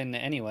explaining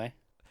it anyway.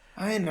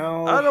 I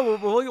know. I don't know.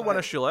 We've only got one but-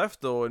 issue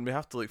left though, and we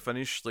have to like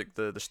finish like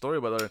the story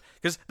with her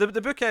because the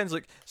book ends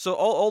like so.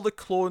 All the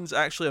clones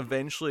actually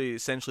eventually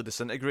essentially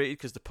disintegrated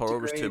because the power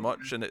was too Degrade.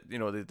 much, and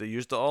they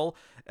used it all.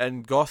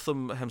 And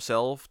Gotham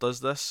himself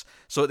does this.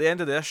 So at the end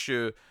of the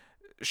issue,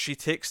 she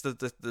takes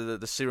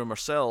the serum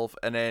herself,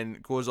 and then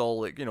goes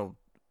all like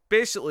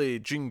basically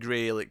Jean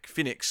Grey like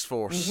Phoenix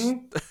Force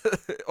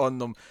on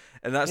them,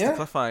 and that's Yeah.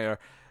 the cliffhanger.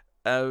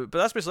 But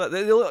that's basically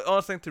it. The only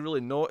other thing to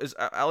really note is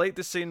I like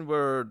the scene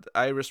where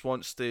Iris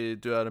wants to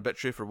do an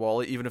obituary for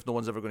Wally, even if no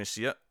one's ever going to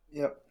see it.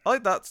 Yep. I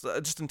like that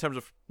just in terms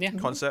of Yeah.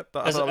 concept.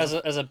 That, I As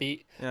thought was- a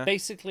beat. Yeah.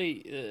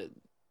 Basically,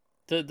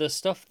 the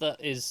stuff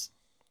that is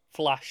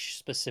Flash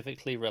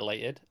specifically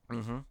related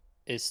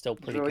is still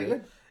pretty Really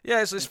good. good.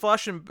 yeah, it's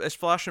Flash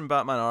and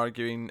Batman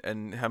arguing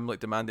and him like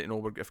demanding to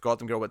know if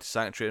Gotham Girl went to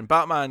Sanctuary, and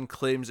Batman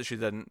claims that she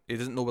didn't. He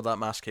doesn't know where that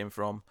mask came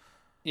from.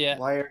 Yeah.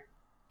 Liar.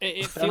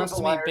 It Batman's feels a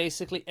to me liar.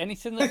 basically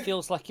anything that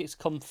feels like it's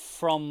come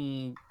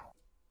from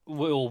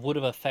or would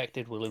have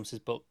affected Williams'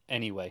 book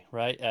anyway,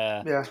 right?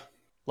 Yeah.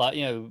 Like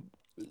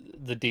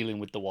the dealing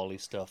with the Wally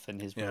stuff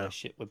and his Yeah.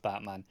 relationship with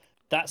Batman.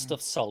 That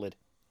stuff's solid.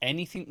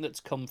 Anything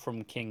that's come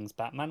from King's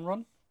Batman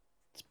run,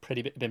 it's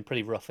been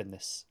pretty rough in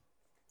this.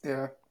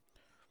 Yeah.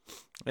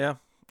 Yeah,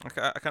 I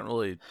can't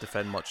really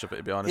defend much of it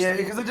to be honest. Yeah,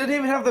 because it didn't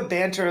even have the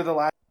banter of the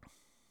last.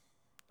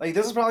 Like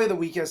this is probably the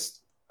weakest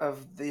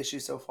of the issue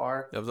so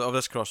far. Of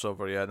this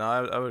crossover, yeah, no,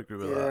 I would agree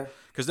with Yeah. that.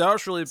 Because the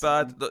art's really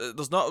bad.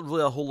 There's not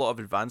really a whole lot of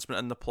advancement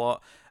in the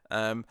plot.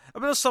 I mean,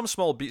 there's some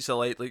small beats I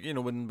like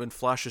when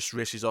Flash just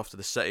races off to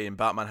the city and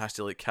Batman has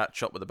to like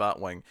catch up with the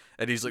Batwing,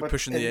 and he's like But-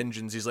 pushing the and-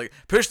 engines. He's like,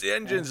 push the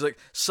engines. He's like,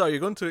 sir, you're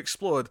going to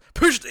explode.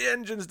 Push the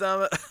engines,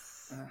 damn it.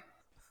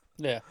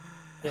 Yeah.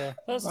 Yeah.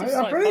 That's just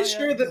I'm like, pretty oh, yeah.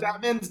 sure that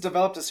Batman's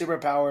developed a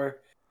superpower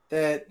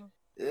that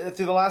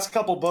through the last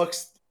couple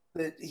books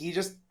that he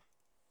just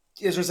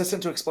is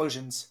resistant to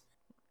explosions.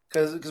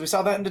 Because we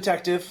saw that in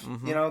Detective,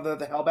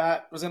 the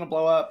Hellbat was going to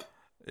blow up,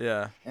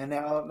 Yeah. and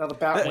now the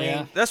Batwing.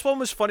 Yeah. This one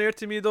was funnier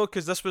to me though,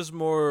 because this was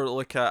more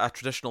like a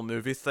traditional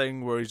movie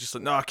thing where he's just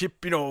like, no,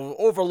 keep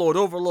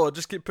overload,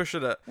 just keep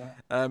pushing it.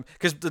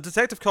 Because the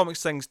Detective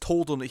Comics things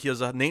told him that he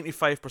has a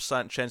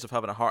 95% chance of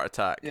having a heart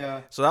attack.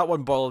 Yeah. So that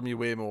one bothered me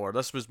way more.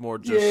 This was more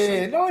just.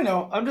 Yeah, no, I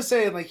know. I'm just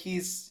saying, like,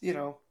 he's,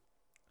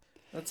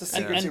 that's a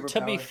secret And superpower.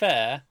 to be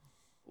fair,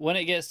 when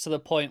it gets to the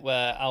point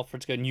where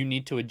Alfred's going, you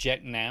need to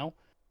eject now,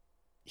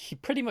 he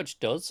pretty much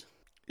does.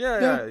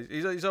 Yeah.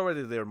 He's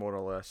already there more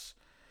or less.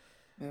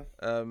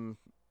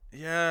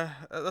 Yeah.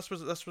 This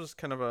was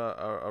kind of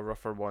a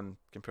rougher one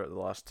compared to the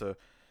last two.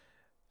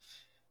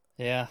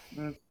 Yeah.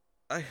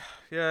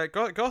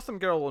 Gotham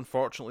Girl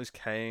unfortunately is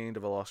kind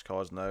of a lost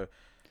cause now.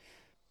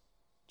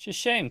 It's a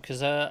shame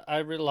because I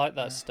really like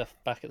that stuff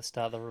back at the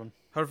start of the run.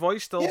 Her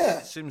voice still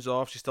Yeah. seems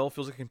off. She still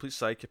feels like a complete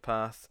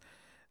psychopath.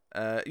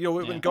 When Yeah.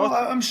 Gotham,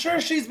 Well, I'm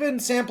sure she's been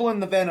sampling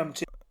the Venom,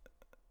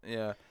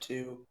 yeah.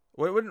 too.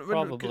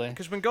 Probably.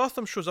 Because when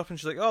Gotham shows up and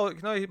she's like, "Oh,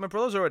 look, no, my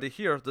brother's already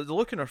here," the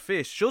look in her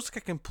face, she looks like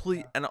a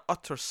complete and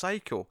utter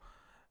psycho.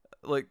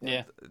 Like,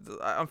 Yeah.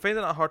 I'm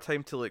finding it a hard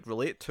time to like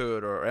relate to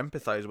her or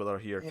empathize with her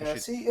here. 'Cause Yeah,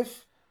 she's-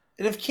 see,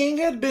 if King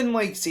had been,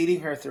 like,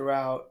 seeding her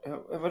throughout,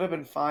 it would have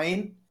been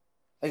fine.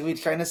 Like,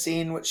 we'd kind of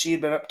seen what she'd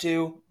been up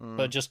to.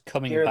 But just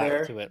coming Here or back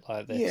there. to it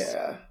like this.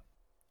 Yeah.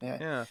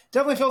 Yeah.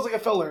 Definitely feels like a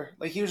filler.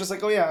 Like he was just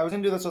like, oh yeah, I was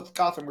gonna do this with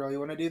Gotham Girl. You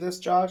want to do this,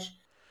 Josh?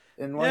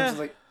 And Williams was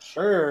like,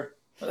 sure.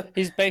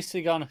 He's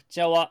basically gone, do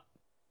you know what?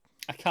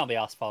 I can't be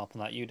asked follow up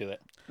on that. You do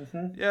it.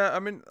 Yeah, I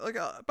mean, like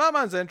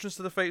Batman's entrance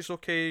to the fight's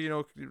okay. You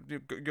know,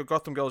 your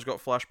Gotham Girl's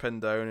got Flash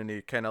pinned down, and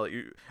he kind of like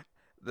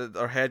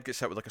her head gets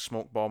hit with like a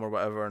smoke bomb or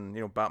whatever,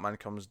 and Batman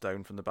comes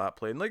down from the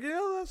Batplane. Like,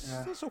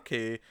 that's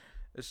okay,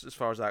 as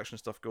far as action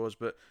stuff goes.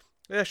 But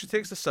yeah, she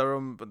takes the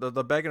serum, but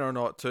they're begging her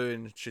not to,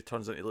 and she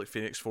turns into like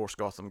Phoenix Force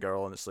Gotham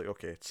Girl, and it's like,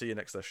 okay, see you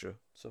next issue.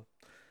 So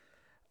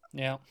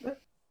Yeah.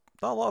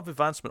 not a lot of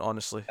advancement,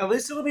 honestly. At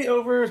least it'll be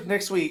over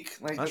next week.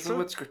 Like That's this is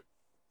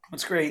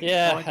what's great.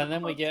 Yeah, and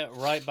then we get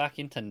right back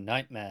into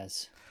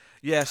nightmares.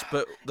 Yes,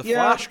 but the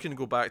Flash can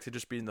go back to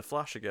just being the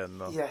Flash again,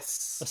 though.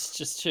 Yes, that's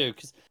just true.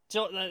 Because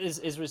that is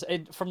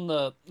from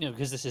the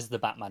because this is the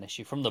Batman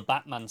issue, from the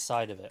Batman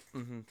side of it.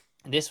 Mm-hmm.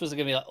 This was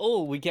gonna be like,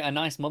 oh, we get a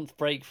nice month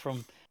break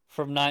from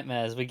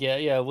Nightmares. We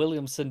get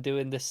Williamson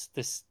doing this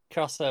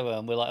crossover,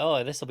 and we're like,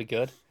 oh, this will be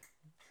good.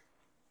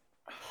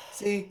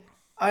 See,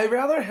 I'd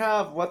rather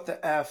have what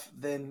the F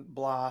than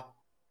blah.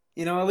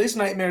 At least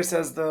Nightmare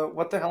says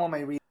what the hell am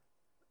I reading?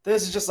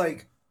 This is just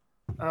like,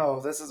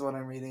 oh, this is what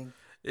I'm reading.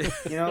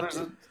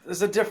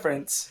 There's a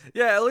difference.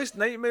 Yeah, at least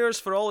Nightmares,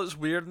 for all its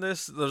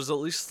weirdness, there's at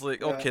least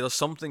like, okay, there's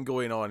something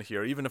going on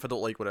here, even if I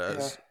don't like what it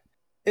is.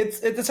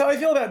 It's how I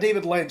feel about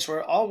David Lynch,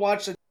 where I'll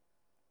watch it.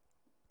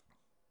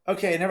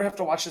 Okay, I never have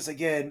to watch this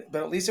again,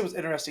 but at least it was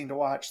interesting to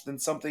watch than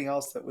something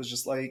else that was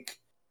just like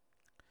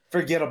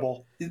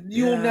forgettable.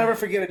 You will never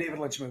forget a David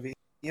Lynch movie.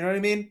 You know what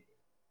I mean?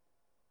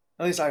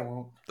 At least I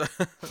won't.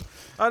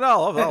 I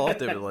know, I love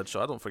David Lynch,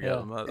 so I don't forget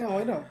him. Yeah,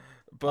 I know.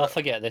 But I'll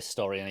forget this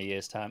story in a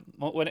year's time.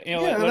 That's what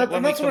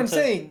I'm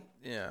saying.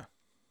 Yeah.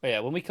 But yeah,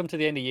 when we come to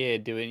the end of the year,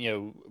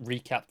 doing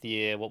recap the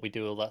year, what we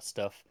do, all that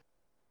stuff,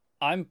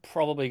 I'm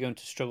probably going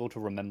to struggle to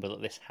remember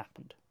that this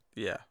happened.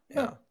 Yeah.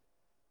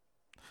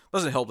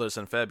 Doesn't help that it's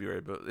in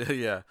February, but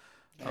yeah,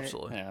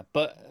 absolutely. Yeah,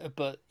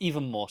 but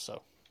even more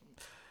so.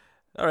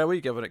 All right, what are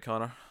you giving it,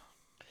 Connor?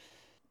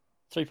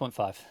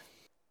 3.5.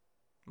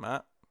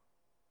 Matt?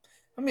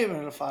 I'm giving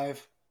it a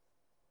 5.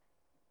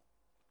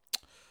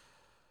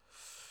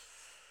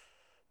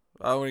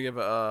 I want to give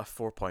it a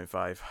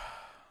 4.5.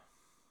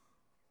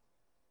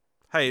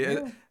 Hey,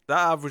 that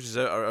averages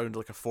out around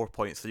like a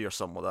 4.3 or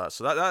something like that.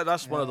 So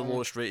that's one of the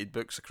lowest rated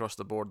books across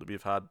the board that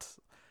we've had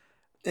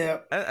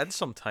in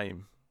some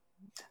time.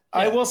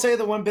 I will say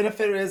the one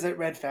benefit is it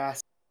read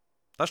fast.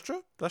 That's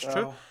true.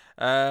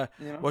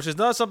 Which is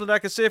not something I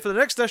can say for the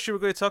next issue we're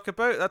going to talk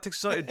about. That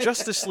takes us on to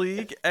Justice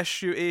League,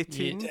 issue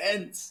 18.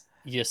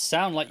 You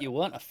sound like you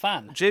weren't a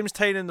fan. James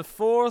Tynion the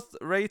fourth,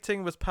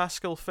 writing with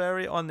Pascal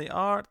Ferry on the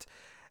art.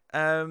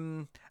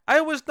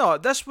 I was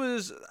not. This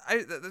was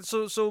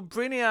so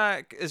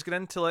Brainiac is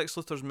going into Lex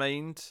Luthor's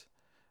mind,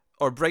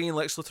 or bringing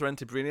Lex Luthor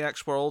into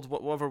Brainiac's world,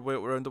 whatever way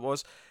around it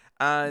was,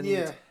 and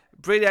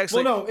Brainiac's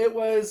it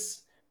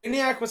was.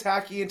 Brainiac was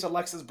hacking into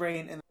Lex's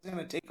brain and was going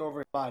to take over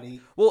his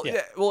body.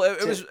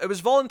 It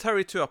was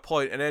voluntary to a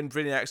point, and then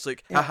Brainiac's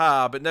like,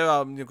 haha, but now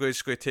I'm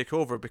just going to take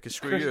over because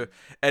screw you.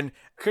 And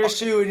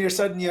curse you and your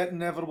sudden yet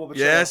inevitable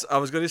betrayal. Yes, I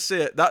was going to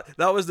say it.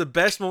 That was the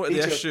best moment of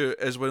the issue,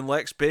 is when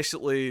Lex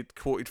basically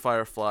quoted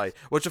Firefly,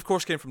 which of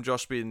course came from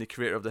Joss Whedon, the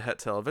creator of the hit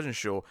television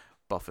show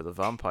Buffy the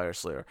Vampire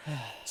Slayer.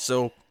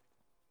 So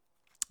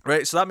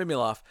that made me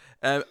laugh.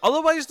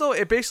 Otherwise, though,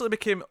 it basically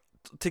became...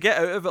 To get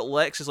out of it,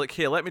 Lex is like,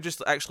 hey, let me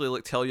just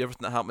actually tell you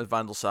everything that happened with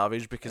Vandal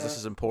Savage because this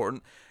is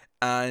important.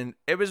 And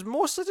it was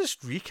mostly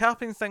just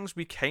recapping things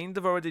we kind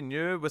of already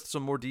knew with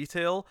some more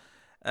detail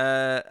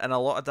and a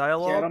lot of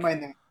dialogue. Yeah, I don't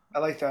mind that. I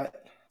like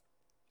that.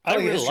 I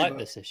really like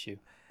this issue.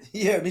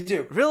 Yeah, me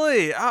too.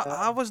 Really?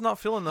 I was not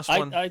feeling this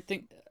one. I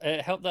think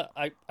it helped that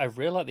I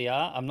really like the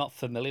art. I'm not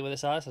familiar with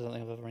this art, so I don't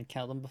think I've ever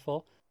encountered them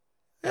before.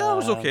 Yeah, it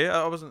was okay.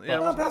 I wasn't...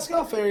 Yeah,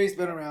 Pascal Ferry's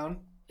been around.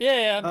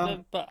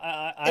 But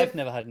I've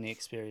never had any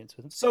experience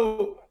with him.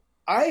 So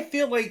I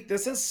feel like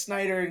this is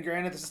Snyder, and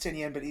granted this is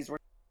Tynion, but he's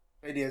working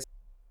on ideas.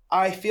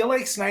 I feel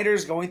like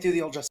Snyder's going through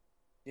the old Justice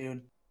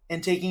League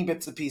and taking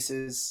bits and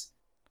pieces,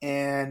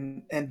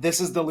 and this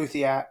is the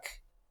Luthiac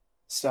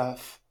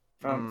stuff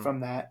from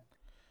that,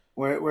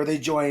 where they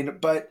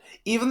joined. But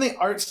even the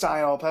art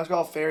style,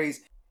 Pascal Ferry's,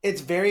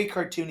 it's very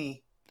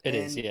cartoony. It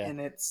is, yeah. In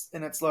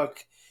its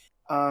look.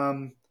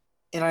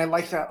 And I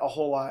like that a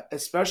whole lot,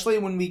 especially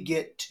when we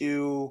get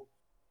to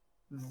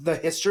the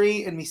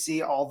history and we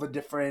see all the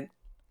different,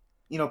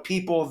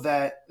 people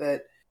that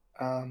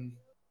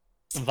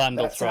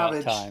Vandal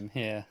throughout time.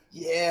 Yeah,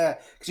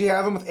 because you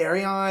have him with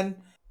Arion,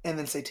 and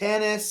then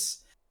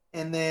Satanus,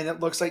 and then it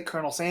looks like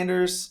Colonel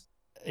Sanders.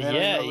 He's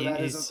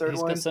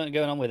got something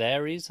going on with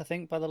Ares, I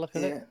think, by the look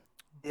of it.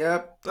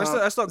 Yep.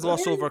 Let's not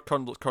gloss over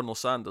Colonel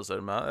Sanders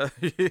there, Matt.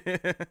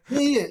 Yeah.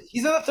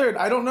 He's in the third.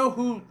 I don't know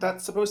who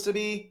that's supposed to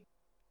be.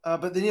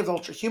 But then you have the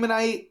Ultra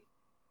Humanite,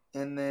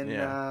 and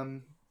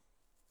then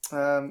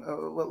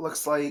what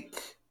looks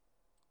like,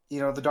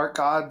 the Dark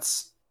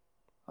Gods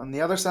on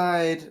the other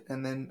side,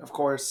 and then of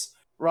course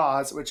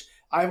Roz, which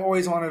I've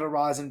always wanted a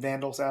Roz and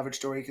Vandal Savage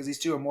story because these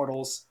two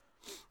immortals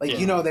Like,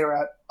 Yeah. they were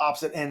at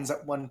opposite ends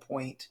at one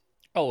point.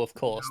 Oh, of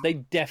course. They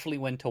definitely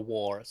went to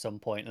war at some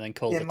point and then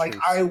called a And, like,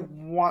 truce. I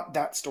want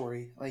that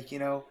story. Like,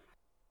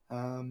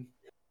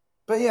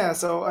 But yeah,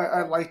 so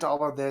I liked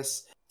all of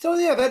this. So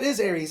yeah, that is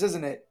Ares,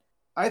 isn't it?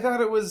 I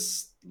thought it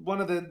was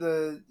one of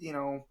the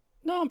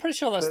No, I'm pretty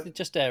sure that's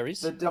just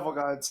Ares. the devil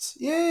gods.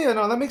 Yeah,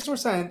 no, that makes more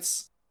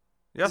sense.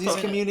 Yeah, I 'Cause he's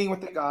thought, communing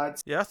with the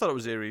gods. yeah, I thought it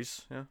was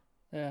Ares. Yeah.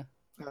 Yeah.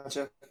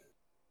 Gotcha.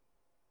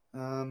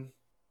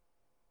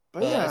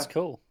 But But yeah, that's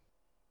cool.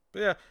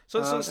 But yeah, so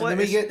it's and like then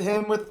we get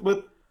him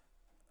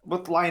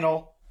with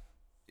Lionel.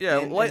 yeah,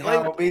 and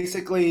how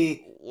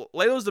basically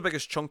Lionel's the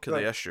biggest chunk of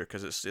Right. the issue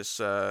because it's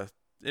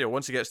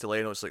once he gets to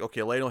Lionel, it's like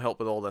okay, Lionel helped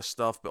with all this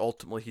stuff, but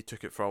ultimately he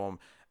took it from him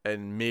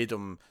and made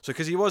him so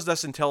because he was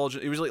this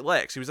intelligent, he was like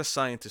Lex, he was this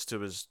scientist who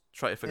was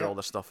trying to figure all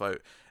this stuff out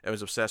and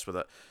was obsessed with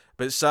it.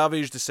 But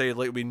Savage decided,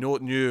 like we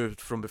knew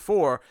from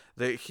before,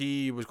 that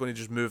he was going to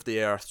just move the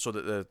Earth so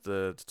that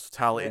the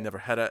totality never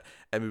hit it,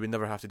 and we would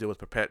never have to deal with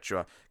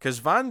Perpetua. Because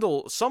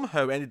Vandal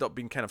somehow ended up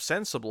being kind of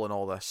sensible in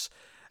all this.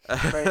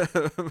 Right.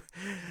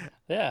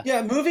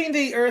 Yeah. Moving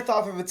the Earth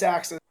off of its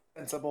axis is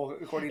sensible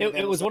according to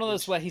It was one of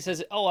those where he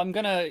says, "Oh, I'm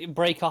gonna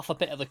break off a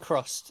bit of the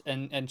crust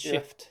and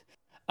shift."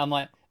 I'm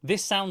like,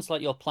 this sounds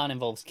like your plan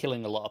involves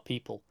killing a lot of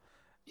people.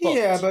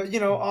 But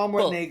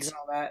omelet and eggs and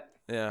all that.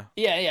 Yeah.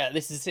 Yeah.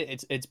 This is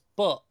it. It's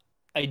but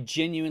I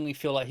genuinely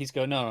feel like he's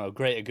going, no,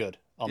 greater good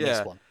on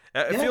this one.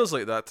 It feels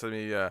like that to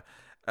me. Yeah.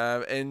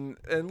 And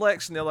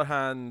Lex, on the other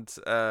hand,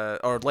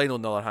 or Lionel,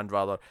 on the other hand,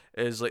 rather,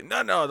 is like,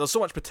 no, there's so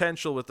much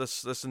potential with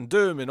this and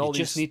Doom and all You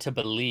these just need to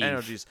believe.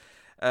 energies.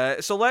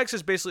 So Lex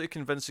is basically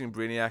convincing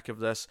Brainiac of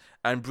this,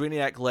 and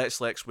Brainiac lets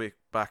Lex wake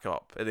back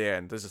up at the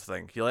end. This is the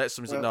thing. He lets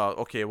him say, no,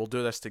 okay, we'll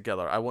do this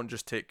together. I won't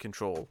just take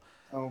control.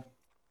 Oh.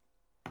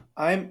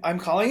 I'm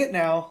calling it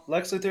now.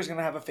 Lex Luthor's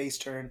gonna have a face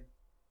turn.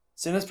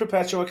 As soon as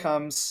Perpetua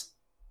comes,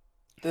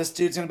 this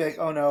dude's gonna be like,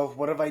 oh no,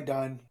 what have I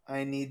done? I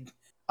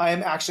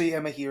am actually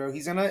a hero.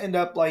 He's gonna end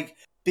up like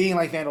being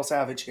like Vandal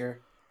Savage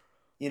here.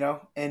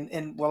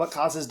 And will it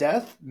cause his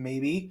death?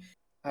 Maybe.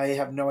 I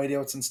have no idea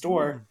what's in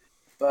store.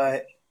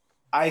 But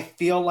I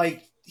feel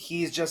like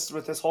he's just,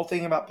 with this whole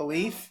thing about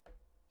belief,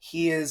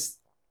 he is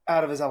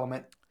out of his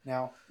element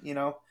now,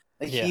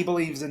 He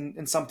believes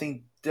in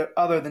something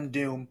other than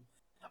Doom.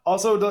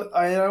 Also,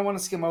 I don't want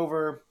to skim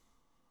over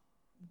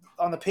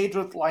on the page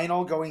with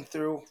Lionel going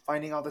through,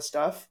 finding all this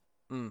stuff.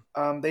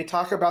 They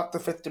talk about the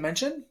fifth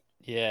dimension.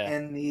 Yeah.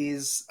 And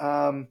these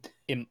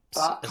Imps,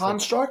 thought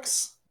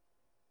constructs,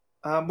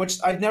 which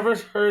I've never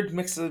heard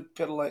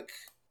Mxyzptlk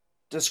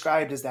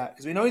described as that,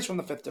 because we know he's from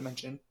the fifth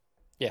dimension.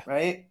 Yeah.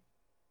 Right?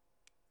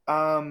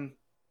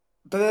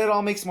 But it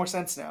all makes more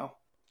sense now.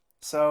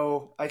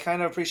 So I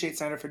kind of appreciate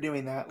Snyder for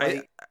doing that.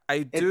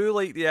 I do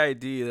like the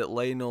idea that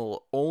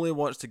Lionel only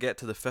wants to get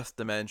to the fifth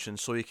dimension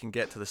so he can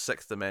get to the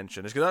sixth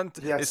dimension.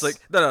 It's like,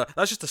 no,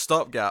 that's just a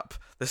stopgap.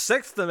 The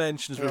sixth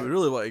dimension is where we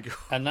really want to go.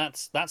 And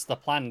that's the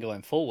plan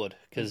going forward,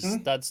 because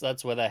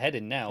that's where they're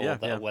heading now, where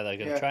they're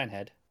going to try and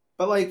head.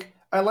 But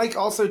I like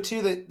also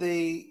too that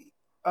the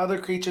other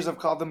creatures have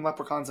called them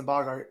leprechauns and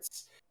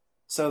boggarts.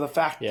 So the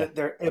fact that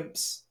they're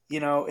imps,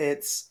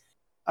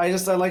 I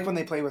like when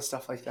they play with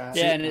stuff like that.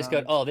 Yeah, and it's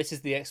good. Oh, this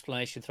is the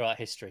explanation throughout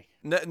history.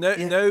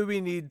 Now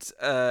we need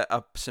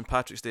a St.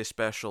 Patrick's Day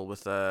special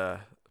with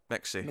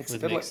Mixie.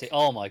 With Mixie.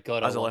 Oh my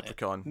god, as a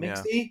leprechaun.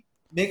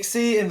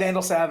 Mixie and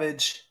Vandal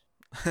Savage.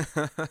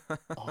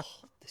 Oh,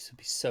 this would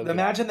be so good.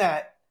 Imagine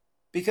that.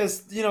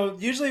 Because,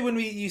 usually when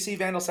you see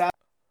Vandal Savage,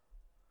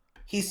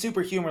 he's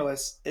super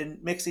humorless, and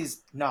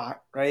Mixie's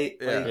not, right?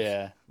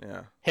 Yeah.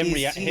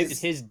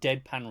 His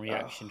deadpan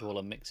reaction to all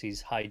of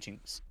Mixie's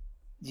hijinks.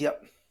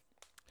 Yep.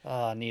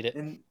 Oh, I need it.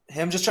 And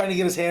him just trying to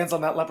get his hands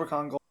on that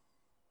leprechaun gold.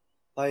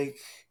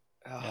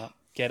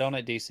 Get on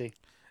it, DC.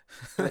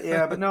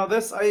 But no,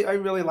 this I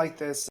really like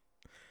this.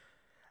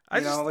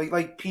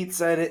 Like Pete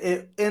said,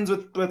 it ends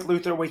with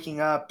Luthor waking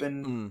up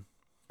and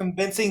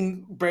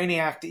convincing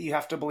Brainiac that you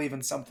have to believe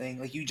in something.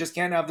 Like, you just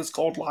can't have this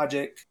cold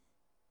logic,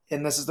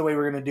 and this is the way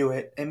we're going to do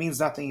it. It means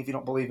nothing if you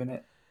don't believe in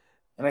it.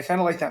 And I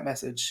kind of like that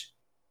message.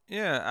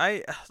 Yeah,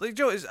 I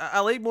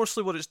like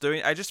mostly what it's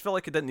doing. I just felt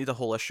like it didn't need a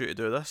whole issue to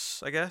do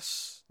this, I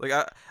guess. Like,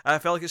 I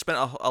felt like it spent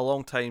a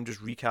long time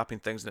just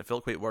recapping things, and it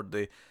felt quite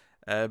wordy.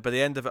 By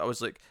the end of it, I was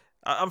like,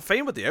 I'm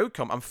fine with the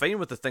outcome. I'm fine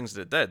with the things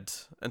that it did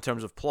in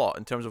terms of plot,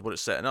 in terms of what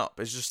it's setting up.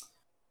 It's just,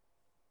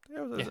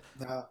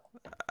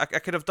 I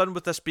could have done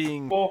with this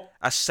being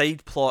a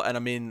side plot and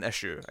a main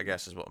issue, I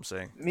guess is what I'm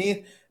saying.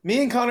 Me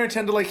and Connor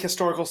tend to like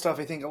historical stuff,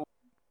 I think.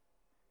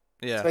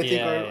 Yeah. So I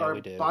think our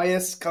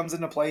bias comes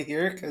into play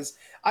here, because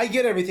I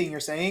get everything you're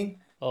saying.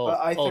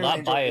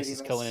 That bias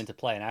is coming into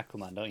play in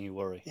Aquaman. Don't you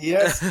worry.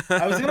 Yes,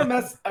 I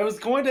was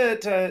going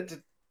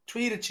to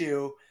tweet at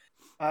you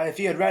if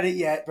you had read it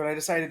yet, but I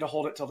decided to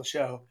hold it till the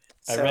show.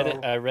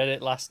 I read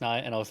it last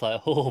night, and I was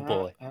like, oh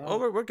boy.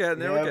 We're getting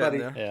there. We're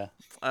getting there.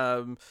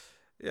 Yeah.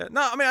 Yeah.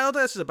 No, I mean, I don't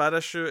think this is a bad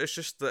issue. It's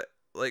just that,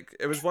 like,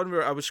 it was one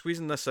where I was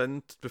squeezing this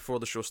in before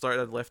the show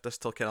started. I'd left this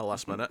till kind of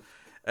last minute.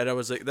 And I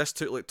was like, this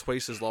took like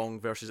twice as long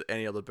versus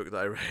any other book that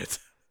I read.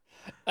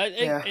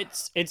 Yeah.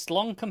 It's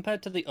long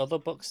compared to the other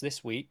books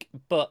this week,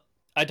 but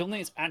I don't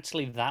think it's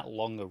actually that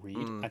long a read.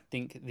 Mm. I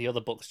think the other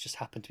books just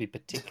happen to be We're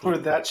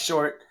particularly that quick.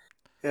 short.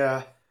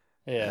 Yeah.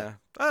 Yeah.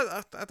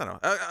 I don't know.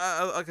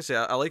 Like I say,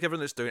 I like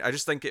everything it's doing. I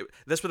just think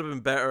this would have been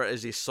better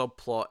as a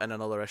subplot in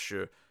another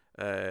issue,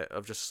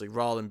 of just like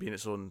rather than being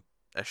its own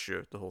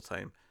issue the whole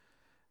time.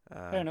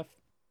 Fair enough.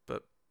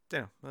 But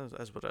yeah,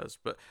 that's what it is.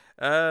 But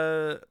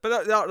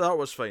the art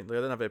was fine. Like, I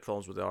didn't have any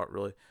problems with the art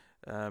really.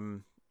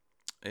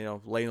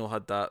 Lionel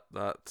had that.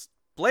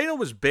 Lionel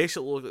was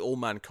basically Old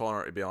Man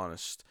Connor, to be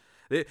honest.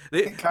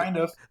 Kind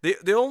of.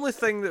 The only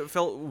thing that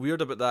felt weird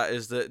about that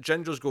is that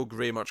gingers go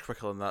grey much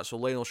quicker than that, so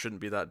Lionel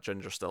shouldn't be that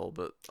ginger still.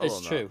 But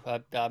It's true.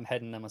 I'm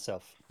heading there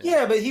myself.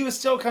 Yeah, but he was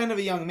still kind of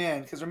a young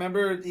man because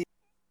remember,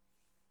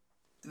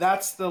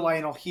 that's the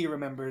Lionel he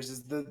remembers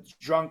is the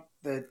drunk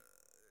that,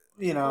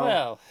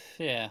 Well,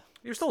 yeah,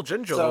 he was still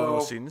ginger So- in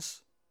those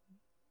scenes.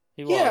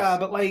 he was. Yeah,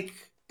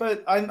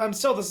 but I'm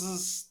still.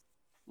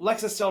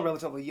 Lex is still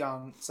relatively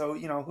young, so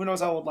who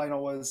knows how old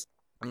Lionel was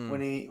Mm.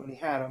 when he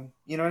had him.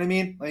 You know what I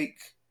mean? Like,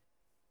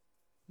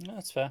 No,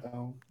 that's fair.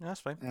 so, Yeah, that's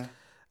fine.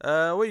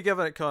 yeah. What are you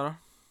giving it, Connor?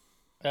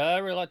 I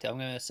really liked it. I'm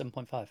going to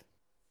 7.5.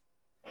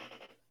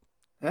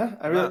 Yeah,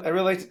 I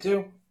really liked it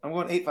too. I'm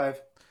going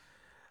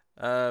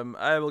 8.5.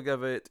 I will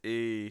give it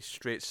a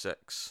straight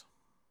 6.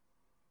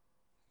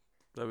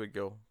 There we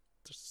go.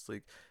 Just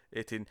like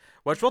 18.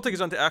 Which will take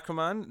us on to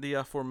Aquaman, the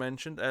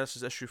aforementioned. This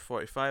is issue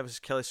 45. This is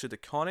Kelly Sue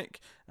DeConnick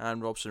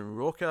and Robson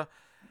Roca.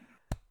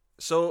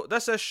 So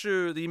this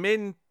issue, the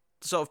main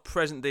sort of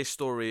present day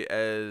story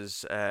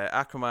is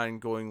Aquaman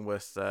going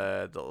with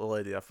the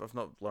lady. I've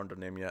not learned her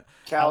name yet.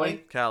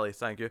 Callie,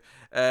 thank you.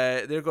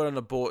 They're going on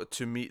a boat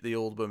to meet the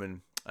old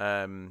woman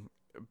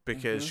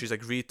because she's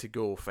agreed to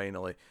go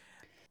finally.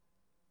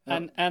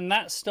 And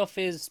that stuff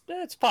it's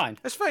fine.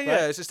 It's fine, Right.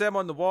 yeah. It's just them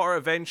on the water.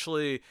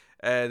 Eventually,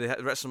 they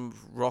hit some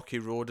rocky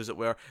road, as it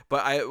were.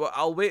 But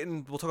I'll wait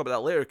and we'll talk about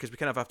that later because we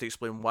kind of have to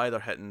explain why they're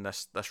hitting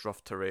this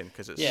rough terrain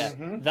because it's Yeah,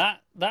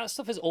 that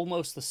stuff is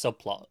almost the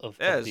subplot of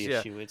is, the yeah.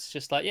 issue. It's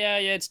just like, yeah,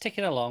 it's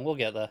ticking along. We'll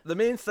get there. The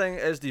main thing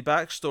is the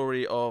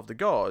backstory of the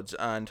gods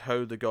and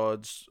how the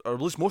gods, or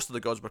at least most of the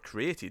gods, were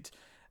created.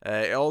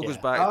 It all goes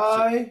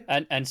Yeah.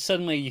 back. And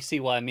suddenly you see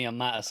why me and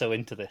Matt are so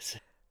into this.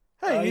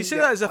 Hey, you say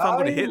that as if I'm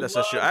going to hate this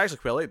love- issue. I actually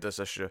quite like this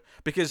issue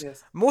because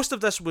Yes. most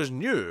of this was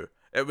new.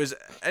 It was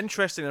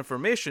interesting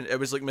information. It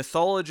was like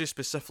mythology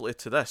specifically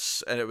to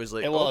this, and it was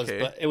like It was, okay.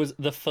 but it was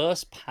the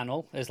first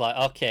panel. Is like,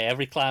 okay,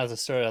 every cloud has a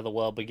story of the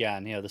world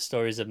began. The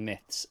stories of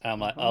myths. And I'm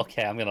like,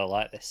 okay, I'm gonna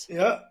like this.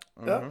 Yeah.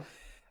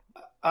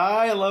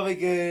 I love a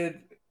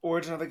good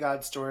origin of the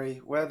god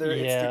story, whether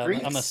it's the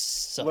Greeks, I'm a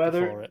sucker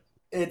whether for it.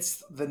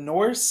 it's the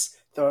Norse,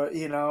 the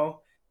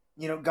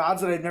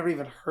gods that I've never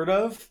even heard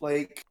of,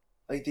 like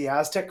the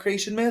Aztec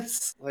creation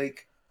myths,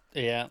 like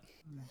Yeah,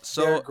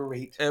 So they're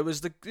great. it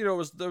was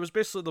there was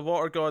basically the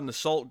water god and the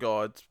salt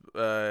god,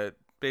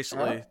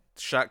 basically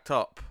shacked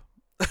up.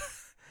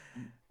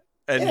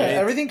 And Yeah,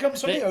 everything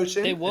comes from the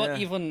ocean. they weren't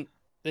Yeah. even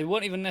they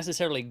weren't even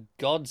necessarily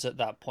gods at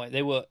that point.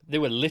 They were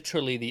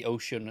literally the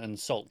ocean and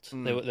salt.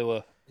 They were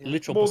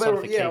literal well, they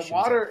were personifications.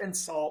 water and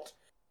salt,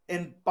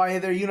 and by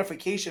their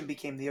unification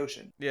became the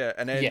ocean. yeah,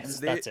 and then Yes,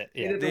 that's it.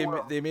 Yeah. did- the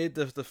world. They made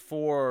the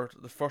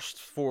first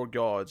four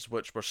gods,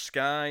 which were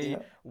sky, Yeah.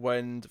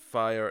 wind,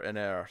 fire, and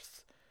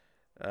earth.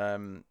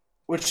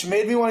 Which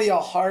made me want to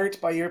yell "Heart"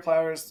 by Your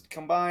Powers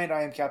combined.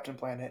 I am Captain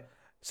Planet.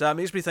 So that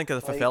makes me think of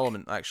the Fifth Like-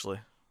 Element, actually.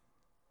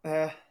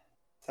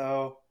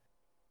 So,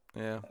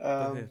 Yeah,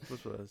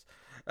 that's what it is.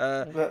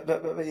 but yeah.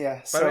 By the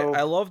way, So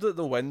I love that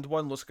the wind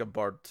one looks like a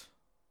bird.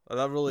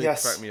 That really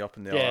Yes. cracked me up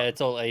in the Yeah, art.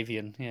 it's all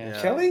avian. Yeah,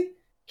 Yeah.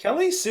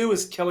 Kelly Sue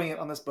is killing it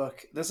on this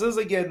book. This is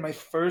again my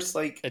first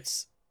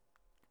it's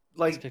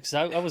like because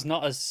I was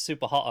not as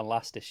super hot on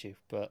last issue,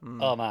 but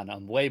oh man,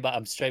 I'm way back.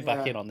 I'm straight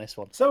back Yeah. in on this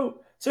one. So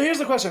here's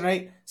the question,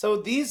 right? So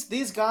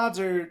these gods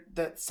are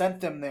that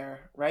sent them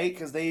there, right?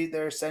 Because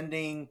they're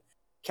sending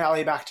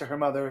Callie back to her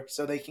mother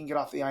so they can get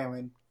off the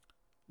island.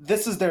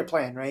 This is their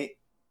plan, right?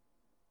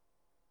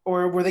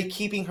 Or were they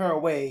keeping her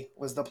away?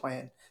 Was the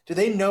plan? Do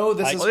they know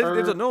this is Well, her?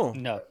 they don't know.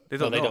 No, They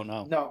don't they know. don't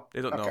know. No,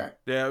 They don't know. Okay.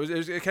 Yeah,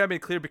 it kind of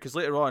made clear because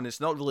later on, it's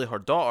not really her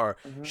daughter.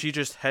 Mhm. She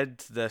just hid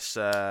this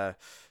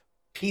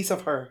Piece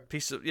of her.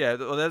 piece of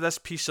this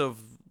piece of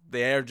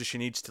the energy she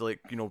needs to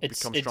It's become it's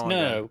strong no,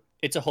 again. no,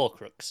 it's a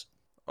Horcrux.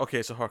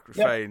 Okay, so her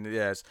Yep. fine.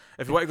 Yes,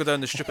 if you want to go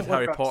down the stupid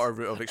Harry Horcrux. Potter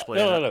route of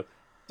explaining No, it, no.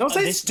 Don't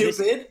say this-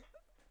 stupid.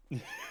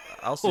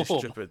 I'll say Oh.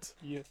 stupid.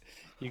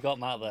 You got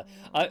Matt there.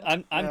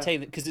 I'm Yeah.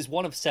 taking it because it's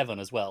one of 7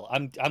 as well.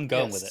 I'm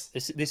going with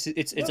it. Yes.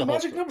 It's No, a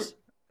magic Horcrux. number.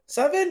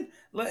 7.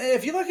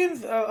 If you look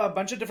in a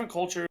bunch of different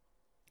cultures,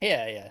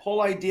 Yeah.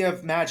 whole idea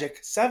of magic,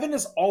 7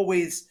 is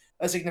always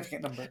a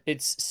significant number.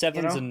 It's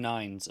 7s know? and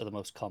 9s are the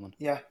most common.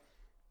 Yeah.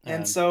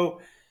 And Um,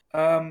 so,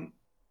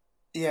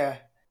 yeah.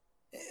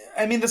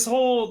 I mean, this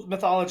whole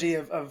mythology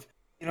of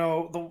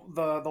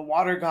the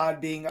water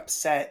god being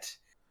upset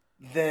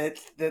that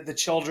the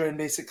children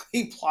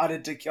basically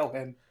plotted to kill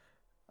him,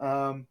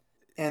 and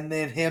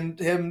then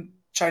him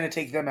trying to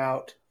take them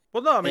out.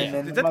 Well, no, I mean And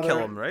then they the did kill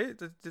mother- him, right?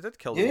 They did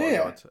kill the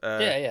Yeah, water yeah.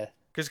 god. Yeah.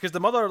 Because the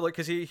mother, like,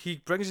 because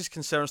he brings his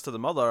concerns to the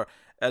mother,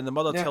 and the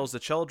mother Yeah. tells the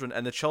children,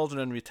 and the children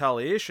in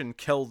retaliation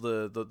kill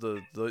the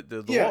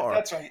Yeah, water.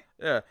 that's right.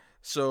 Yeah.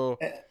 So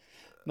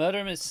Murder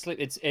and Sleep.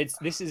 It's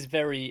this is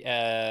very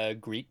Greek.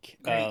 Greek.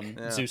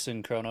 Yeah. Zeus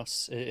and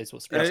Kronos is what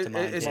and springs to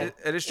mind.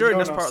 it's during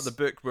this part Kronos. of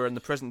the book where in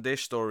the present day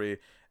story,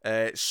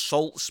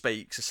 salt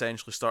spikes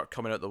essentially start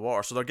coming out the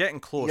water. So they're getting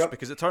close Yep.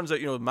 because it turns out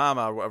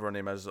Mama or whatever her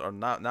name is, or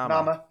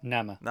Nama.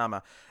 Nama.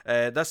 Nama.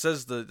 This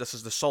is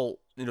the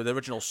salt, the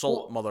original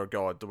salt Well, mother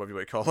god, or whatever you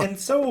want to call it. And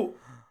so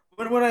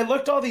when I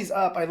looked all these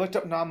up, I looked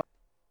up Nama,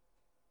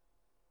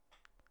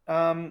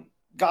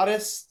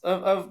 goddess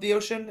of the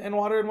ocean and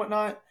water and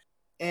whatnot.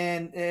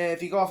 And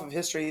if you go off of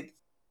history,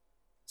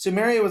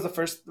 Sumeria were the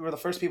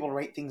first people to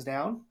write things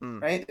down,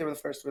 right? They were the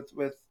first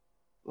with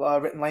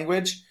written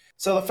language.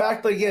 So the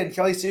fact that, again,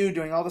 Kelly Sue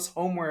doing all this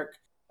homework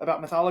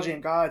about mythology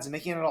and gods and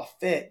making it all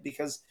fit,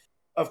 because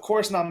of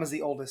course Nama's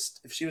the oldest,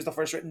 if she was the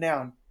first written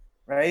down,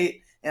 right?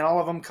 And all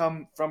of them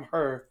come from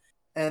her.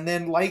 And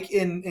then, like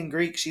in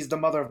Greek, she's the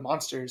mother of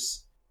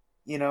monsters.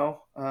 Yeah.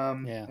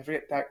 I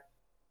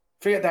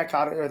forget that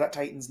god or that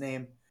titan's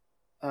name.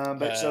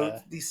 But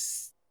so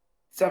these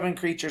 7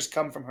 creatures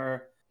come from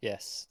her.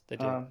 Yes, they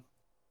do.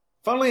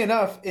 Funnily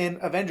enough, in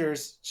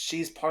Avengers,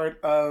 she's part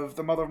of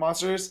the Mother of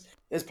Monsters,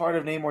 is part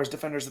of Namor's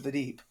Defenders of the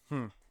Deep.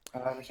 I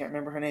can't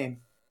remember her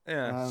name.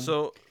 Yeah.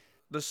 So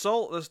the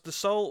salt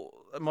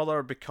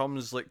mother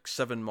becomes like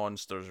 7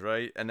 monsters,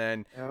 right? And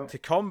then to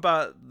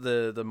combat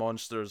the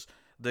monsters,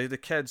 the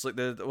kids, like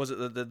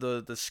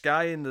the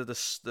sky and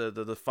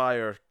the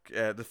fire,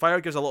 the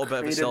fire gives a little bit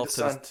of Created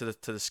itself the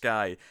to the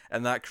sky,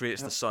 and that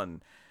creates the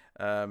sun.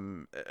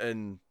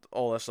 And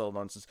all this little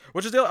nonsense,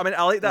 which is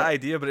I like that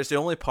idea, but it's the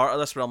only part of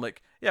this where I'm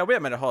like, yeah, wait a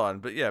minute, hold on,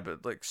 but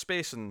like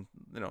space and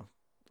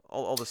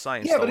all the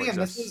science. Yeah, still but again,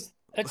 exists.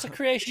 It's a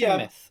creation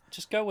myth.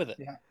 Just go with it.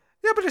 Yeah,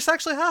 but it's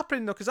actually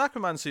happening though, because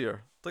Aquaman's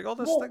here. Like all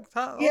this thing.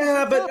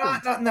 Yeah, but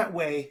not in that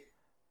way.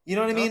 You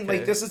know what I mean? Okay.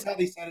 Like, this is how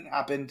they said it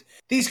happened.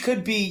 These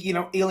could be,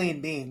 alien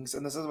beings,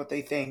 and this is what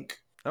they think.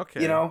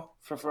 Okay.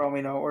 For all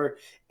we know, or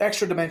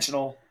extra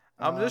dimensional.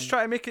 I'm just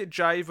trying to make it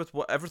jive with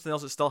what everything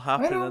else that's still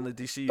happening in the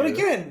DCU. But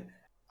again,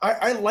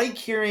 I like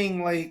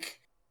hearing, like,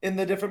 in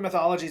the different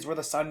mythologies where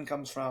the sun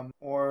comes from,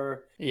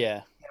 or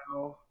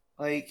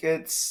like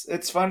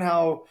it's fun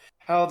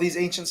how these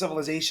ancient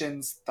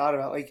civilizations thought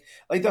about like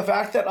the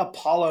fact that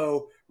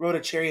Apollo rode a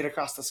chariot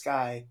across the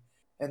sky,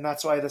 and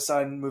that's why the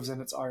sun moves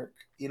in its arc.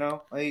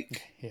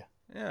 Like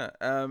Yeah,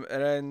 and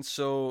then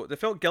so they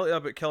felt guilty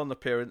about killing their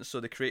parents, so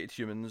they created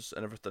humans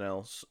and everything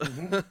else.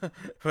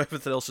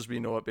 Everything else as we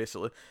know it,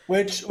 basically.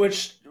 Which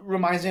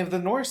reminds me of the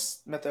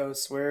Norse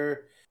mythos,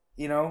 where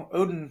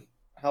Odin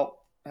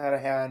had a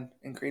hand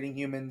in creating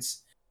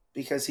humans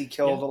because he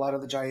killed a lot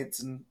of the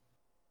giants and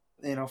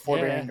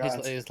forbearing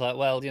gods. He's like,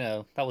 well,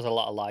 that was a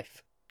lot of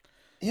life.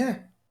 Yeah.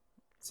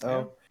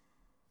 So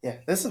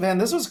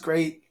this was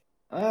great.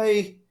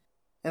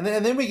 And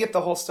then we get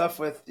the whole stuff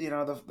with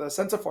the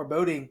sense of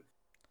foreboding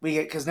we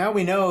get, because now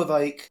we know,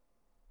 like,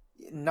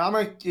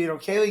 Nama,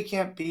 Kaylee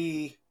can't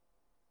be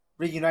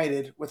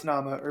reunited with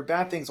Nama, or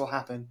bad things will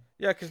happen.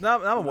 Yeah, because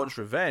Nama wants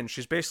revenge.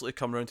 She's basically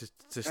come around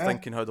to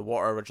thinking how the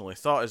water originally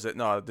thought, is that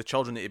no, the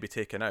children need to be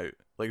taken out.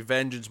 Like,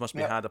 vengeance must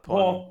be had upon.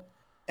 Well,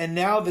 and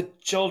now the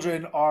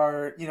children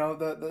are,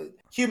 the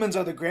humans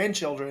are the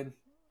grandchildren,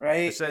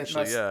 right?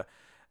 Essentially,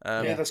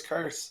 this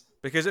curse.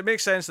 Because it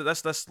makes sense that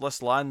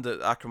this land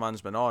that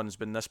Aquaman's been on has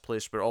been this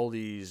place where all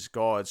these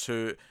gods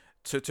who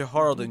to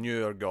her they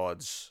knew are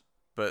gods,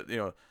 but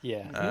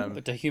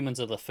but the humans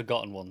are the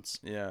forgotten ones.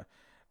 Yeah.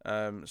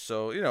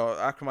 So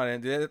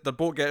Aquaman, the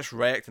boat gets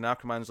wrecked and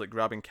Aquaman's like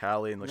grabbing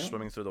Callie and like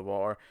swimming through the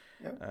water.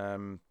 Yeah.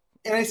 And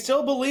I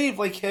still believe,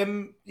 like,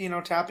 him,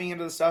 tapping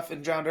into the stuff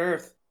in Drowned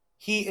Earth,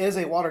 he is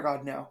a water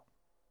god now.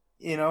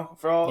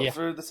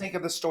 For the sake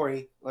of the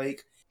story,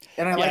 like.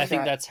 And I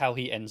think that's how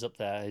he ends up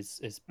there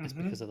is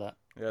because of that.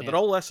 Yeah, they're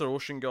all lesser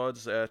ocean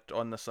gods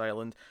on this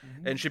island,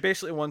 and she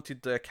basically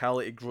wanted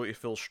Callie to grow to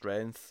full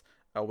strength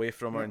away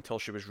from her until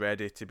she was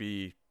ready to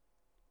be,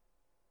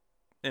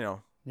 Yeah.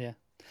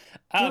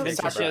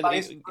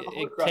 Sacrifice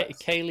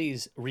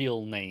Kaylee's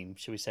real name,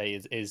 should we say,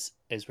 is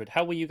Isrid.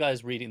 How were you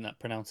guys reading that,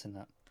 pronouncing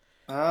that?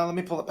 Let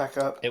me pull it back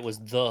up. It was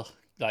the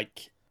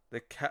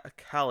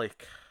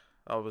Calic,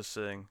 I was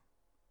saying.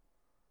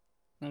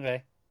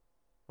 Okay.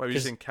 What were you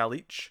saying,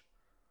 Calich?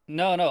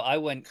 No, I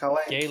went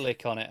Calic.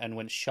 Gaelic on it and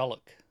went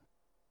Sherlock.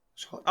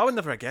 I would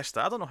never have guessed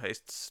that. I don't know how to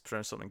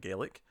pronounce something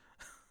Gaelic.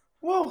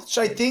 Well,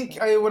 I think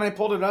when I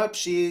pulled it up,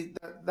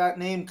 that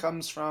name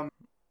comes from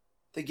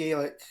the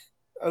Gaelic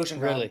ocean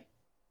god. Really?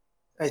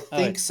 I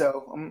think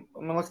so. I'm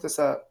gonna look this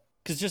up.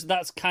 Because just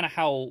that's kind of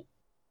how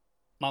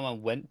Mama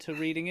went to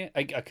reading it.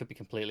 I could be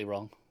completely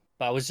wrong,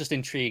 but I was just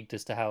intrigued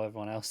as to how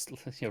everyone else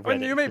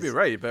read it. You may be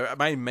right, but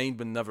my mind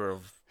would never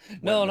have.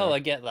 No, I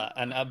get that,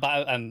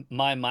 and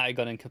mine might have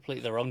gone in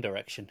completely the wrong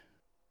direction.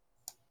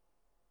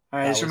 All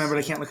right, I just remembered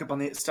I can't look up on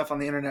the stuff on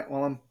the internet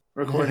while I'm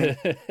recording.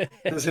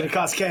 It's going to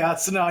cause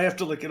chaos, so now I have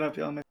to look it up.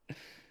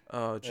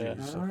 Oh,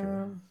 jeez. Okay.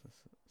 Um,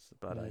 It's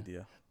a bad Yeah.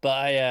 idea.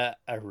 But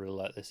I really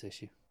like this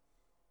issue.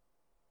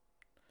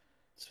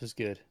 This was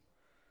good.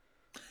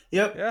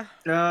 Yep.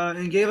 Yeah.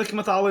 In Gaelic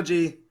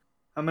mythology,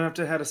 I'm gonna have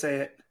to how to say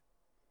it.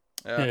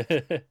 Yeah.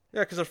 Yeah,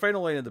 because her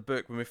final line in the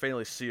book, when we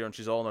finally see her and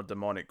she's all in her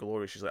demonic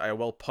glory, she's like, "I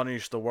will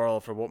punish the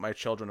world for what my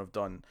children have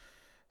done."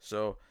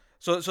 So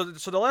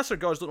the lesser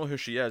gods don't know who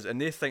she is,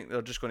 and they think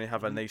they're just going to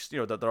have a nice,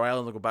 that their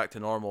island will go back to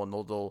normal and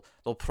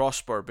they'll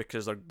prosper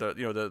because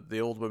the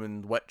old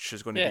woman witch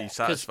is going to Yeah, be 'cause-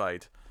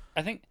 satisfied.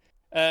 I think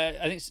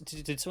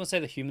did someone say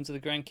the humans are the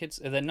grandkids?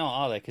 They're not,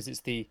 are they? Because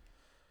it's the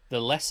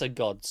lesser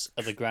gods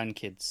are the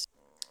grandkids.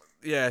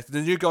 Yeah, the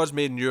new gods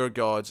made newer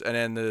gods, and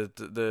then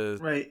the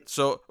Right.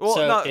 so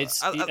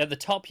It's at the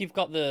top. You've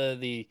got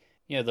the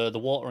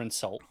water and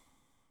salt,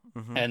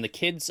 and the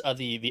kids are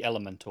the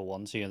elemental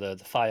ones. The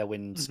fire,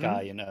 wind,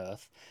 sky, and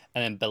earth.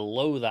 And then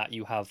below that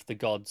you have the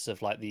gods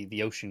of like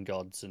the ocean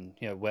gods, and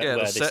where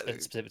this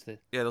specifically.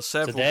 yeah, there's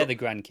So several. they're the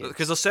grandkids.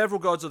 Because there's several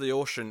gods of the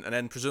ocean, and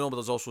then presumably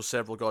there's also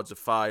several gods of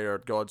fire,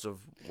 gods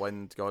of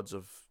wind, gods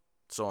of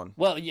so on.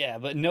 Well, yeah,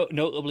 but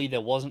notably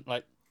there wasn't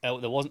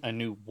a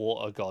new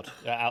water god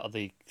out of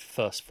the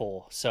first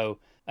four. So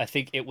I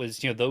think it was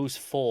those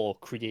four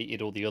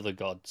created all the other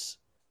gods.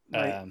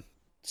 Right.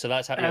 So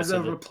that's how As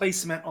a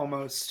replacement,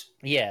 almost.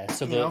 yeah.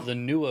 So you know? the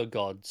newer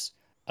gods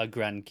are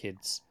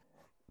grandkids.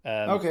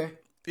 Okay.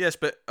 Yes,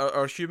 but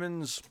are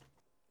humans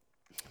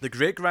the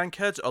great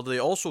grandkids? Are they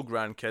also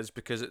grandkids?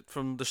 Because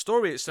from the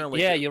story it sounded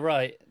like Yeah, you're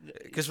right.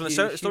 Because from the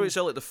story it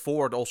sounded like the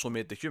Ford also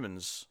made the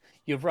humans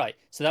You're right.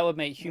 So that would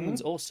make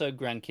humans also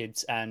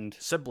grandkids, and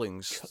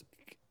siblings,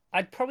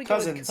 I'd probably go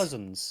with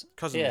Cousins.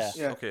 cousins.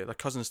 Yeah. Okay, they're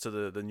cousins to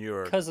the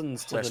newer.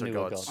 Cousins to the lesser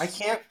newer gods. gods. I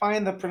can't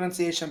find the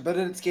pronunciation, but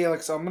it's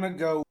Gaelic, so I'm gonna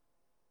go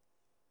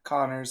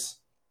Connors.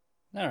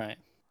 All right.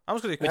 I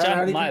was going Which to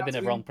How do you might have been a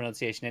pronounce it? wrong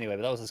pronunciation anyway,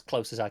 but that was as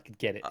close as I could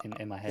get it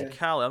in my head.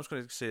 Callie. I was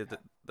going to say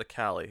the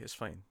Callie. It's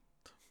fine.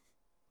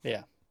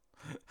 Yeah.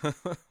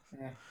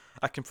 Yeah.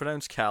 I can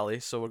pronounce Callie,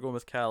 so we're going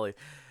with Callie.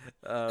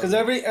 Because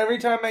every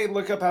time I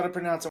look up how to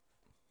pronounce it,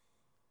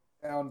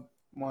 I found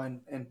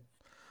one, and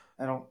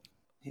I don't,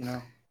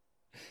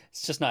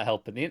 It's just not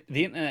helping.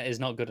 The internet is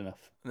not good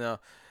enough. No.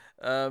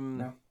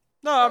 No.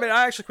 No, I mean,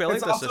 I actually quite like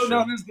It's this also issue.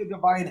 known as the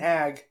Divine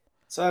Hag,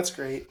 so that's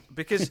great.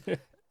 Because,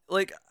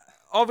 like,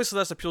 obviously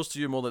this appeals to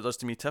you more than it does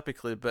to me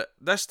typically, but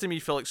this to me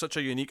felt like such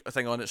a unique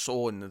thing on its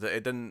own that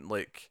it didn't,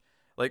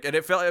 and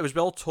it felt like it was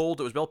well told,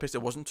 it was well paced,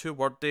 it wasn't too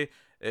wordy,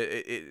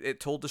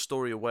 it told the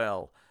story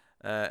well,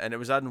 and it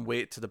was adding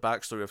weight to the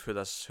backstory of who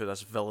this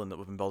villain that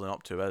we've been building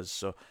up to is,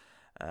 so,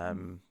 no,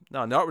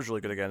 and the art was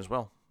really good again as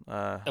well.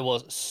 There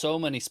was so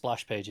many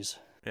splash pages.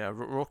 Yeah,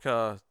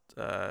 Roca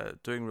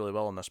doing really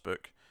well in this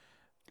book.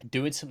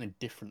 Doing something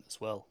different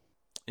as well.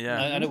 Yeah.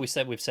 I know we've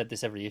said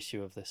this every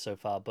issue of this so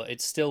far, but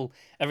it's still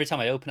every time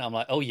I open it, I'm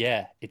like, oh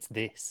yeah, it's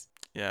this.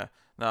 Yeah,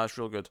 no, it's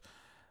real good.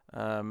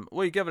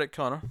 What are you giving it,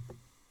 Connor?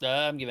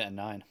 I'm giving it a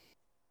 9.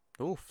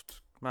 Oof,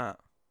 Matt.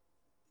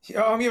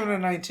 Yeah, I'm giving it a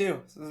 9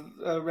 too. This is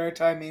a rare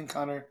time me and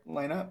Connor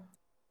line up.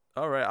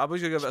 All right, I was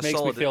gonna give it a Makes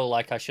solid. me feel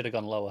like I should have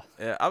gone lower.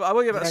 Yeah, I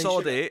will give it a Yeah, you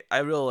solid should. 8. I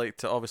really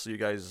liked it. Obviously, you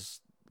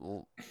guys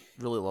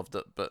really loved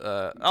it, but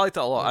I liked it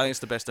a lot. I think it's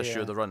the best issue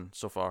Yeah. of the run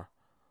so far.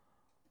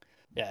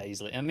 Yeah,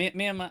 easily. And me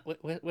and Matt,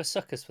 we're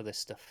suckers for this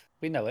stuff.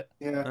 We know it.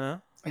 Yeah,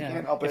 I Yeah.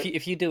 can't help it.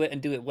 If you do it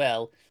and do it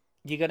well,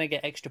 you're gonna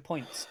get extra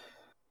points.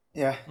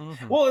 Yeah.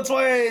 Mhm. Well, that's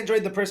why I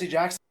enjoyed the Percy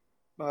Jackson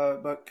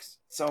books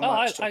so Oh,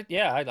 much.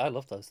 I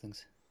love those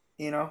things.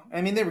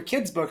 I mean, they were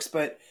kids' books,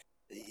 but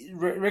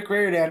Rick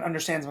Riordan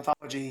understands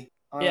mythology.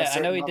 On a Yeah, I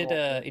know certain he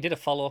level. did a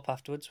follow up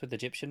afterwards with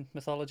Egyptian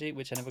mythology,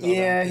 which I never got.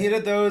 Yeah, around to. he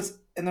did those,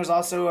 and there's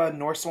also a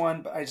Norse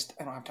one, but I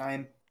don't have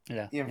time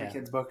Yeah, even for yeah.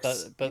 kids'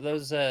 books. But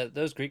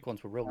those Greek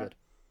ones were real good.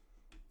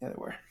 Yeah, they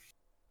were.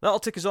 That'll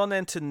take us on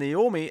then to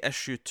Naomi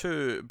issue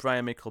 2.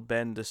 Brian Michael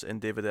Bendis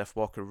and David F.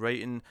 Walker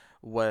writing,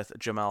 with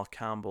Jamal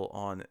Campbell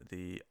on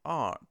the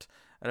art.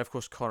 And of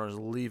course, Connor's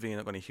leaving and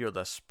not going to hear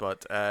this,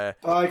 but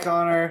Bye,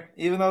 Connor.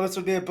 Even though this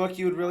would be a book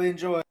you would really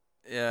enjoy.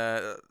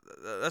 yeah,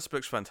 this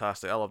book's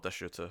fantastic. I loved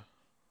issue 2.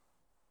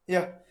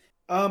 Yeah.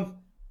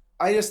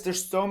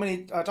 There's so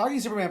many. Talking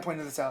Superman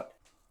pointed this out.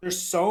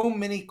 There's so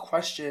many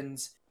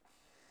questions,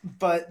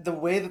 but the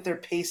way that they're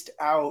paced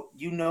out,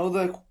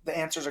 the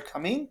answers are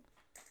coming.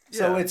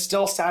 So Yeah. it's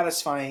still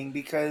satisfying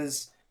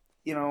because,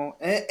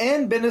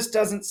 and Bendis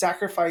doesn't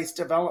sacrifice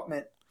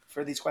development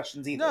for these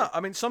questions either. No,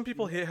 I mean, some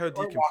people hate how Or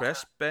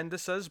decompressed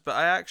Bendis is, but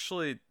I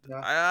actually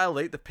Yeah. I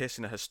like the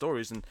pacing of his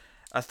stories, and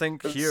I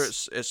think here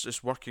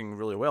it's working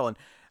really well. And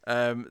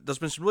there's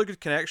been some really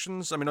good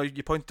connections. I mean,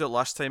 you pointed out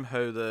last time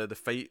how the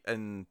fight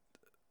in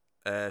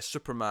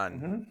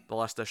Superman, the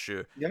last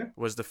issue, Yeah.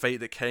 was the fight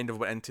that kind of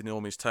went into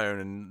Naomi's town,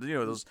 and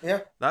there's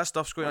Yeah. that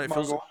stuff's going on. It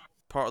feels Marvel.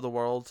 part of the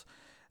world.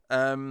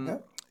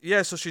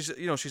 Yeah, so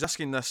she's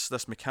asking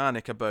this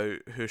mechanic about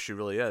who she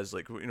really is.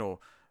 Like, you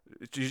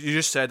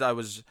just said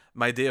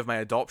my day of my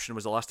adoption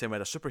was the last time I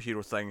had a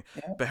superhero thing.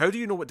 Yeah. But how do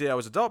you know what day I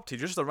was adopted?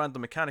 You're just a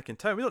random mechanic in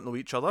town. We don't know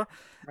each other.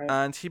 Right.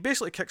 And he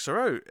basically kicks her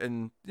out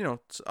and,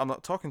 I'm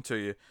not talking to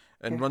you,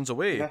 and runs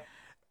away. Yeah.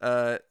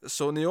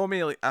 So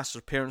Naomi like asks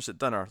her parents at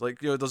dinner. Like,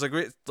 there's a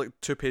great like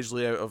 2-page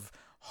layout of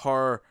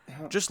her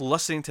just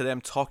listening to them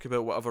talk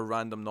about whatever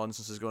random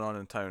nonsense is going on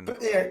in town.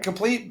 Yeah,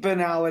 complete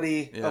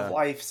banality Yeah. of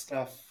life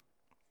stuff.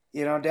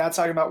 Dad's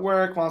talking about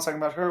work, mom's talking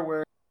about her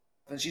work,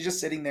 and she's just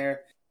sitting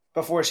there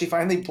before she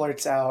finally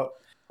blurts out,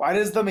 "Why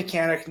does the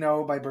mechanic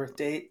know my birth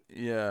date?"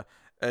 Yeah.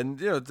 And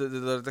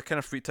they're kind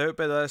of freaked out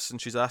by this,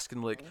 and she's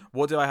asking like,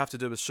 "What do I have to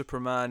do with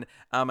Superman?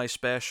 Am I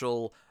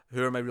special?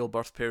 Who are my real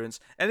birth parents?"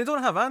 And they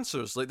don't have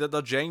answers. Like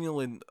they're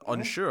genuinely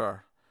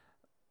unsure.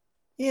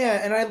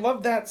 Yeah, and I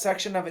love that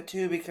section of it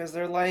too because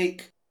they're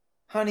like,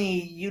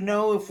 "Honey,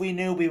 if we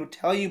knew, we would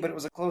tell you, but it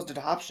was a closed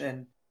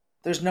adoption.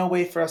 There's no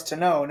way for us to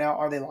know. Now,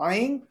 are they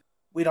lying?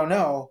 We don't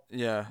know."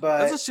 Yeah, But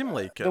doesn't seem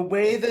like it. the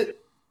way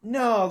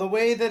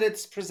that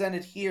it's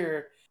presented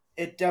here,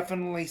 it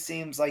definitely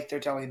seems like they're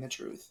telling the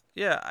truth.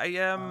 Yeah,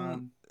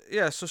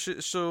 yeah, so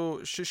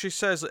she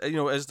says,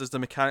 is the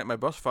mechanic my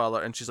birth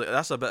father? And she's like,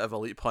 that's a bit of a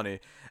leap, honey.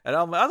 And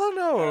I'm like, I don't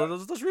know.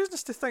 There's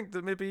reasons to think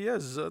that maybe he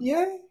is.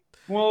 Yeah.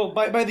 Well,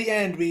 by the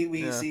end,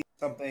 we see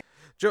something.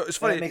 Joe, it's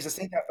funny. That makes us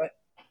think that, but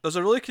there's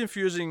a really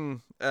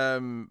confusing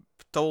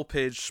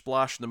double-page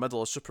splash in the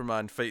middle of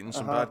Superman fighting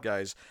some bad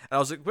guys, and I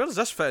was like, where does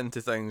this fit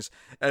into things?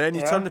 And then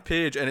you turn the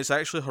page, and it's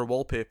actually her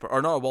wallpaper,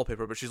 or not a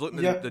wallpaper, but she's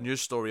looking at the news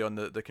story on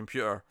the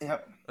computer.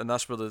 Yep. And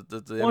that's where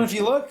the well, if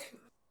you look,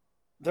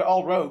 they're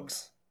all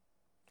rogues.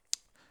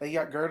 Like, you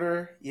got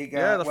Girder, you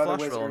got the Weather Flash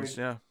Wizard. villains,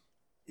 yeah.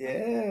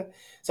 Yeah.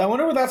 So I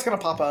wonder where that's gonna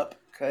pop up,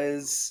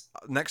 because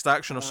next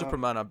action of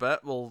Superman, I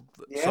bet, will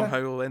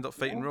somehow end up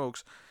fighting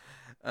rogues.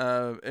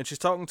 And she's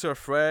talking to her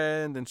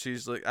friend, and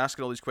she's like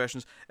asking all these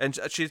questions, and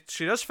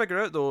she does figure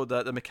out though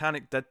that the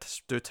mechanic did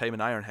do time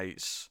in Iron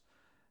Heights.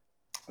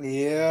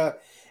 Yeah,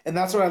 and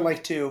that's what I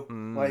like too.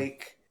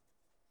 Like,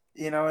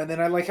 and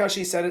then I like how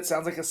she said it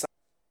sounds like a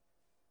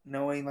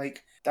knowing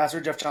like that's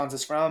where Jeff Johns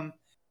is from.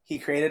 He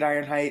created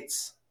Iron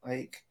Heights.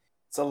 Like,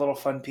 it's a little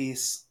fun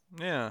piece.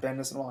 Yeah,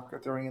 Bendis and Walker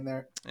throwing in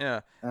there.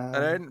 Yeah, and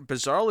then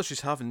bizarrely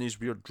she's having these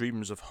weird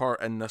dreams of her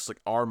in this like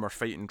armor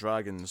fighting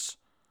dragons.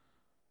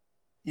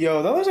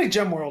 Yo, that looks like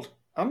Gemworld.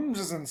 I'm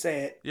just gonna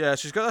say it. Yeah,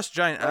 she's got this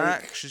giant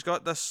axe. She's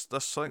got this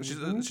thing.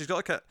 She's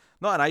got like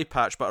not an eye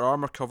patch, but her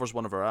armor covers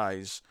one of her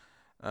eyes.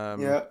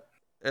 Yeah.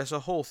 It's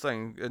a whole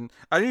thing, and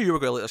I knew you were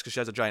going to like this because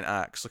she has a giant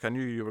axe. Like I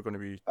knew you were going to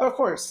be. Oh, of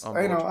course,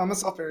 I know. I'm a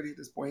self-parody at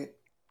this point.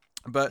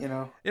 But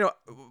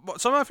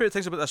some of my favorite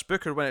things about this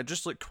book are when it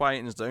just like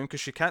quietens down because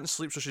she can't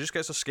sleep, so she just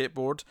gets a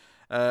skateboard.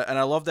 And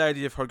I love the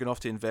idea of her going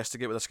off to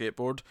investigate with a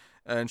skateboard.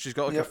 And she's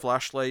got like a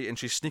flashlight, and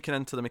she's sneaking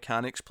into the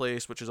mechanic's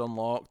place, which is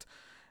unlocked.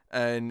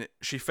 And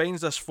she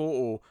finds this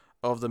photo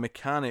of the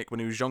mechanic when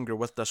he was younger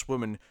with this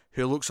woman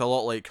who looks a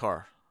lot like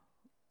her.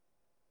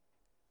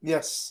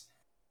 Yes.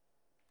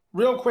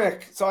 Real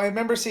quick, so I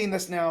remember seeing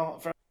this now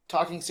from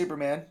Talking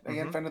Superman,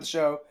 again, friend of the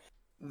show,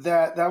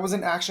 that was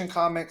in Action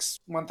Comics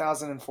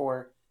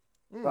 1004,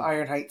 the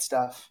Ironhide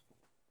stuff.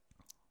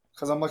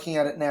 Because I'm looking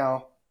at it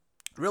now.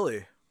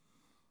 Really?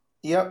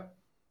 Yep.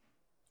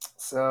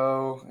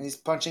 So he's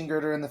punching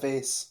Girder in the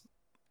face.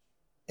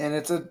 And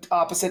it's an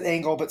opposite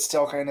angle, but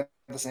still kind of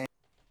the same.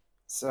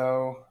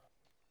 So,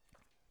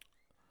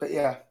 but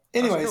yeah.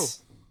 Anyways. That's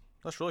cool.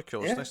 That's really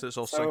cool. It's nice that it's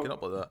all syncing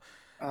up like that.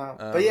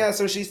 But yeah,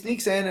 so she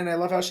sneaks in, and I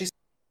love how she's...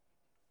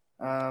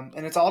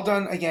 and it's all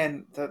done,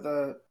 again,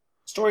 the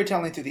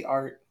storytelling through the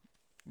art.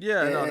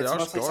 Yeah, no, the art's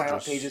mostly gorgeous.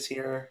 silent pages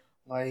here.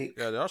 Like,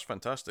 yeah, the art's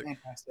fantastic.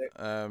 Fantastic.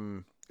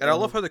 And I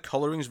love how the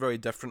coloring is very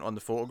different on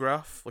the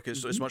photograph. Like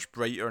it's much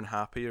brighter and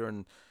happier,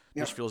 and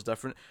just feels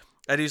different.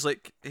 And he's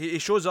like, he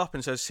shows up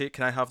and says, "Hey,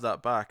 can I have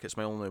that back? It's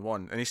my only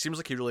one." And he seems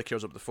like he really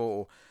cares about the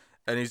photo.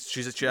 And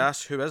she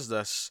asks, "Who is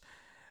this?"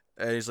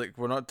 And he's like,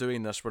 "We're not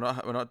doing this. We're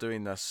not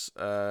doing this.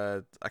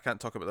 I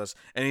can't talk about this."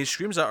 And he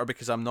screams at her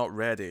because I'm not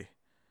ready.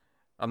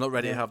 I'm not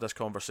ready to have this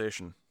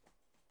conversation.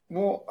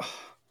 Well,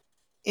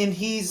 and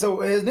his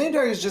name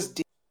tag is just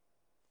D.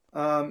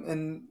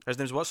 And his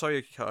name's what? Sorry,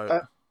 you cut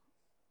out.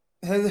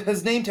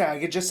 His name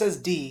tag, it just says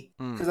D,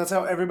 because that's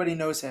how everybody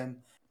knows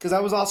him. Because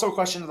that was also a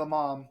question to the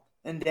mom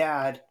and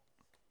dad,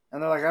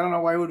 and they're like, I don't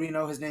know, why would we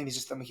know his name? He's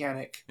just a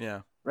mechanic.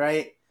 Yeah.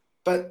 Right?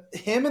 But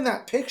him in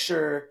that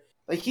picture,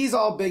 like, he's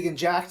all big and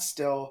jacked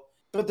still,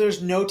 but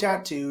there's no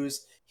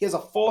tattoos. He has a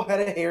full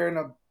head of hair and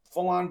a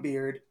full-on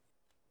beard.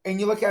 And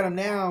you look at him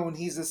now, and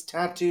he's this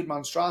tattooed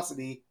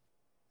monstrosity,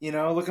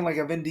 looking like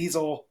a Vin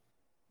Diesel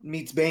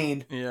meets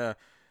Bane. Yeah.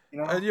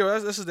 And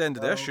this is the end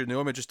of the issue.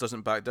 Naomi just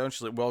doesn't back down.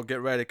 She's like, "Well,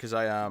 get ready, because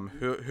I am.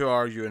 Who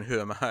are you and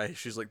who am I?"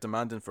 She's like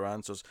demanding for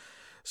answers.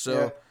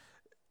 So,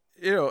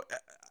 Joe,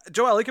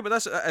 I like it,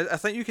 but I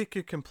think you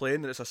could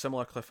complain that it's a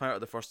similar cliffhanger to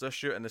the first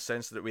issue in the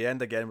sense that we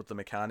end again with the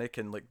mechanic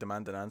and like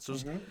demanding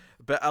answers.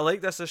 But I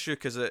like this issue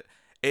because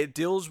it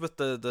deals with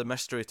the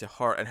mystery to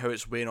her and how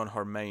it's weighing on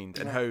her mind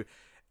and how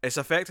it's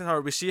affecting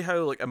her. We see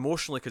how like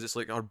emotionally, because it's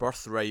like her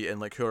birthright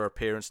and like who are her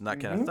parents and that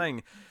kind of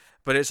thing.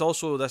 But it's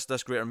also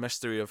this greater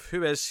mystery of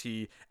who is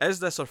he?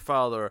 Is this her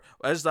father?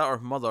 Is that her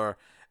mother?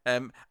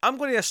 I'm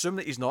going to assume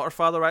that he's not her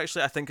father,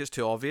 actually. I think it's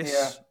too obvious.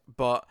 Yeah.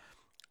 But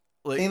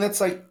I think that's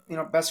like,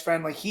 best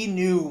friend. Like he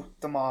knew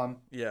the mom,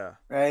 yeah.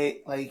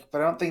 right? Like,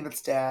 but I don't think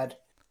that's dad.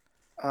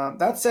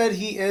 That said,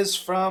 he is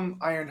from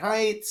Iron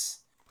Heights.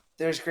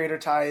 There's greater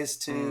ties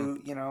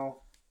to,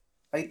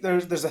 like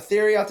there's a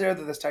theory out there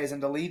that this ties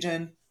into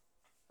Legion.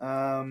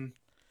 So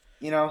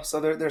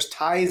there's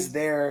ties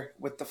there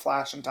with the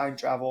Flash and time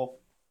travel.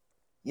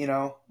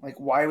 Like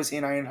why was he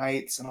in Iron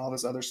Heights and all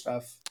this other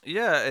stuff?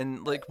 Yeah,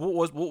 and like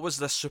what was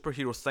this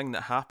superhero thing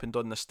that happened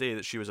on this day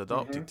that she was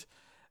adopted?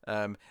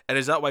 And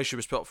is that why she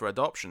was put up for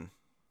adoption?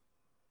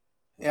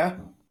 Yeah.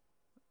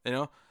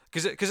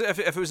 Because if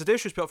it was the day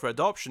she was put up for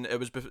adoption,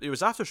 it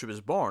was after she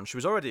was born. She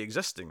was already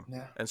existing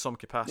in some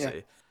capacity.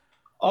 Yeah.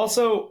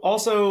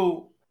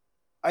 Also,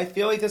 I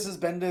feel like this is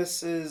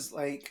Bendis's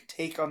like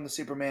take on the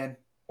Superman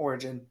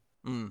origin,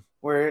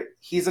 where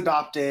he's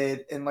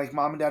adopted and like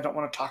mom and dad don't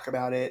want to talk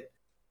about it.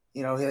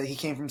 He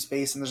came from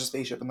space and there's a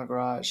spaceship in the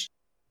garage,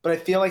 but I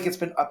feel like it's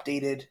been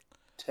updated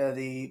to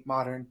the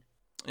modern.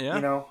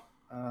 Yeah.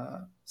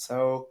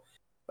 So,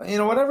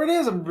 whatever it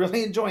is, I'm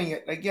really enjoying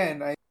it.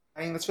 Again, I'm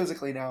playing this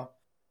physically now,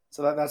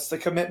 so that's the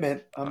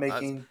commitment I'm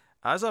making.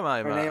 As am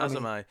I, man. As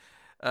am I.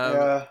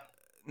 Yeah.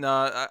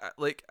 No,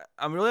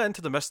 I'm really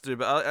into the mystery,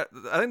 but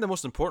I think the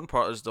most important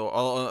part is though,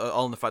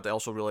 all in the fact that I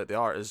also really like the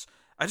art is.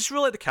 I just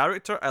really like the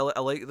character. I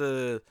like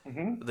the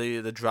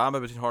drama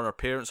between her and her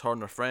parents, her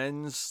and her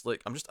friends.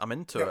 Like I'm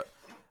into it.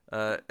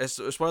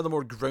 It's one of the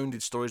more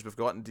grounded stories we've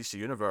got in DC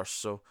Universe.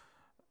 So,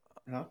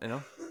 I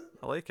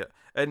like it,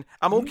 and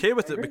I'm okay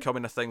with it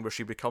becoming a thing where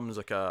she becomes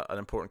like an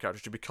important character.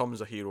 She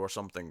becomes a hero or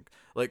something.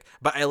 Like,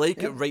 but I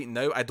like it right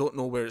now. I don't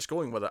know where it's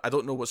going with it. I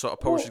don't know what sort of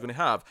power she's going to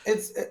have.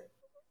 It's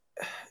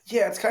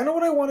kind of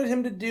what I wanted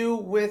him to do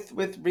with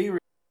Riri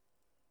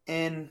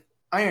in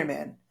Iron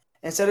Man.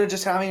 Instead of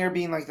just having her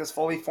being like this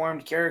fully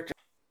formed character,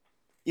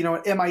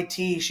 at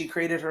MIT, she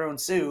created her own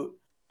suit.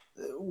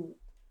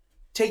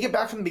 Take it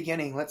back from the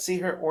beginning. Let's see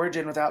her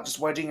origin without just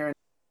wedging her in.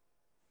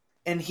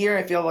 And here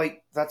I feel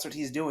like that's what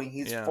he's doing.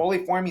 He's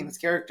fully forming this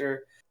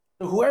character.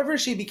 Whoever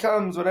she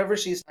becomes, whatever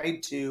she's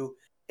tied to,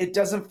 it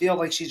doesn't feel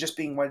like she's just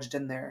being wedged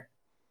in there.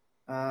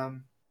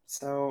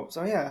 So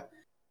yeah.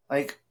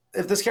 Like,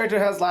 if this character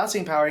has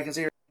lasting power, I can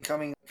see her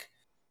becoming like,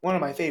 one of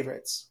my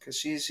favorites. Because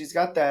she's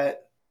got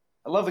that...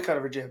 I love the cut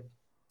of her jib.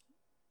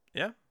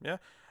 Yeah.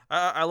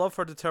 I love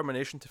her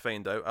determination to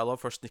find out. I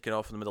love her sneaking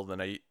off in the middle of the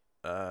night.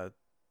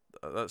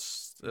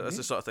 That's the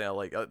sort of thing I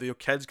like.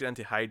 Kids get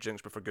into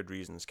hijinks, but for good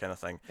reasons, kind of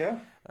thing. Yeah.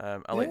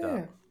 I like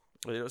that.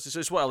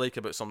 It's what I like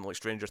about something like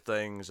Stranger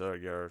Things or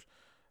your,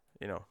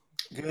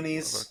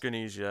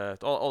 Goonies. Yeah,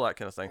 all that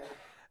kind of thing.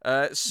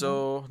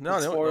 So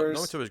no,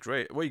 two was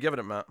great. What are you giving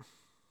it, Matt?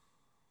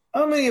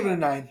 I'm gonna give it a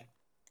 9.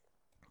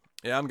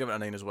 Yeah, I'm giving it a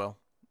 9 as well.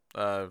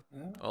 I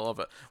love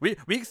it.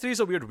 Week 3 is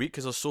a weird week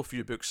because there's so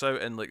few books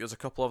out, and like there's a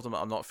couple of them that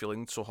I'm not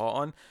feeling so hot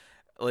on.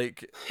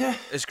 Like,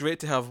 it's great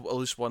to have at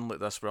least one like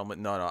this where I'm like,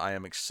 no, I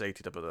am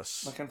excited about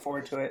this. Looking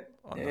forward to it.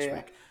 On this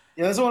week.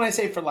 Yeah, this is the one I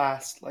saved for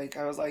last. Like,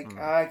 I was like,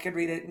 I could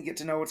read it and get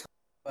to know what's going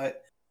on,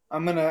 but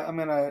I'm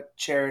gonna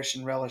cherish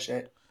and relish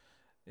it.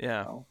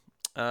 Yeah.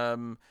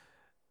 So.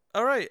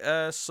 All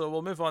right. So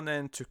we'll move on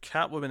then to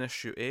Catwoman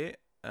issue 8.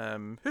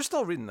 Who's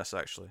still reading this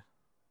actually?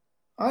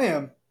 I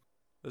am.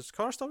 Is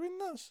Connor still reading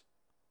this?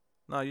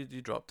 No,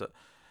 you dropped it.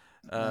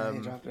 Yeah,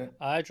 you dropped it.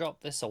 I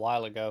dropped this a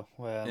while ago.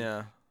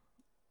 Yeah.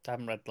 I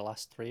haven't read the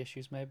last 3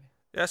 issues, maybe.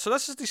 Yeah, so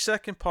this is the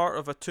second part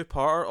of a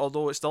 2-parter,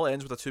 although it still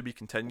ends with a to be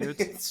continued.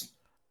 it's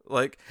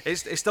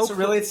still. So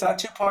really, it's not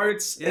 2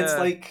 parts. Yeah. It's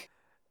like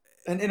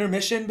an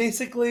intermission,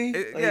 basically.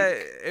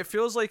 It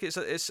feels like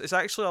it's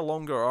actually a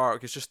longer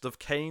arc. It's just they've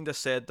kind of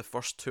said the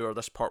first 2 are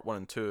this part 1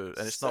 and 2,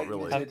 and it's not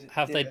really.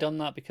 Have they done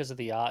that because of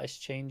the artist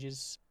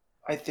changes?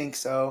 I think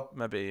so.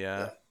 Maybe,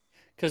 yeah.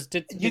 Because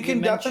did you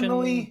can mention,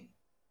 definitely.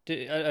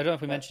 I don't know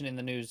if we mentioned in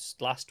the news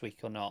last week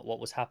or not what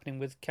was happening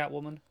with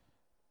Catwoman.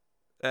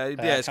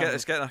 It's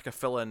getting like a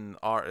fill-in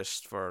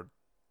artist for.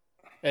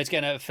 It's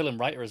getting a fill-in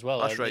writer as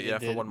well. That's right,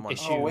 for 1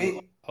 month. Oh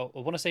wait. I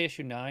want to say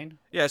issue 9.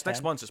 Yeah, it's 10.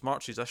 Next month. It's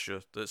March's issue.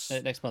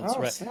 Next month,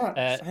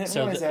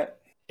 right?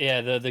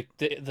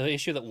 The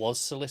issue that was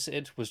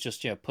solicited was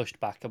just pushed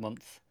back a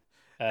month.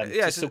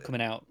 It's still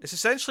coming out. It's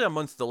essentially a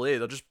month delay.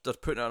 They're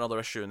putting out another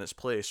issue in its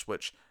place,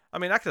 which I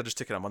mean, I could have just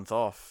taken a month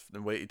off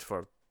and waited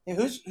for. Yeah,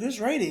 who's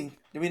writing?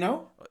 Do we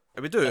know?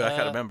 We do. I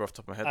can't remember off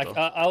the top of my head.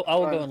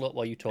 I'll go and look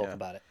while you talk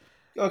about it.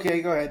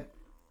 Okay, go ahead.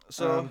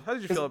 So, how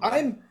did you feel about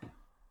it?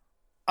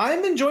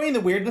 I'm enjoying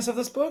the weirdness of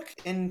this book,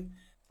 and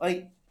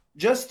like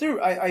just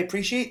through, I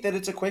appreciate that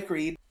it's a quick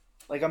read.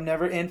 Like I'm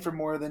never in for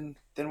more than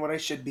what I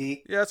should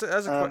be. Yeah, it's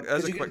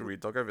a quick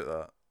read. I'll give it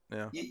that.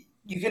 Yeah.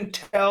 You can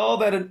tell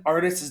that an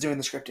artist is doing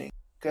the scripting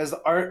because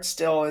the art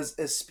still is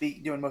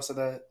doing most of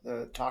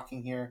the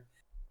talking here.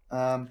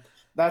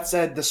 That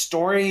said, the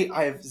story,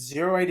 I have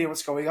zero idea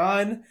what's going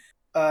on.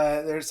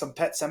 There's some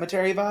Pet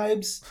Cemetery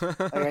vibes.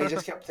 Like, I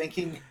just kept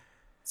thinking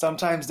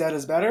sometimes dead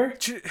is better.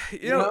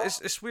 You know?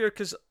 It's weird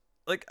because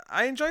like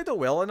I enjoyed it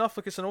well enough.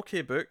 Like it's an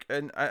okay book,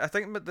 and I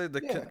think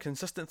the Yeah.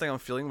 consistent thing I'm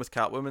feeling with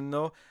Catwoman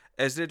though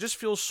is that it just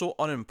feels so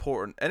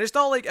unimportant. And it's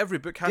not like every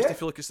book has to Yeah.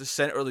 feel like it's the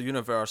center of the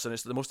universe and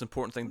it's the most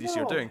important thing DC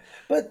are No, doing.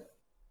 but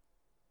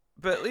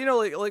But you know,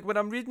 like when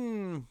I'm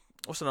reading,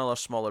 what's another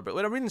smaller book?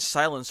 When I'm reading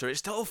Silencer, it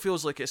still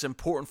feels like it's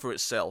important for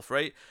itself,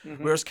 right?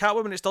 Whereas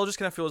Catwoman, it still just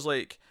kind of feels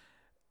like,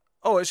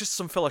 oh, it's just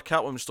some filler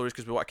Catwoman stories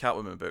because we want a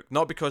Catwoman book,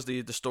 not because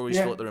the stories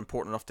Yeah. feel like they're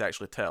important enough to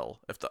actually tell.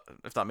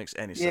 If that makes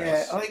any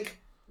yeah, sense. like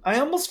I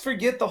almost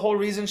forget the whole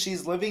reason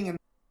she's living in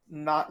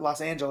not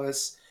Los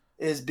Angeles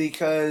is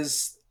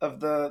because of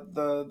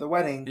the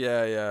wedding.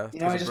 Yeah. You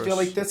know, I just feel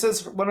like this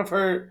is one of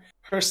her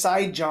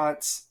side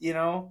jaunts. You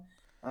know,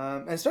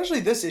 and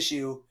especially this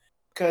issue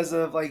because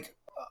of like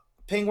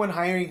Penguin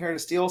hiring her to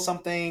steal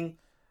something,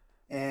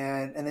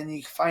 and then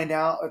you find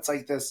out it's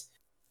like this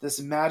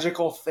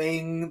magical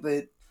thing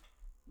that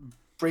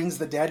brings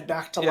the dead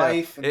back to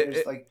life, and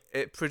there's like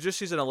it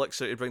produces an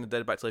elixir to bring the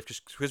dead back to life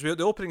because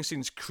the opening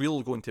scene's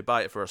Creel going to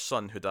buy it for her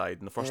son who died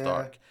in the first Yeah.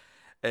 arc,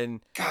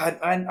 and God,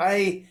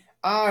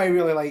 I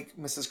really like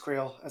Mrs.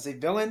 Creel as a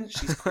villain.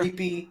 She's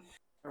creepy.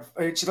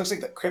 She looks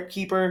like the Crypt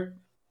Keeper.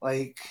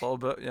 Like, a little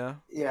bit, yeah.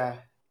 yeah,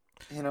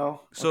 you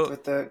know, So-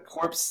 with the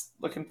corpse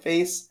looking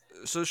face.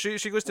 So she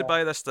goes to Yeah.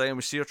 buy this thing.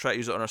 We see her try to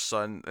use it on her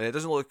son, and it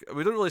doesn't look.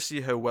 We don't really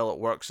see how well it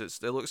works.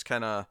 It looks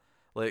kind of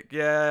like,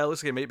 yeah, it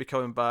looks like he might be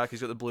coming back.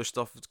 He's got the blue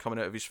stuff that's coming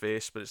out of his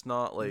face, but it's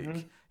not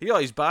like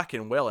he's back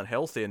and well and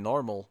healthy and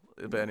normal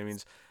by any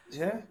means.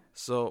 Yeah.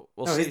 So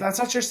we'll No, see. that's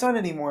not your son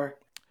anymore.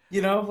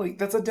 You know, like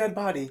that's a dead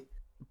body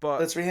But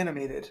that's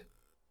reanimated.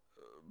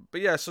 but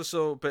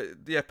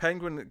yeah,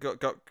 Penguin got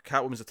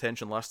Catwoman's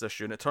attention last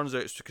issue, and it turns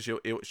out it's because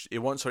he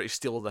wants her to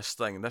steal this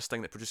thing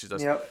that produces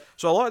this. Yep.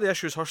 So a lot of the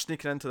issue is her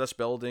sneaking into this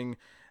building,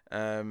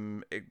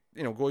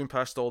 going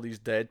past all these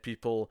dead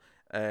people,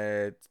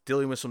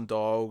 dealing with some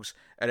dogs,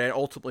 and then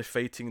ultimately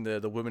fighting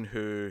the woman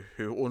who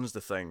owns the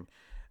thing.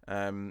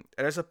 And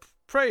it's a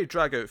pretty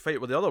drag out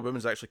fight where the other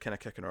woman's actually kind of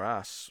kicking her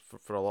ass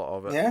for a lot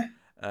of it. Yeah.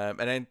 But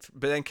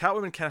then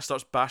Catwoman kind of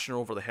starts bashing her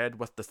over the head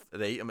with the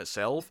item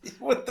itself.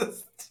 What the?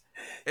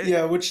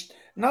 Yeah, which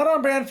not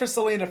on brand for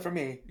Selena for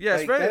me. Yeah,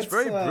 it's Like, very that's,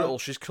 brutal.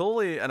 She's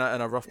clearly in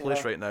a rough place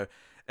Yeah. right now.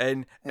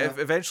 And if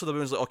eventually the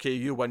woman's like, okay,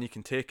 you win, you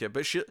can take it.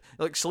 But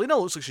Selena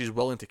looks like she's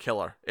willing to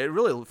kill her. It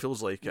really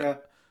feels like it. Yeah.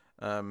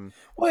 Um,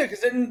 Well, yeah, because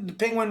didn't the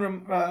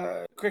Penguin,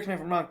 correct me if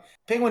I'm wrong,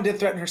 Penguin did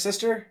threaten her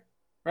sister,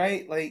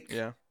 right? Like,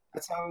 yeah.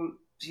 that's how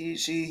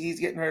he's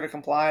getting her to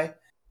comply.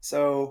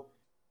 So,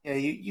 yeah,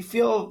 you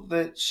feel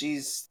that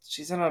she's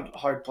in a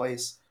hard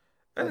place.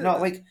 But no,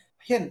 like,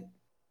 again,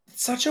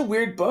 it's such a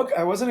weird book.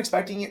 I wasn't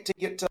expecting it to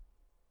get to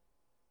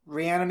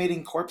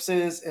reanimating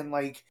corpses and,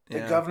 like, the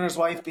Yeah. governor's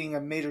wife being a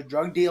major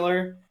drug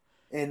dealer.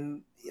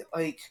 And,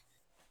 like,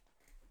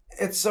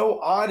 it's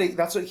so odd.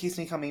 That's what keeps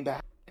me coming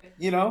back,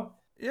 you know?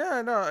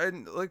 Yeah, no,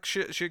 and like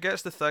she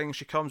gets the thing.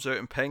 She comes out,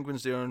 and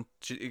Penguin's there, and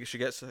she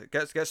gets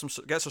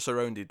her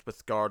surrounded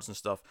with guards and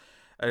stuff,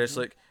 and it's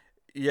like,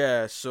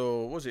 yeah.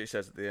 So what was it he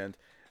says at the end?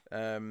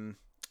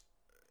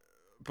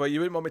 But you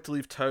wouldn't want me to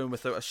leave town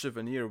without a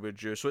souvenir,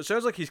 would you? So it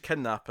sounds like he's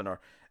kidnapping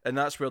her, and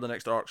that's where the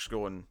next arc's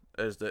going.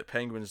 Is that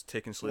Penguin's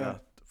taking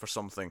Selena for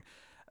something?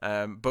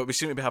 But we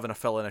seem to be having a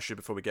fill-in issue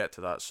before we get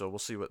to that, so we'll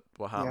see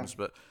what happens.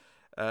 But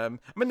I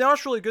mean, the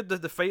art's really good.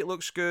 The fight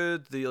looks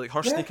good. The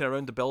her sneaking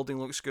around the building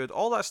looks good.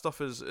 All that stuff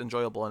is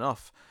enjoyable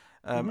enough.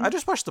 I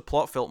just wish the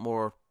plot felt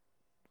more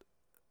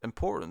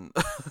important.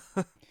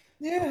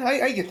 Yeah,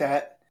 I get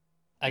that.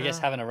 I guess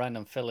having a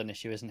random fill-in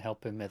issue isn't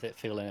helping with it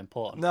feeling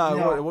important.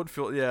 No, it won't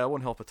feel. Yeah, it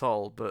won't help at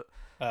all. But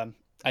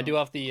I do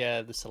have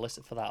the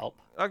solicit for that up.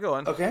 I'll go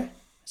on. Okay.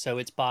 So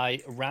it's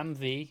by Ram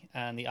V,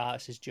 and the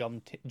artist is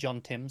John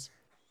Timms.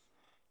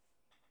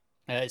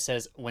 It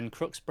says, when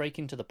crooks break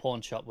into the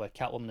pawn shop where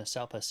Catwoman has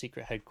set up her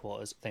secret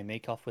headquarters, they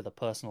make off with a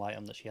personal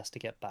item that she has to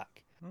get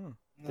back.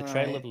 The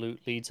trail of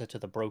loot leads her to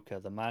the broker,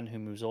 the man who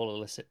moves all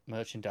illicit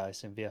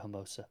merchandise in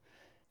Villahermosa.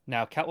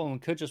 Now,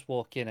 Catwoman could just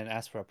walk in and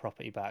ask for her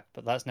property back,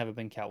 but that's never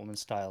been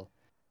Catwoman's style.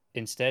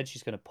 Instead,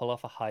 she's going to pull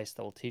off a heist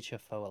that will teach her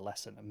foe a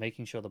lesson, and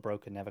making sure the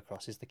broker never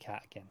crosses the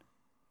cat again.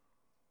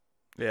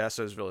 Yeah, that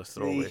sounds really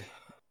throwaway.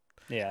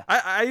 Yeah.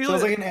 I usually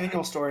Sounds like an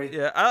annual story.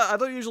 Yeah, I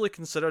don't usually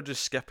consider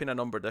just skipping a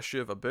numbered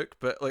issue of a book,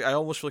 but like I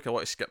almost feel like I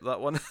want to skip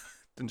that one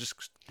and just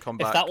come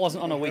back. If that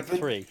wasn't on a week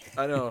 3.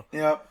 I know.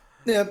 Yep.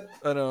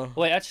 I know.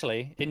 Wait,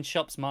 actually, in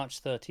shops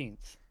March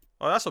 13th.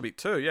 Oh, that's a week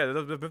 2. Yeah,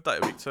 they've moved that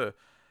to week 2.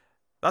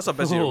 That's a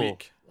busier Ooh,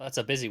 week. That's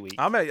a busy week.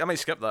 I might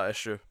skip that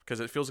issue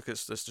because it feels like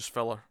it's just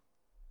filler.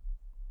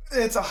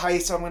 It's a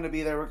heist, so I'm going to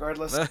be there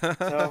regardless.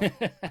 So.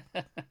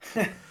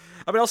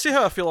 I mean, I'll see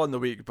how I feel on the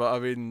week, but I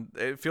mean,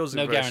 it feels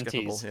No very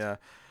guarantees. skippable. Yeah.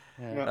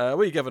 Yeah.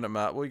 What are you giving it,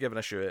 Matt? What are you giving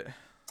issue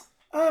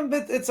 8?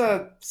 But it's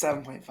a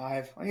 7.5.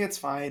 Like, it's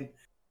fine.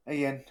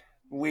 Again,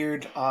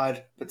 weird,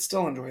 odd, but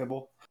still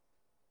enjoyable.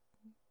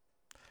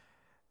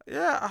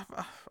 Yeah,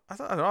 I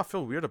don't know. I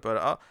feel weird about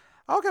it.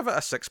 I'll give it a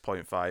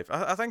 6.5.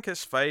 I think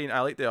it's fine. I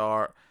like the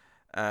art,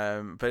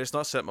 but it's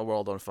not setting my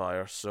world on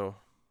fire, so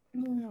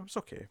yeah, it's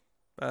okay.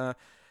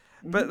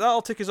 But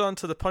that'll take us on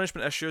to the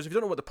punishment issues. If you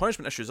don't know what the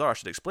punishment issues are, I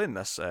should explain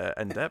this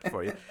in depth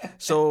for you.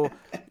 So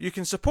you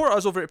can support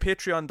us over at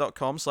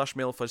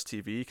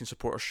patreon.com/MailFuzzTV. You can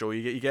support our show.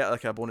 You get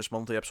like a bonus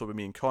monthly episode with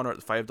me and Connor at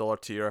the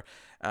 $5 tier,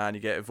 and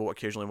you get to vote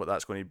occasionally what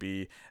that's going to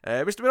be.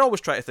 We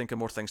always try to think of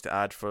more things to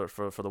add for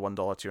the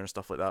 $1 tier and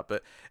stuff like that.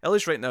 But at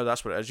least right now,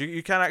 that's what it is.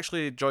 You can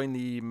actually join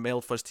the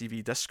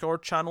MailFuzzTV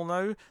Discord channel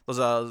now. There's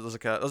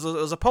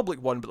a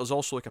public one, but there's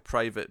also like a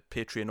private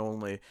Patreon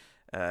only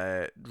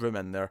room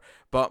in there.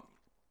 But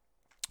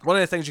one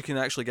of the things you can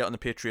actually get on the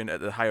Patreon at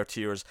the higher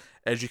tiers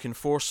is you can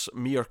force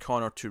me or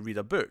Connor to read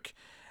a book.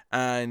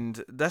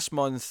 And this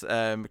month,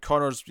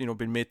 Connor's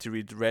been made to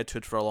read Red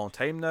Hood for a long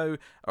time now.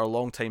 Our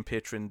long-time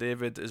patron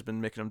David has been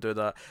making him do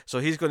that. So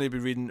he's going to be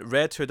reading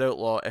Red Hood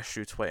Outlaw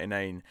issue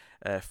 29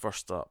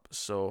 first up.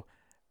 So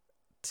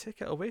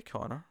take it away,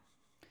 Connor.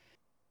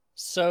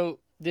 So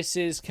this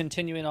is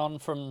continuing on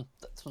from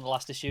the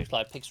last issue,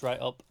 like picks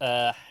right up.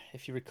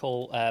 If you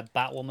recall,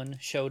 Batwoman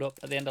showed up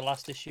at the end of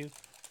last issue,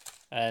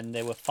 and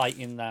they were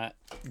fighting that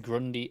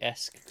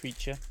Grundy-esque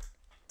creature.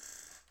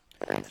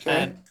 Okay.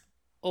 And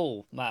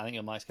oh, Matt, I think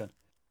your mic's gone.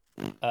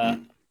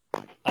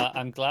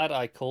 I'm glad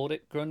I called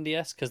it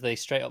Grundy-esque because they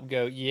straight up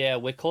go, yeah,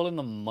 we're calling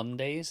them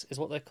Mondays, is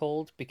what they're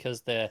called,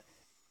 because I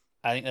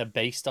think they're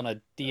based on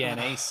a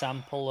DNA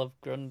sample of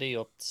Grundy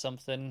or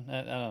something.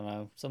 I don't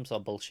know, some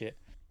sort of bullshit.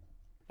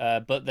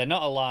 But they're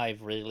not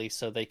alive, really,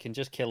 so they can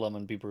just kill them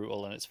and be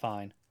brutal, and it's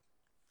fine.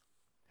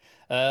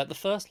 The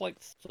first,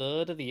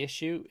 third of the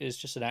issue is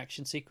just an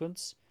action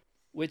sequence,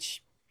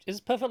 which is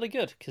perfectly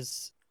good,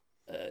 because,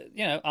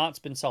 art's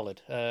been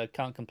solid.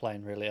 Can't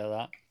complain, really,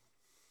 at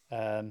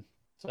that.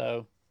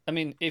 So, I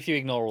mean, if you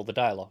ignore all the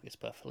dialogue, it's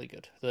perfectly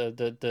good.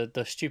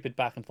 The stupid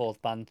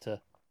back-and-forth banter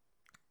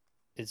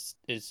is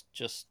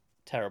just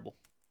terrible.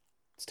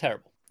 It's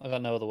terrible. I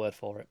got no other word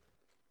for it.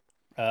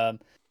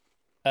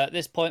 At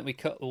this point, we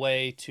cut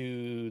away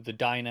to the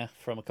diner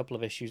from a couple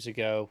of issues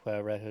ago,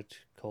 where Red Hood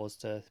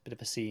caused a bit of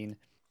a scene.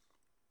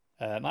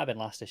 Might have been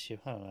last issue,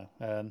 I don't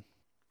know.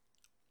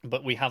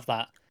 But we have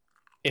that,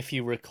 if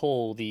you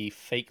recall, the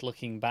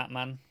fake-looking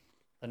Batman,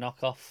 the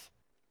knockoff,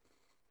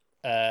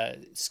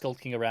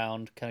 skulking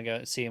around, kind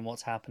of seeing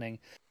what's happening.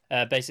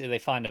 Basically, they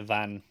find a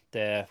van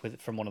there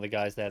from one of the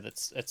guys there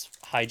it's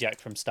hijacked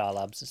from Star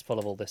Labs. It's full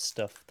of all this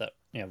stuff that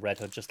Red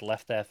Hood just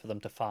left there for them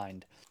to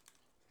find,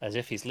 as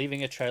if he's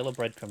leaving a trail of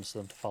breadcrumbs for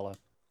them to follow.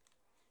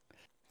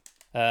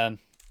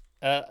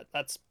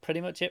 That's pretty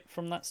much it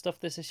from that stuff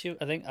this issue.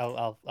 I think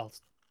I'll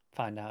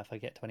find out if I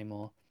get to any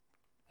more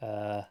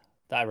that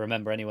I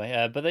remember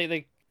anyway. But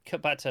they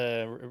cut back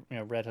to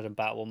Red Hood and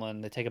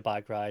Batwoman. They take a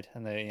bike ride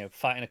and they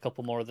fighting a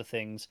couple more of the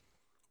things.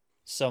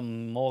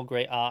 Some more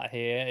great art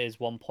here is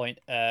one point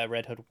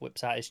Red Hood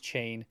whips out his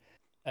chain,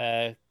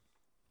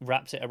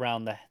 wraps it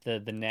around the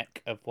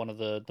neck of one of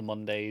the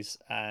Mondays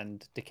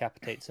and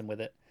decapitates him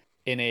with it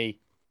in a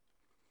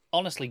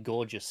honestly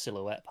gorgeous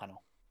silhouette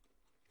panel.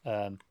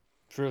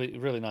 It's really,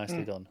 really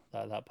nicely done,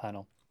 that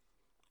panel.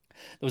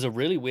 There was a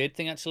really weird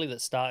thing actually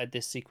that started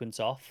this sequence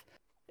off.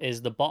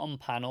 Is the bottom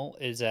panel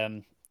is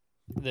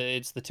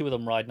it's the two of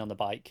them riding on the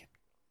bike,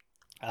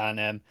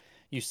 and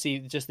you see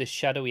just this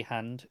shadowy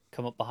hand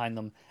come up behind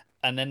them,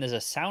 and then there's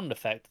a sound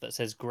effect that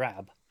says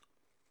grab,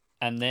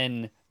 and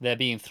then they're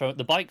being thrown.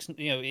 The bike's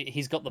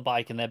he's got the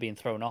bike and they're being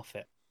thrown off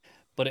it,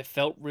 but it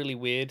felt really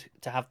weird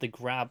to have the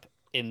grab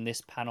in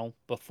this panel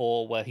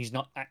before where he's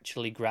not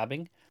actually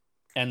grabbing,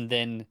 and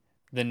then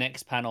the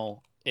next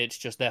panel it's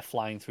just they're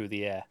flying through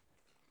the air.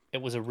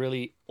 It was a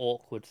really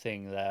awkward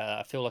thing there.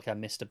 I feel like I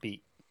missed a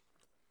beat.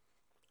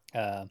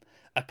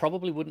 I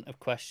probably wouldn't have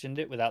questioned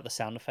it without the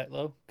sound effect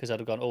though, because I'd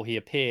have gone, oh, he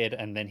appeared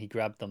and then he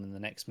grabbed them in the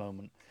next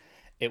moment.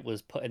 It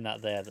was putting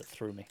that there that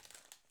threw me.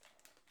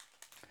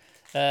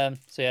 So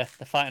yeah,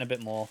 they're fighting a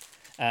bit more,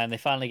 and they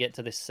finally get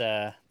to this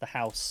the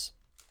house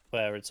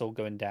where it's all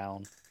going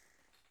down.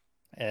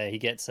 He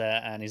gets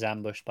there and he's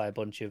ambushed by a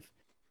bunch of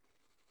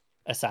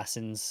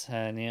assassins,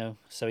 and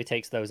so he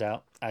takes those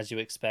out as you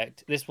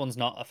expect. This one's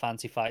not a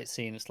fancy fight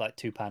scene; it's like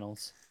 2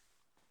 panels.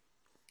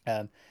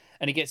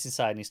 And he gets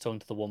inside and he's talking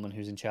to the woman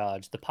who's in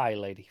charge, the pie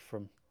lady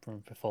from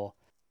before.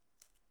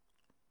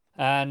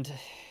 And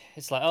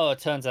it's like, oh, it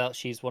turns out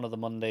she's one of the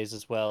Mondays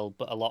as well,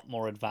 but a lot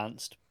more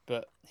advanced.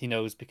 But he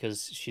knows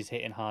because she's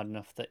hitting hard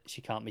enough that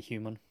she can't be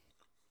human.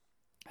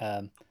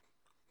 I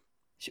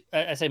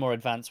say more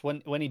advanced.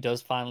 When he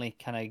does finally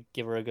kind of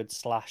give her a good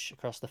slash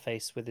across the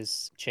face with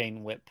his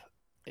chain whip,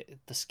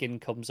 the skin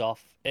comes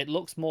off. It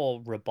looks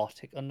more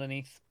robotic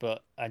underneath,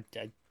 but I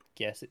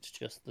guess it's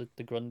just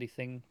the Grundy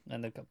thing,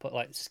 and they've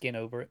put skin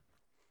over it.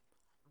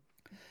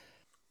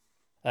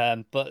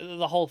 But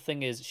the whole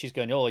thing is she's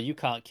going, oh, you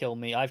can't kill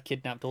me. I've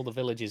kidnapped all the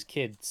village's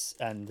kids,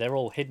 and they're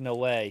all hidden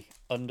away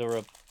under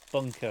a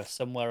bunker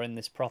somewhere in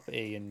this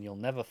property, and you'll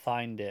never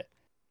find it.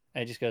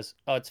 And he just goes,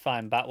 oh, it's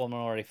fine. Batwoman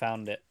already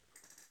found it.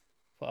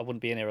 But I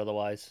wouldn't be in here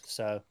otherwise,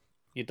 so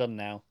you're done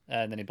now.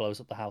 And then he blows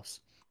up the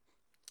house.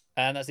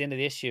 And that's the end of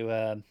the issue.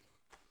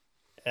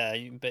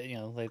 But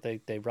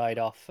they ride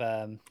off.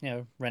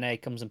 Renee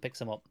comes and picks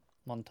them up.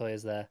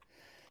 Montoya's there.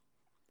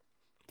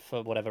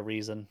 for whatever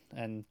reason,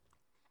 and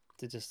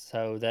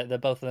they're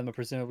both of them are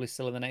presumably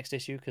still in the next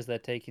issue because they're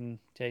taking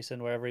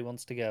Jason wherever he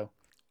wants to go.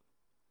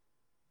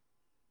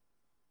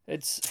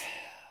 It's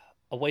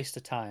a waste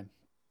of time.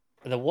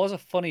 There was a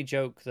funny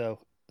joke though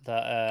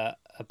that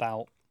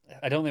about,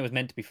 I don't think it was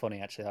meant to be funny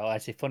actually. I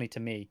say funny to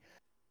me.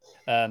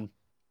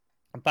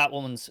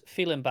 Batwoman's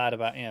feeling bad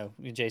about,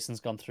 Jason's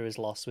gone through his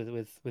loss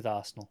with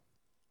Arsenal,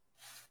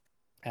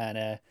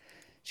 and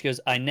she goes,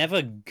 "I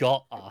never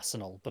got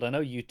Arsenal, but I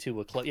know you two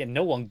were close." Yeah,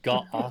 no one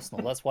got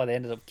Arsenal. That's why they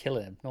ended up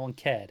killing him. No one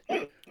cared. I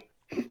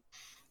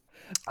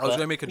was going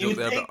to make a joke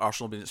there about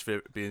Arsenal being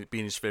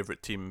his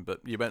favourite team, but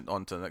you went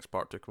on to the next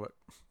part to quit.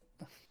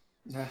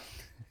 Yeah.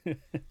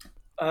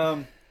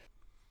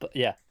 But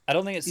yeah, I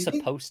don't think it's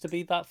supposed to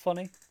be that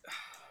funny.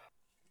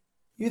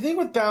 You think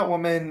with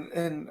Batwoman,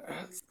 and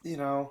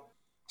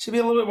she'd be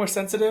a little bit more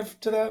sensitive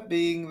to that,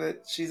 being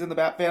that she's in the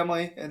Bat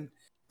family and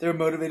they're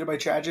motivated by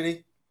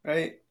tragedy,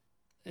 right?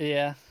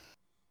 Yeah.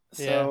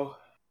 So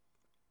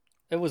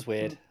it was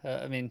weird.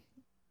 I mean,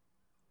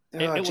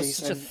 it was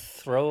such a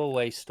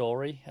throwaway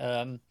story.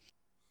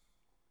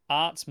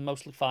 Art's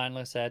mostly fine,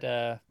 like I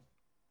said.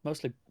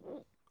 Mostly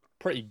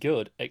pretty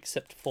good,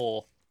 except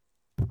for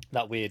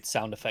that weird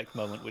sound effect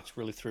moment, which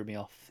really threw me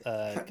off.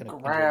 Kind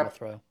of my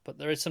throw. But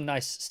there is some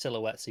nice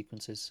silhouette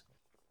sequences.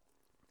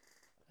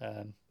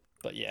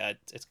 But yeah,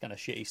 it's kind of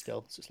shitty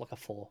still. So it's like a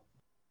 4.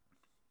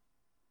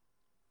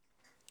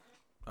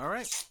 All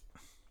right.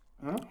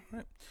 Huh?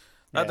 Right.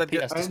 Yeah,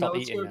 Pete has to stop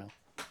eating now.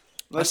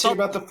 Let's hear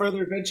about the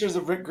further adventures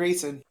of Rick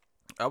Grayson.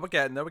 Oh, we're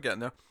getting there.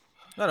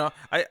 No.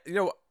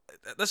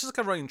 This is a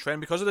kind of running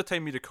trend because of the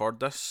time we record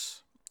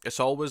this. It's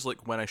always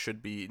like when I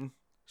should be eating.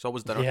 It's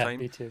always dinner time.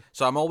 Me too.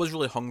 So I'm always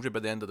really hungry by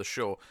the end of the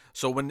show.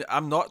 So when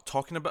I'm not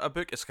talking about a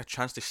book, it's like a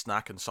chance to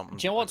snack on something.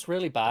 Do you know what's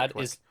really bad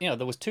is,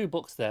 there was 2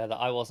 books there that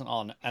I wasn't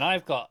on, and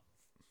I've got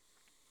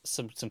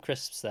some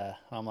crisps there.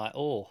 And I'm like,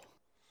 oh,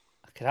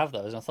 I could have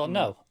those. And I thought,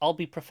 no, I'll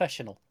be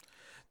professional.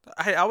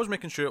 I was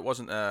making sure it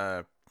wasn't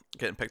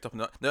getting picked up.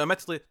 Now,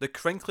 admittedly, the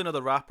crinkling of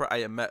the wrapper, I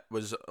admit,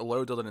 was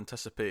louder than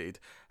anticipated.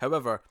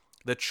 However,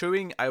 the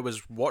chewing, I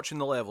was watching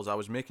the levels. I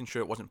was making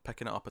sure it wasn't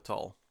picking it up at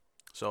all.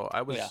 So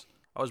I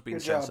was being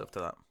sensitive to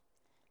that.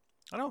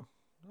 I know.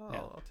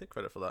 I'll take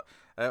credit for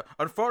that.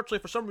 Unfortunately,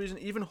 for some reason,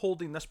 even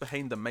holding this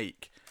behind the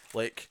mic,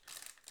 like,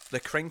 the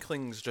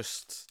crinkling's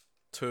just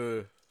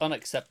too...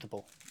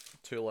 unacceptable.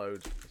 Too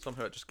loud.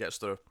 Somehow it just gets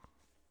through.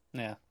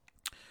 Yeah.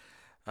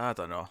 I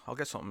don't know. I'll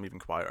get something even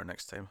quieter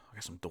next time. I'll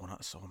get some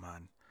donuts. Oh,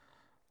 man.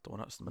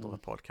 Donuts in the middle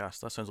of the podcast.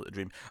 That sounds like a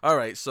dream.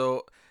 Alright,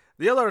 so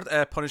the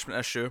other punishment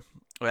issue.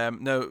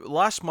 Now,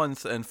 last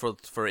month and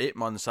for 8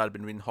 months, I'd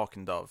been reading Hawk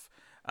and Dove.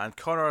 And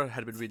Connor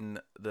had been reading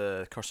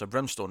The Curse of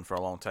Brimstone for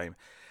a long time.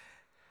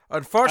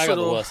 Unfortunately, I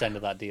got the worst end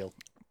of that deal.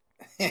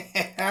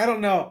 I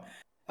don't know.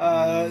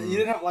 You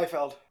didn't have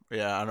Liefeld.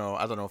 Yeah, I know.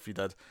 I don't know if you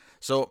did.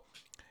 So,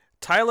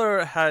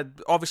 Tyler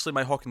had, obviously,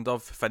 my Hawk and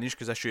Dove finished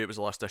because issue 8 was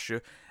the last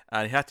issue,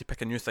 and he had to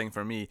pick a new thing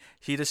for me.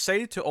 He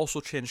decided to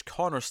also change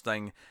Connor's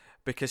thing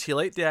because he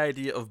liked the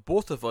idea of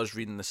both of us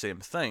reading the same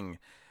thing.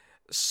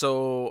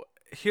 So,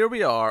 here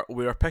we are.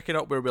 We are picking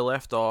up where we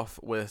left off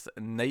with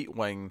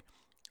Nightwing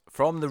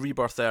from the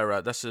Rebirth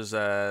era. This is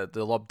the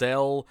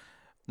Lobdell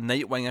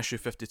Nightwing issue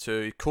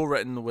 52,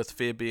 co-written with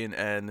Fabian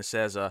and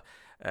Nicieza,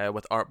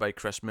 with art by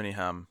Chris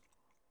Mooneyham.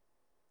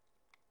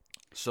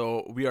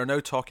 So we are now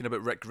talking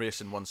about Rick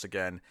Grayson once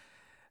again.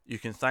 You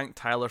can thank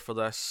Tyler for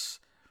this.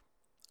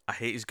 I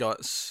hate his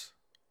guts.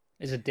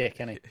 He's a dick,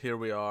 isn't he? Here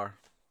we are.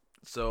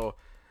 So,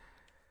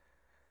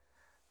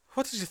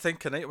 what did you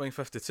think of Nightwing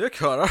 52,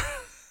 Connor?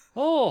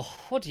 Oh,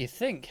 what do you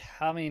think?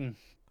 I mean,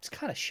 it's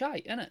kind of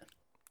shite, isn't it?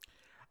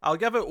 I'll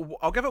give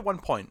it 1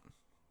 point.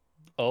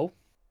 Oh?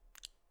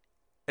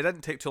 It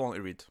didn't take too long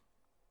to read.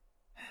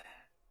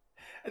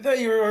 I thought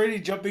you were already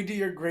jumping to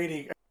your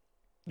grading.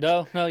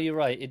 No, you're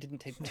right. It didn't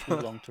take too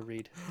long to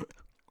read.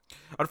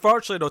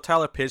 Unfortunately, no,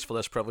 Tyler pays for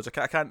this privilege.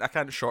 I can't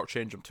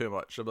shortchange him too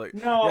much. I'm like,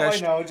 no, I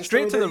know. Just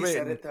straight to the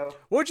rating. Said it, though.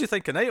 What did you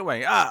think of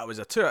Nightwing? It was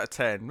a 2 out of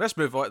 10. Let's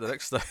move on to the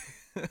next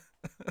thing.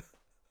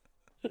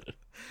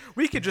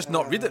 We could just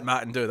not read it,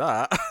 Matt, and do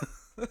that.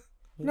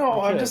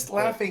 No, I'm just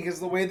laughing because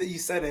the way that you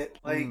said it,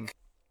 like.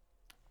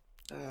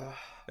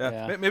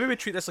 Yeah. Maybe we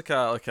treat this like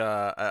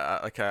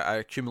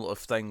a cumulative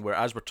thing where,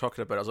 as we're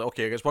talking about it, I was like,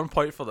 okay, I guess 1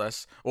 point for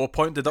this, or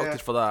point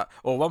deducted for that,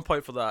 or 1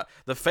 point for that.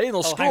 The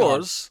final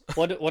scores.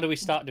 What do we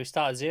start? Do we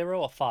start at 0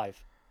 or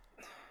 5?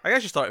 I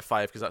guess you start at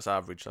 5 because that's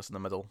average. That's in the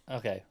middle.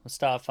 Okay, we'll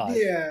start at 5.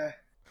 Yeah.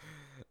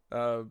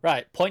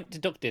 Right, point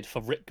deducted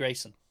for Rick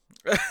Grayson.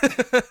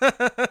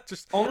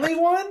 Just only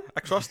one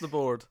across the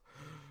board.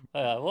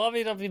 Well, I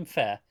mean, I've been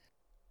fair.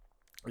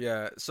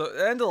 Yeah, so at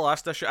the end of the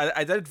last issue,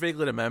 I did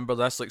vaguely remember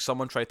this. Like,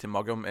 someone tried to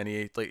mug him, and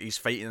his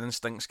fighting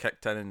instincts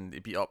kicked in, and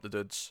he beat up the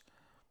dudes.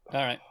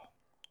 All right.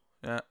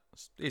 Yeah,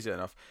 it's easy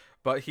enough.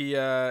 But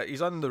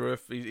he's on the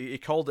roof. He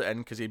called it in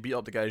because he beat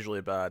up the guys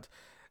really bad.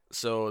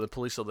 So the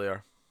police are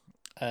there.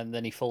 And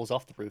then he falls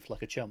off the roof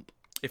like a chump.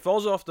 He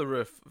falls off the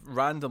roof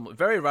randomly,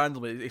 very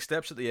randomly. He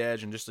steps at the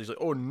edge and he's like,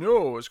 "Oh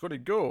no, it's going to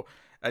go!"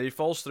 and he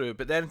falls through.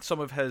 But then some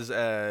of his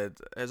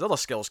other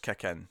skills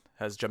kick in,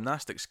 his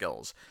gymnastic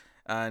skills,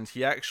 and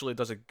he actually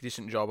does a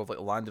decent job of like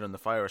landing on the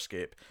fire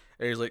escape.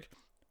 And he's like,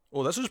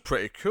 "Oh, this is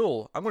pretty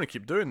cool. I'm going to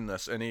keep doing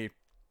this." And he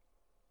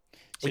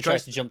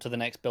tries to jump to the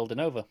next building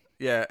over.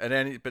 Yeah,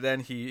 and then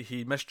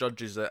he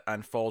misjudges it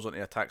and falls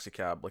onto a taxi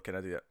cab like an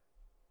idiot.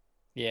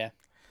 Yeah.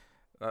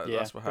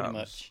 That's what happens.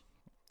 Much.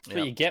 That's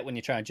what you get when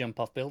you try and jump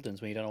off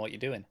buildings when you don't know what you're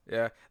doing.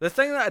 Yeah. The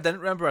thing that I didn't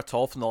remember at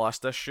all from the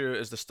last issue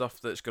is the stuff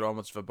that's going on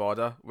with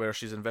Svoboda, where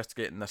she's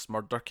investigating this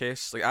murder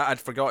case. Like, I'd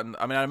forgotten.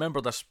 I mean, I remember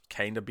this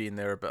kind of being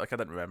there, but like I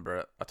didn't remember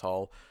it at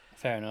all.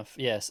 Fair enough.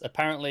 Yes.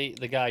 Apparently,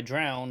 the guy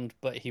drowned,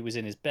 but he was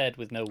in his bed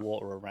with no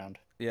water around.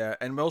 Yeah,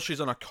 and while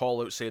she's on a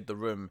call outside the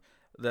room,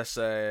 this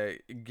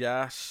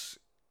gas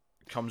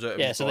comes out of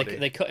his body. So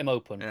they cut him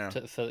open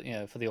for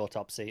the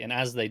autopsy, and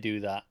as they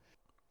do that,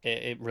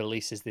 it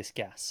releases this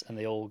gas, and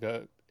they all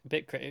go a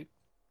bit crazy.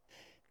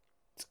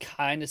 It's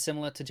kind of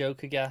similar to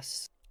Joker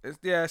gas.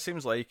 It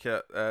seems like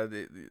it.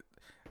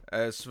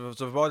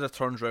 Svoboda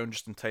turns around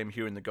just in time,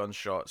 hearing the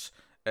gunshots,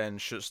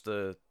 and shoots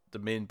the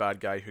main bad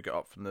guy who got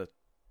up from the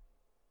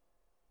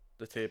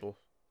table.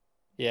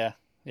 Yeah,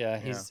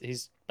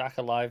 he's back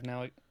alive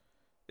now.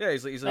 Yeah,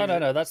 he's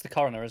no, that's the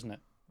coroner, isn't it?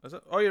 Is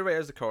it? Oh, you're right,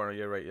 it's the coroner.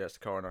 You're right, yeah, it's the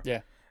coroner.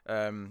 Yeah.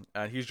 And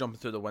he's jumping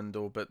through the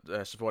window, but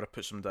Svoboda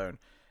puts him down,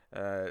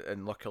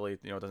 and luckily,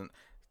 doesn't.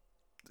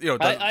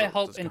 I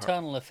hope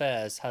Internal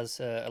Affairs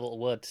has a little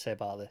word to say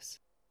about this.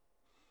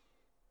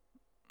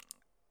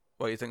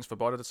 What, you think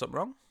Svoboda did something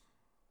wrong?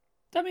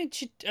 I mean,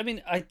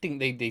 I think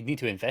they need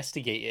to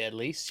investigate it at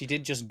least. She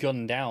did just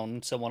gun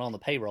down someone on the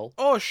payroll.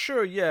 Oh,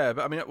 sure, yeah,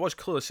 but I mean, it was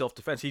clearly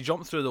self-defense. He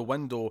jumped through the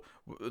window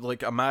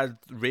like a mad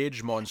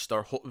rage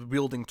monster,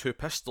 wielding 2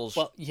 pistols.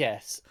 Well,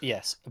 yes,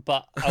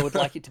 but I would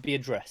like it to be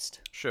addressed.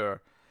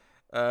 Sure.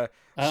 I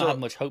don't have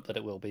much hope that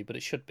it will be, but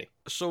it should be.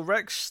 So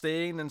Rick's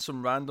staying in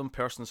some random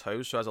person's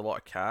house who has a lot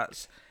of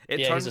cats.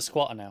 He's a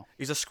squatter now.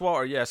 He's a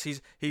squatter, yes.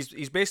 He's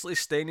basically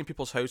staying in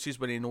people's houses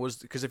when he knows,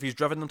 because if he's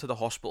driven them to the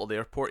hospital or the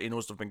airport, he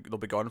knows they'll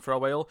be gone for a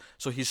while.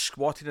 So he's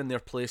squatting in their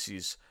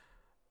places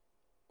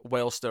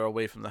whilst they're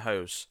away from the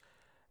house.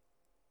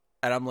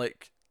 And I'm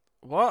like,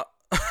 what?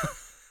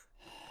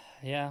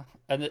 Yeah,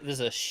 and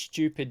there's a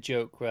stupid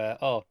joke where,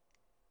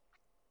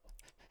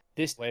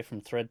 this away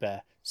from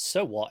Threadbare.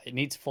 So what? It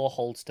needs 4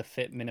 holes to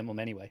fit minimum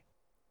anyway.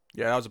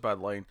 Yeah, that was a bad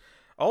line.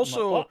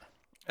 Also,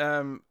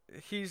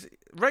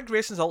 Rick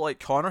Grayson's a lot like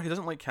Connor. He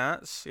doesn't like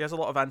cats. He has a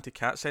lot of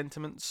anti-cat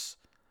sentiments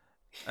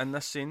in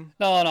this scene.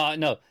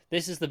 No.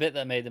 This is the bit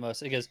that made the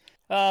most. He goes,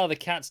 "Oh, the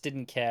cats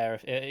didn't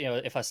care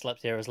if I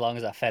slept here as long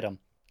as I fed them,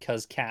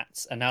 cause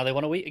cats, and now they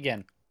want to eat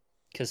again,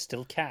 cause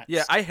still cats."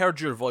 Yeah, I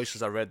heard your voice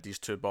as I read these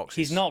 2 boxes.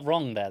 He's not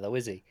wrong there, though,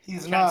 is he?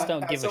 Cats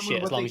don't give a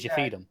shit as long as you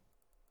feed them.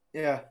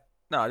 Yeah.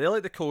 No, they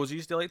like the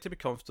cozies. They like to be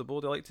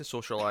comfortable. They like to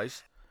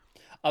socialise.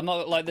 I'm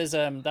not like there's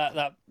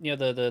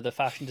the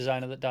fashion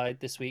designer that died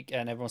this week,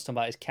 and everyone's talking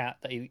about his cat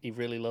that he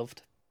really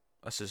loved.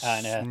 This is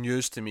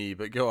news to me,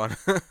 but go on.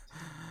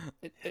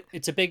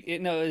 It's a big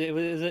it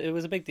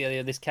was a big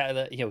deal. This cat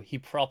that he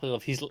properly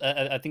loved.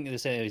 I think they're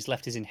saying he's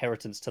left his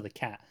inheritance to the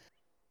cat,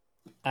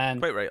 and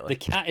quite rightly. The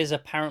cat is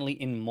apparently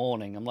in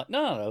mourning. I'm like,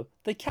 no.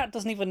 The cat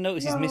doesn't even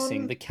notice he's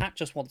missing. The cat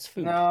just wants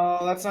food. No,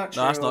 that's not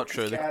true. No, that's not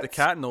true. The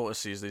cat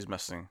notices he's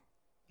missing.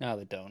 No,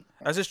 they don't.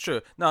 This is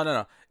true.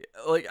 No.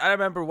 Like, I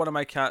remember one of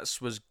my cats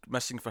was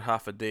missing for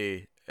half a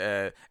day,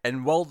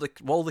 and while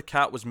the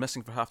cat was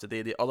missing for half the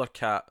day, the other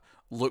cat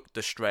looked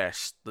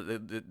distressed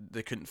that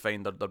they couldn't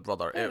find their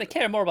brother. Yeah, they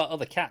care more about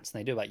other cats than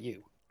they do about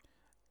you.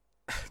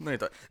 No, they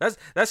don't.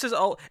 This is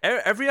all.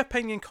 Every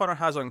opinion Connor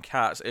has on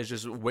cats is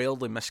just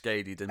wildly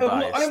misguided and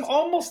biased. I'm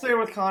almost there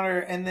with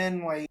Connor, and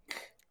then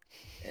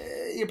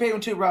you're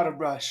painting too broad a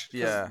brush.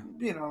 Yeah.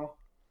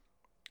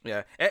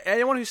 Yeah.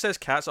 Anyone who says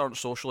cats aren't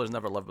social has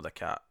never lived with a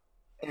cat.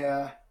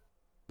 Yeah.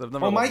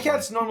 My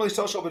cat's normally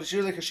social, but it's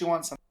usually because she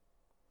wants something.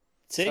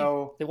 See,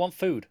 they want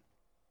food.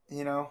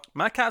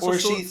 My cats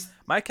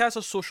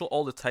are social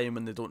all the time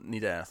when they don't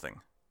need anything.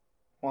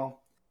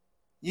 Well,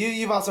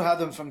 you've also had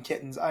them from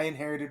kittens. I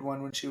inherited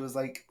one when she was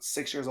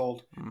 6 years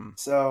old.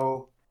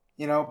 So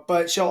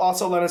but she'll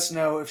also let us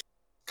know if she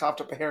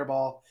coughed up a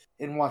hairball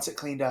and wants it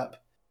cleaned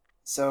up.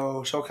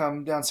 So she'll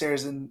come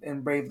downstairs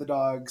and brave the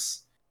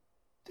dogs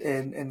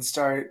and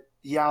start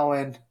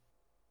yowling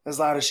as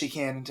loud as she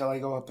can until I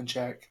go up and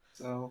check.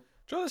 So,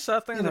 do you know the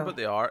sad thing about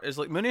the art is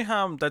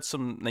Mooneyham did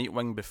some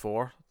Nightwing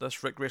before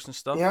this Rick Grayson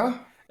stuff. Yeah,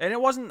 and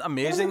it wasn't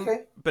amazing,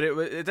 okay. But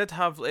it did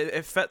have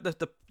it fit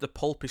the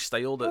pulpy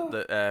style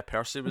that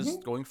Percy was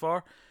going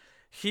for.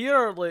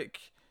 Here,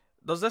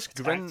 there's this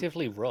grin.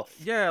 Actively rough.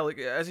 Yeah,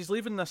 as he's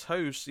leaving this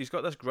house, he's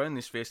got this grin on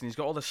his face, and he's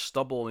got all this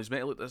stubble, and he's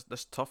made it look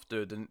this tough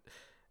dude, and.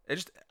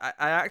 I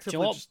actively. Do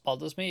you know what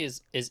bothers me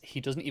is he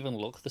doesn't even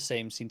look the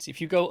same since if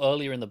you go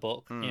earlier in the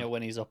book,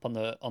 when he's up on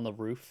the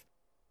roof,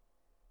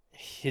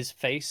 his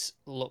face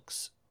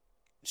looks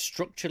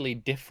structurally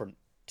different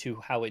to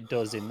how it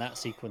does in that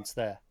sequence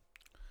there.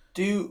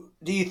 Do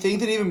you think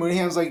that even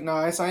Mooneyham's no,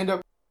 I signed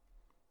up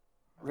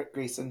Rick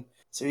Grayson.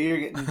 So you're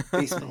getting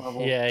basement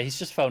level. Yeah, he's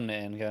just phoning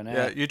it in, going,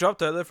 Yeah, you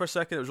dropped out there for a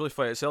second. It was really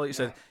funny. It's like you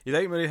said, you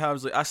think Murray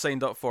Hamsley, I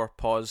signed up for,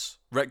 pause,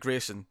 Rick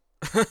Grayson.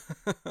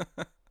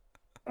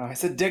 Oh, I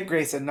said Dick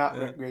Grayson, not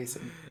Rick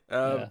Grayson.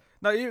 Now,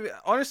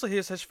 honestly,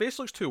 his face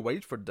looks too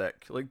wide for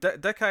Dick. Like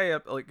Dick, I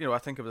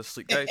think of as a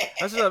sleek guy.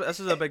 This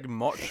is a big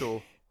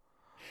macho.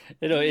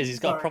 You know, it is. He's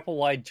got a proper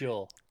wide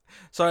jaw.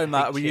 Sorry,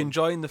 Matt. Were you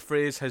enjoying the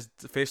phrase? His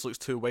face looks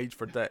too wide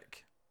for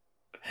Dick.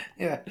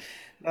 Yeah,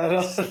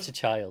 such a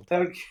child.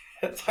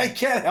 I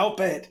can't help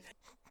it.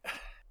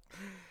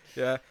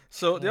 Yeah.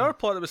 So the other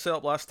plot that was set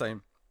up last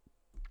time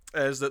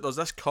is that there's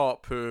this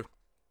cop who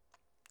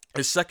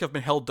is sick of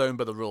being held down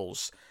by the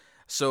rules.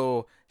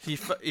 So he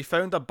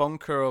found a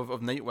bunker of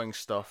Nightwing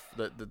stuff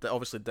that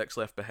obviously Dick's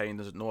left behind,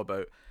 doesn't know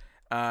about,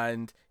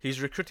 and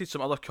he's recruited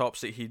some other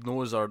cops that he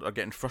knows are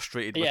getting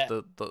frustrated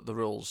with the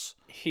rules.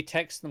 He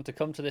texted them to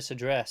come to this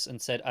address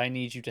and said, "I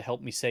need you to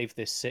help me save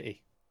this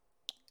city."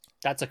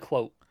 That's a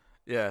quote.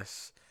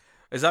 Yes.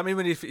 Does that mean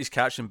when he's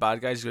catching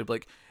bad guys, he's going to be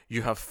like,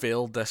 "You have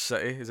failed this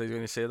city"? Is he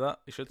going to say that?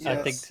 He should say I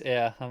think,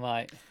 yeah, I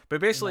might.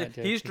 But basically,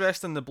 he's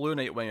dressed in the blue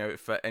Nightwing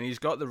outfit, and he's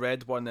got the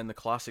red one and the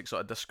classic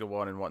sort of disco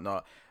one and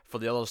whatnot for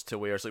the others to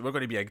wear. It's like, we're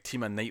going to be a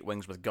team of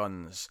Nightwings with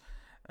guns.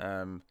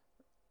 And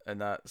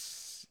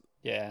that's...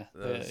 Yeah,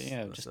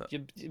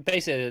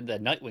 basically the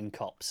Nightwing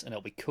cops, and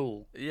it'll be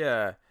cool.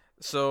 Yeah,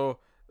 so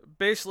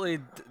basically,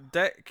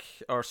 Dick,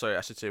 or sorry,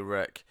 I should say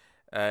Rick,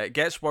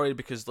 gets worried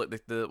because like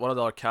the one of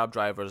the other cab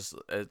drivers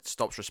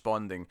stops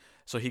responding.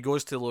 So he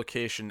goes to the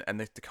location, and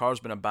the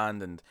car's been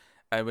abandoned.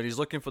 And when he's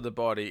looking for the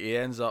body, he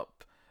ends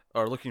up,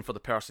 or looking for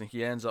the person,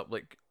 he ends up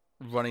like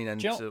running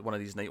into one of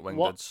these Nightwing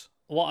dudes.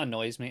 What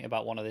annoys me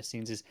about one of these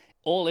scenes is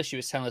all issue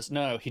is telling us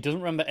no, he doesn't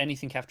remember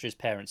anything after his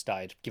parents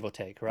died, give or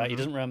take, right? Mm-hmm. He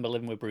doesn't remember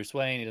living with Bruce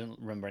Wayne. He doesn't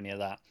remember any of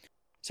that.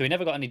 So he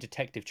never got any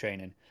detective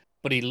training.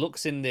 But he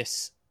looks in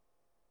this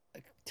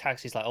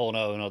taxi. He's like, oh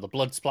no, the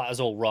blood splatter's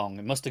all wrong.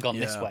 It must have gone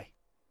this way.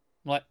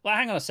 I'm like, well,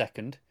 hang on a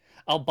second.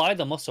 I'll buy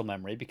the muscle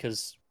memory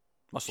because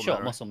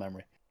muscle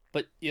memory.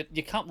 But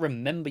you can't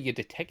remember your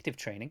detective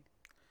training.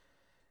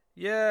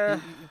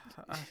 Yeah.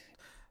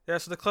 Yeah.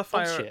 So the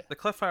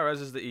cliffhanger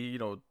is that he,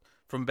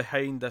 from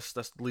behind this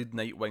lead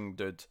Nightwing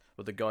dude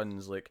with the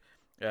guns, like,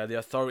 the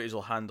authorities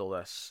will handle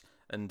this.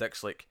 And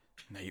Dick's like,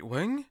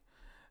 Nightwing?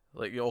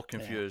 Like, you're all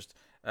confused.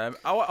 Yeah.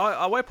 I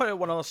want to point out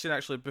one other scene,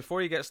 actually. Before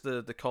he gets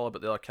the call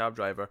about the other cab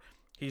driver,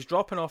 he's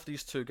dropping off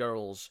these two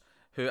girls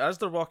who, as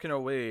they're walking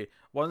away,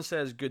 one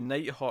says, "Good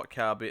night, hot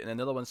cabbie," and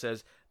another one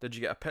says, "Did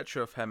you get a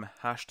picture of him?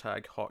 #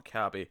 hot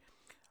cabbie."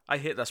 I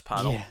hate this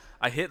panel. Yeah.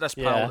 I hate this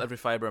panel with every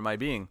fibre of my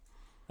being.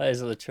 That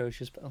is an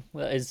atrocious panel.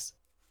 That is...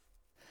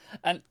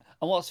 And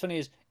what's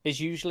funny is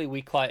usually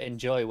we quite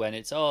enjoy when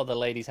it's, the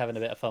lady's having a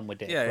bit of fun with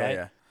Dick,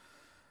 right?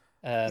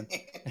 Yeah.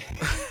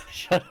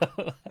 Shut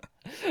up.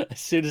 As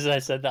soon as I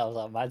said that, I was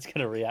like, man's going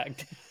to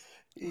react.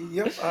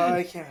 Yep,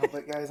 I can't help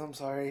it, guys. I'm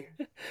sorry.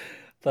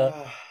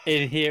 But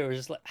in here, it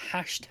was like,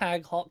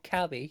 # hot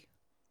cabbie.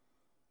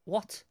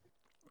 What?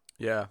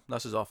 Yeah,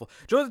 this is awful.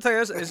 Do you know what the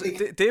thing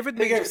is David... I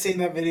think I've seen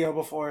that video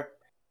before.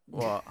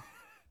 What?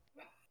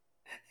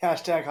 #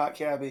 hot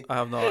cabbie. I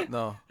have not,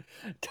 no.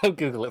 Don't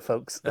Google it,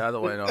 folks. Yeah, I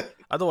don't want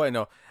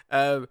to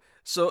know.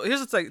 So here's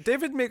the thing.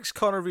 David makes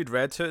Connor read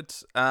Red Hood,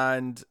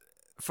 and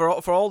for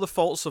all the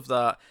faults of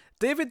that,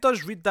 David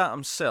does read that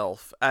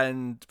himself,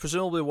 and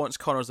presumably wants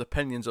Connor's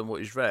opinions on what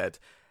he's read.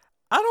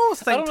 I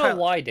don't know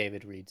why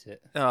David reads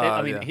it.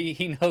 I mean,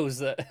 he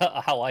knows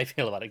how I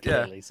feel about it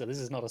clearly, so this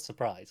is not a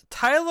surprise.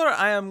 Tyler,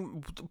 I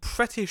am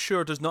pretty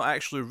sure, does not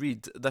actually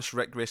read this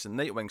Rick Grayson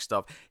Nightwing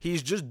stuff.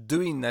 He's just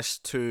doing this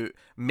to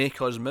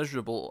make us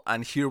miserable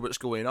and hear what's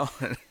going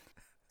on.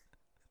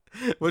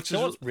 What's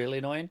really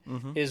annoying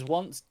is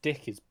once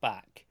Dick is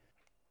back,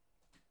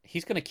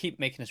 he's going to keep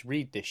making us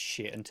read this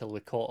shit until we're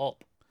caught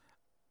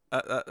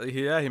up.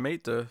 Yeah, he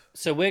might do.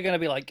 So we're going to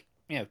be like,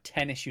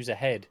 10 issues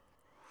ahead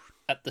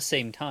at the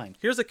same time.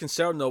 Here's the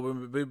concern, though.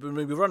 When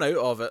we run out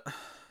of it,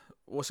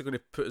 what's it going to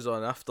put us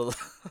on after that?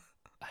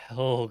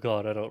 Oh,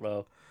 God, I don't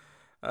know.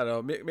 I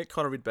don't know. Make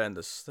Connor read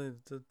Bendis.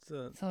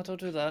 No, don't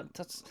do that.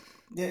 That's...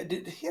 Yeah,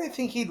 I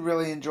think he'd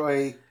really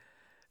enjoy...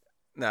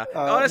 Nah,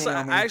 honestly,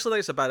 I actually think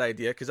it's a bad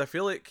idea, because I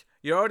feel like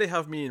you already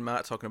have me and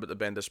Matt talking about the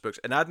Bendis books,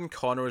 and adding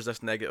Connor as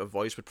this negative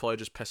voice would probably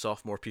just piss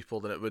off more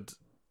people than it would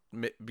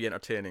be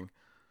entertaining.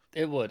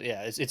 It would,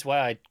 yeah. It's why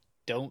I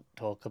don't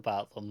talk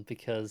about them,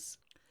 because,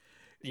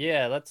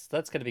 yeah, that's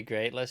going to be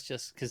great. Let's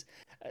just, because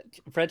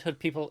Red Hood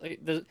people,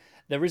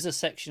 there is a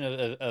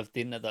section of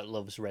the internet that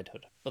loves Red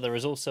Hood, but there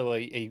is also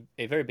a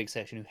very big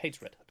section who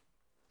hates Red Hood.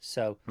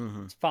 So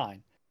it's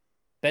fine.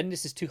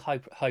 Bendis is too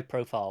high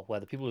profile, where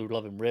the people who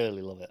love him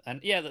really love it. And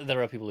yeah,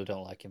 there are people who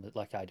don't like him,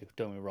 like I do,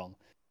 don't get me wrong.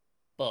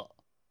 But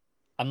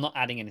I'm not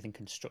adding anything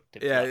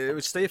constructive. Yeah, it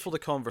would stifle the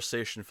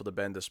conversation for the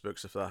Bendis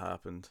books if that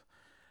happened.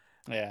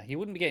 Yeah, you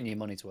wouldn't be getting your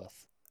money's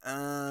worth.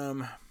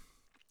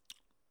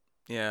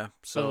 Yeah.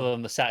 So. Other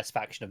than the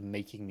satisfaction of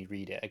making me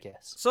read it, I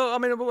guess. So, I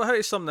mean, how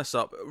to sum this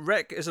up?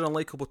 Rick is an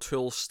unlikable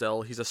tool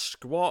still. He's a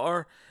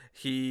squatter.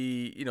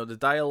 The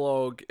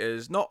dialogue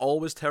is not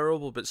always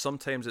terrible, but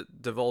sometimes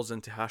it devolves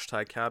into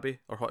hashtag cabbie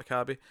or hot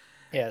cabbie.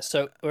 Yeah,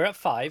 so we're at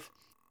 5.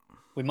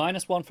 We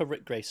 -1 for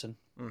Rick Grayson.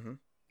 Mm-hmm.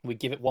 We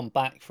give it 1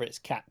 back for its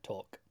cat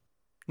talk.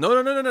 No.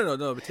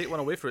 We take 1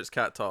 away for its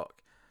cat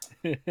talk.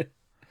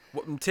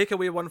 Take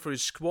away 1 for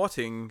his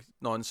squatting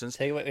nonsense.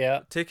 Take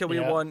away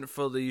 1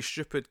 for the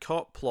stupid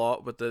cop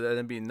plot with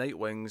them being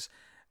Nightwings,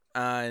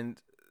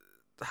 and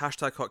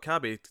hashtag hot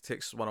cabbie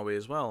takes 1 away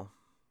as well.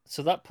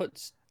 So that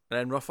puts and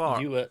then rough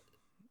art. you at.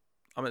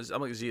 I'm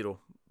like 0.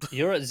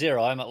 You're at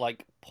 0. I'm at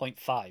like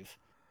 0.5.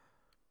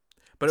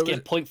 But it's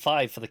getting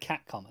 0.5 for the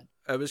cat comment.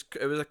 It was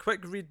a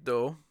quick read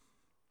though.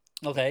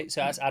 Okay,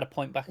 so let's add a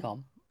point back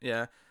on.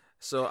 Yeah.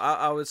 So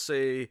I would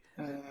say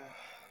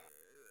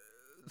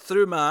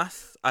through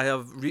math, I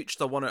have reached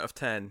a 1 out of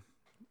 10.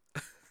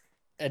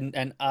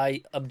 And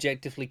I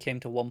objectively came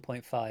to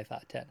 1.5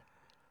 out of 10.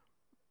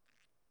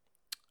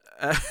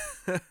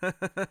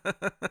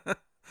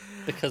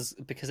 Because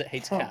it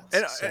hates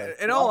cats.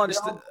 In all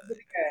honesty,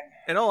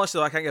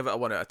 I can't give it a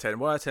 1 out of 10.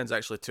 1 out of 10 is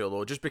actually too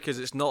low, just because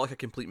it's not like a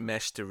complete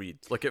mess to read.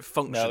 Like it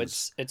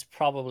functions. No, it's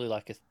probably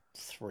like a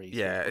 3.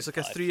 Yeah, it's like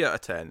a 3 out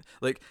of 10.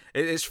 Like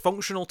it's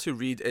functional to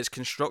read. It's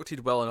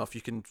constructed well enough.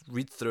 You can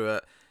read through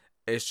it.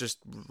 It's just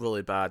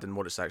really bad in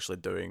what it's actually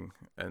doing,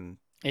 and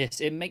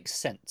yes, it makes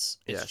sense.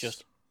 It's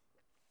just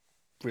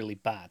really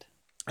bad.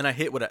 And I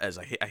hate what it is.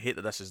 I hate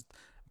that this is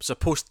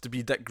supposed to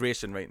be Dick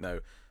Grayson right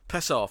now.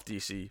 Piss off,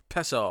 DC.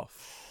 Piss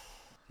off.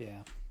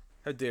 Yeah.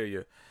 How dare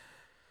you?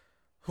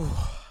 All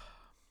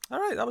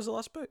right, that was the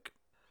last book.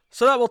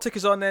 So that will take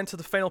us on then to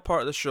the final part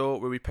of the show,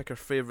 where we pick our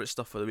favourite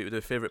stuff for the week. We do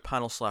a favourite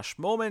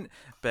panel/moment,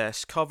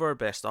 best cover,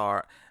 best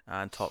art,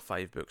 and top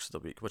 5 books of the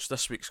week, which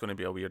this week's going to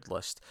be a weird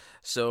list.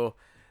 So,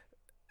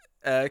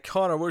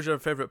 Connor, what was your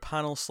favourite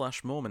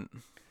panel/moment?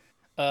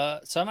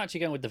 So I'm actually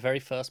going with the very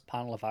first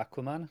panel of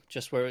Aquaman,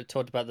 just where it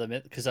talked about the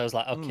myth, because I was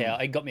like, okay,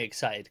 it got me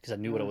excited because I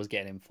knew what I was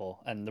getting in for,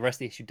 and the rest of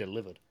the issue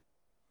delivered.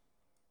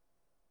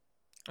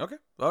 Okay,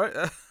 all right.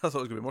 I thought it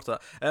was going to be more to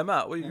that.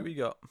 Matt, what you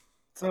got?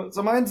 So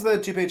mine's the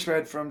 2-page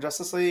thread from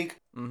Justice League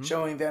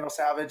showing Vandal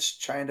Savage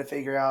trying to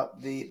figure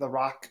out the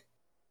rock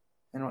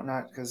and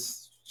whatnot,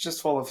 because it's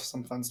just full of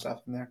some fun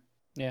stuff in there.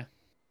 Yeah.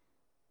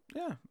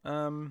 Yeah.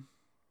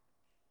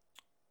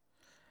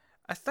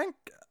 I think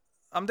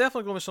I'm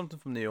definitely going with something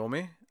from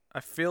Naomi. I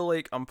feel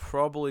like I'm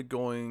probably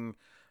going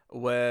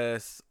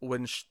with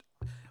when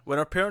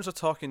her parents are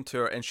talking to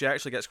her and she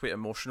actually gets quite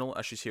emotional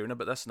as she's hearing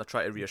about this, and I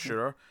try to reassure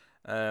her.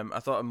 I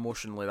thought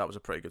emotionally that was a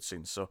pretty good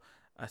scene, so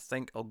I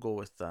think I'll go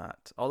with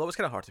that. Although it's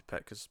kind of hard to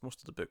pick because most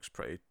of the book's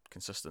pretty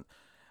consistent.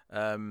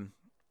 All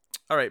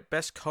right,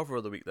 best cover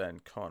of the week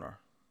then, Connor.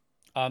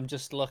 I'm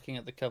just looking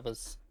at the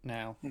covers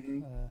now.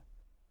 So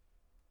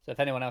if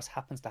anyone else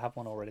happens to have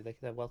one already,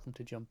 they're welcome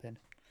to jump in.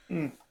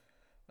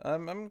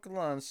 I'm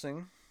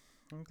glancing.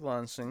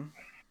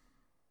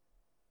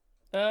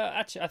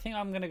 Actually, I think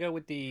I'm going to go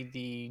with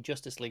the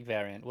Justice League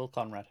variant, Will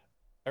Conrad.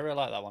 I really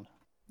like that one.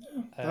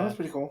 Yeah, that was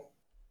pretty cool.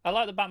 I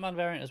like the Batman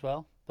variant as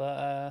well,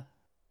 but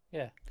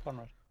yeah,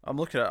 Conrad. I'm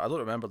looking at it. I don't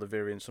remember the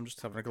variants. I'm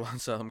just having a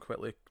glance at them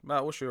quickly.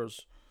 Matt, what's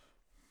yours?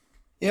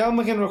 Yeah, I'm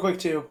looking real quick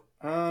too.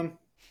 I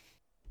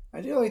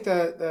do like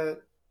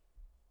that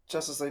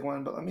Justice League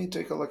one, but let me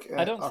take a look at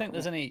I don't Aquaman. think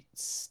there's any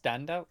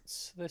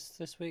standouts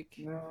this week.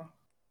 No.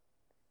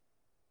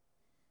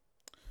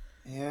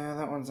 Yeah,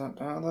 that one's not.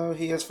 Although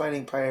he is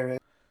fighting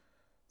pirates,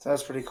 so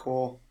that's pretty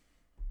cool.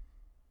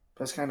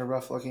 But it's kind of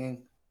rough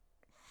looking.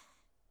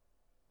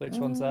 Which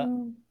one's that?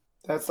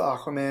 That's the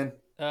Aquaman.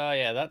 Oh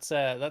yeah,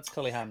 that's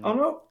Cully-Hamner. Oh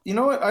no, you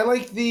know what? I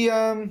like the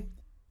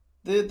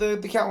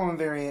Catwoman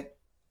variant.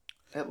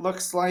 It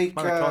looks like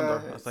Amanda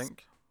Connor, I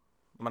think.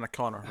 Amanda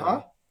Connor.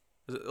 Huh?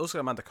 It looks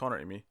like Amanda Connor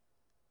to me.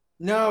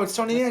 No, it's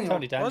Tony Daniel.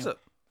 Tony Daniel. Was it?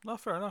 No,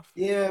 fair enough.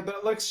 Yeah, but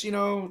it looks, it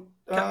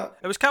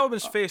was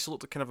Catwoman's face. It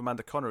looked like kind of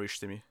Amanda Connor-ish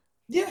to me.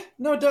 Yeah,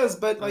 no, it does.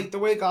 But like the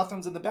way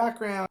Gotham's in the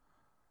background,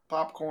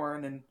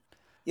 popcorn, and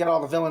you got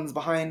all the villains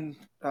behind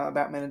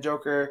Batman and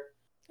Joker.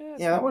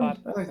 Yeah, that one. I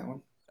like that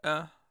one.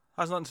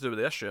 Has nothing to do with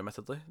the issue,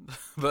 admittedly.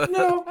 But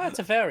no, it's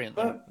a variant.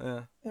 But,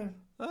 yeah.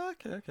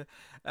 Okay.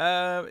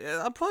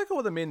 I'll probably go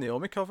with the main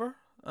Naomi cover.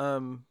 Yeah,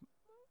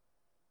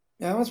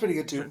 that one's pretty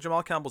good too.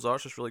 Jamal Campbell's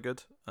art's just really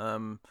good.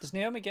 Does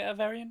Naomi get a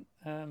variant?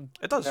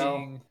 It does.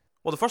 No.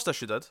 Well, the first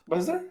issue did.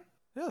 Was there?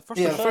 Yeah,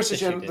 the first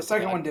issue. The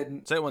second one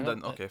didn't. Second one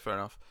didn't. Okay, fair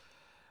enough.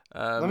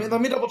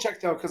 Let me double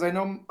check though, because I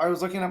know I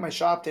was looking at my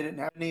shop. They didn't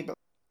have any, but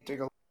take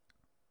a look.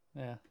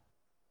 Yeah.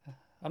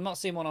 I'm not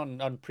seeing one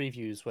on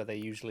previews where they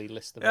usually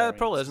list the. Yeah, it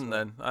probably isn't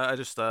then. I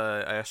just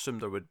I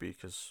assumed there would be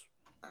because.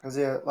 Because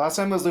last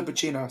time was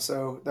Lupacino,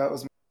 so that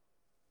was.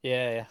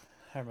 Yeah,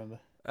 I remember.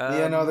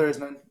 No, there is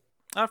none.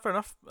 Fair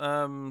enough.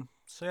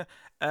 So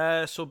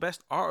yeah. So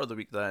best art of the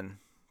week then,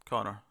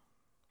 Connor.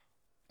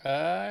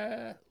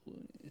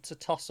 It's a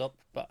toss up,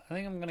 but I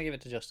think I'm going to give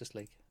it to Justice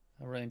League.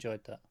 I really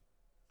enjoyed that.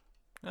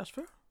 That's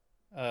fair.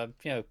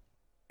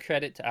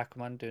 credit to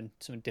Aquaman doing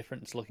something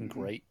different. It's looking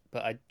great,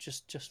 but I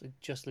just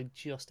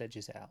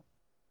edges it out.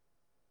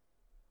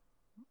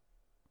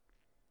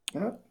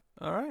 Yeah.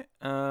 All right.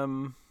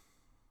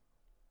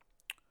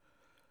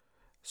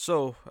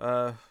 So,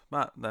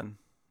 Matt, then.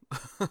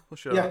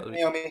 What's your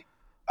Naomi.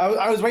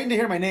 I was waiting to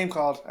hear my name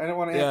called. I didn't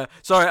want to. Yeah,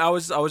 sorry. I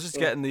was just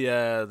getting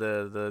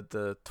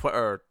the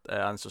Twitter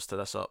answers to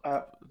this up.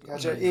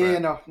 Gotcha. Yeah,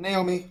 no,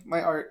 Naomi.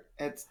 My art.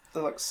 It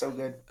looks so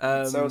good.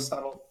 It's so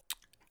subtle.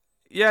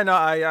 Yeah, no,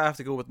 I have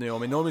to go with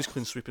Naomi. Naomi's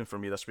clean sweeping for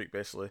me this week,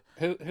 basically.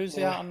 Who's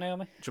the art on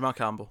Naomi? Jamal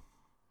Campbell.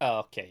 Oh,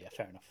 okay, yeah,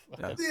 fair enough.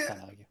 Okay,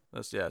 can't argue.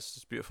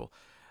 It's beautiful.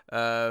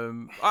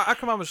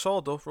 Aquaman was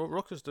solid though.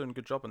 Rucka's doing a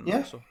good job in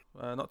that. So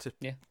not to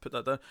put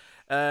that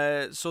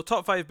down. So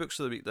top 5 books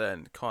of the week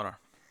then, Connor.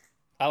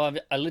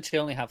 I literally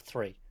only have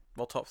 3.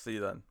 Well, top 3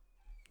 then.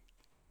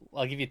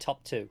 I'll give you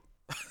top 2.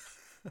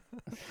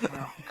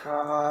 Oh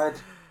God.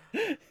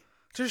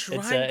 Just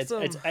rank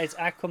them. It's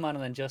Aquaman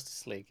and then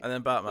Justice League. And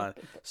then Batman.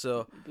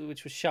 So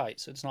which was shite,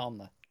 so it's not on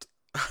there.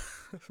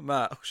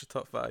 Matt, what's your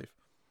top 5?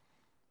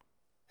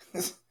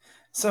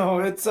 So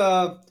it's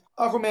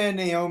Aquaman,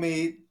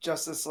 Naomi,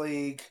 Justice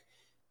League,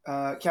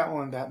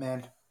 Catwoman,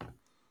 Batman.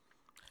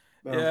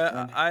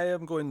 I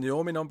am going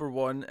Naomi number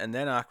 1, and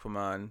then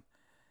Aquaman.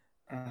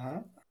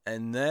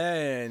 And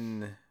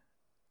then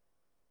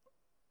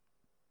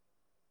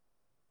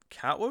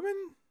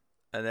Catwoman,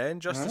 and then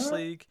Justice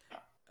League,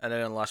 and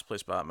then in last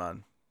place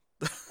Batman.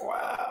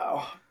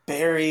 Wow,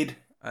 buried.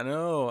 I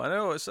know.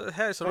 It's a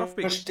rough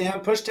week.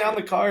 Push down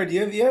the card.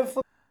 You have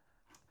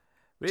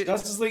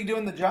Justice League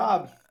doing the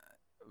job.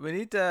 We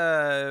need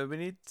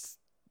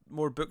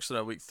more books than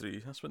a week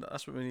 3. That's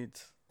what we need.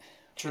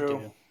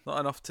 True. Not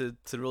enough to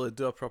really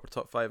do a proper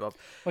top 5 up.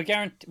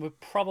 We're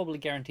probably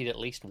guaranteed at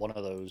least one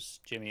of those,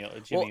 Jimmy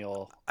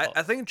or.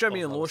 I think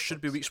Jimmy and Lois should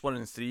be weeks 1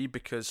 and 3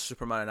 because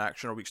Superman in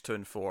Action are weeks 2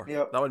 and 4.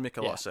 Yep. That would make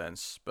a lot of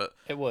sense. But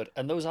it would,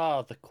 and those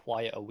are the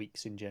quieter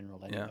weeks in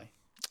general, anyway.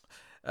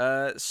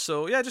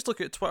 So just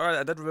look at Twitter.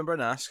 I did remember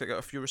and ask. I got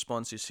a few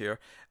responses here.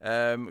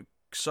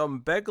 Some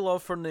big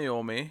love for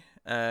Naomi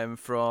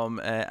from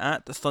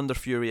at Thunder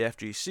Fury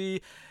FGC.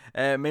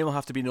 May will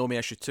have to be Naomi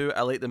issue 2.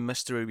 I like the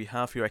mystery we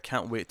have here. I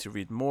can't wait to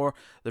read more.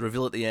 The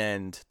reveal at the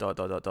end. ...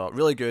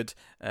 Really good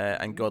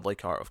and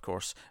godlike art, of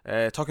course.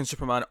 Talking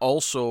Superman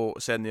also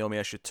said Naomi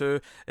issue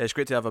 2. It's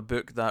great to have a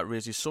book that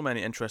raises so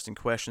many interesting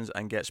questions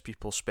and gets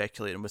people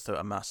speculating without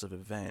a massive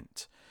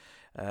event.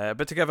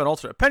 But to give an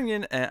alternate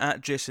opinion,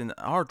 at Jason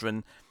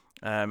Ardren,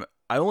 I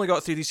only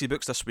got 3 DC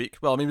books this week.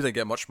 Well, maybe we didn't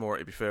get much more,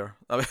 to be fair.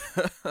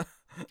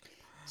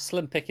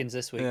 Slim pickings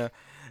this week. Yeah.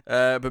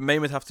 But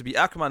mine would have to be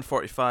Aquaman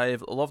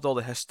 45. Loved all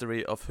the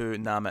history of who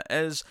Nama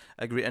is.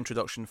 A great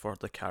introduction for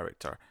the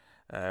character,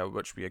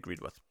 which we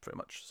agreed with pretty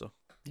much. So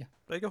yeah,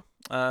 there you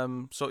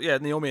go. So yeah,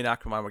 Naomi and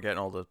Aquaman were getting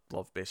all the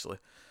love basically,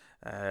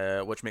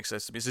 which makes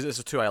sense to me. It's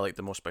the 2 I like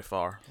the most by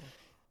far.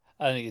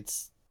 I think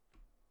it's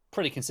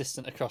pretty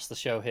consistent across the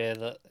show here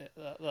that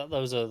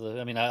those are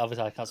the. I mean,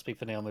 obviously I can't speak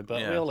for Naomi,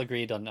 but we all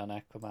agreed on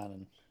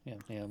Aquaman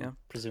and Naomi. Yeah.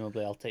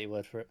 Presumably, I'll take your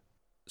word for it.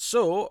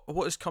 So,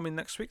 what is coming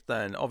next week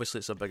then? Obviously,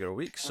 it's a bigger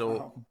week,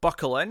 so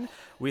buckle in.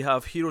 We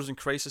have Heroes in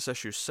Crisis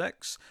issue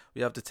 6.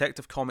 We have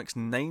Detective Comics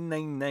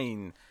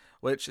 999,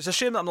 which it's a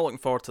shame that I'm not looking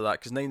forward to that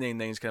because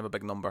 999 is kind of a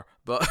big number,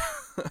 but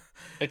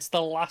it's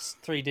the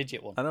last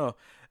 3-digit one. I know.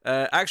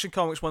 Action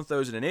Comics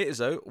 1008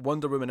 is out.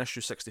 Wonder Woman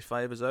issue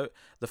 65 is out.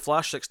 The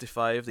Flash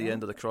 65, the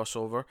end of the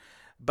crossover.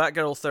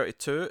 Batgirl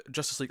 32,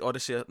 Justice League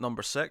Odyssey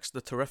number 6,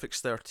 The Terrifics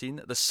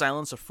 13, The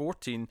Silencer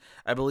 14.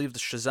 I believe the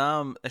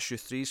Shazam issue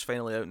 3 is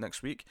finally out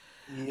next week.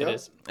 Yep. It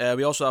is.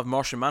 We also have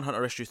Martian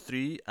Manhunter issue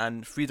 3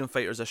 and Freedom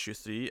Fighters issue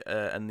 3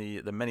 in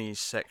the minis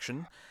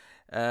section.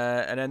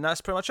 And then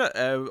that's pretty much it.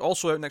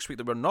 Also out next week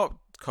that we're not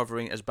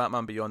covering is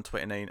Batman Beyond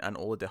 29 and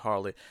Ola de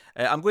Harley.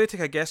 I'm going to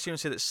take a guess here and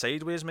say that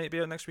Sideways might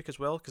be out next week as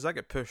well because that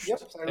got pushed.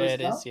 Yep,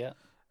 it is, yeah.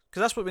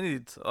 Because that's what we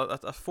need,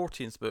 a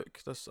 14th book.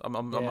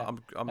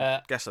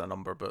 I'm guessing a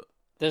number, but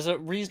there's a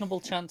reasonable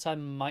chance I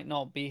might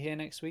not be here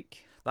next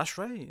week. That's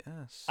right.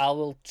 Yes, I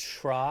will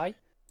try,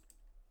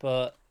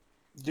 but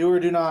do or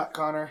do not,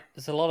 Connor.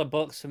 There's a lot of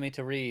books for me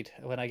to read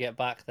when I get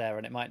back there,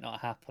 and it might not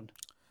happen.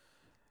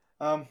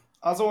 I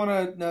also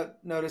want to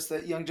notice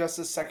that Young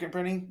Justice second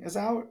printing is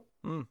out,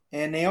 and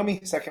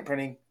Naomi second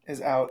printing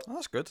is out. Oh,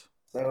 that's good.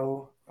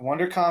 So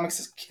Wonder Comics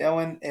is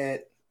killing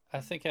it. I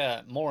think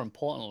more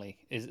importantly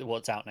is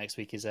what's out next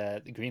week is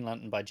the Green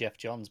Lantern by Jeff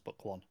Johns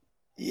book 1.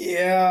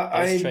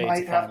 Yeah, Those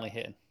trades are finally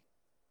hitting.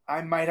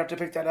 I might have to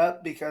pick that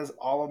up because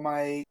all of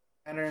my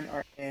Lantern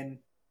are in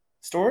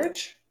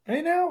storage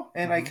right now,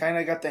 and I kind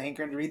of got the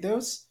hankering to read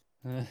those.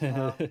 I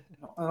don't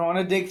want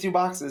to dig through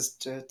boxes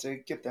to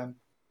get them.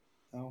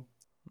 So.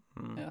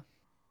 Yeah.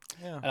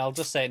 And I'll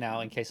just say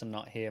now, in case I'm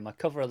not here, my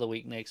cover of the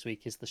week next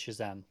week is the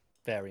Shazam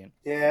variant.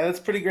 Yeah, that's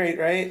pretty great,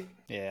 right?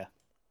 Yeah.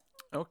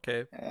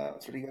 Okay. Yeah,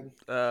 that's pretty good.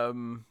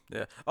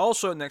 Yeah.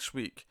 Also next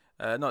week,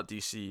 not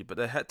DC, but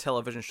the hit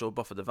television show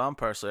Buffy the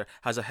Vampire Slayer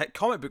has a hit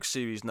comic book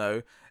series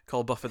now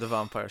called Buffy the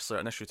Vampire Slayer,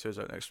 and issue 2 is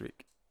out next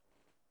week.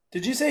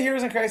 Did you say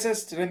Heroes in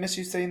Crisis? Did I miss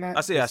you saying that?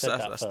 I see. I said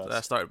that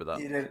first. started with that.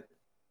 You did.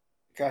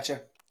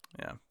 Gotcha.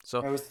 Yeah.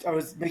 So I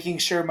was making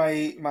sure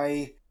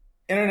my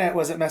internet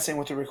wasn't messing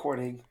with the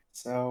recording.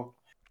 So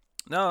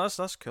no,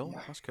 that's cool.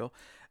 Yeah. That's cool.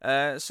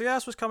 So yeah,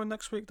 that's what's coming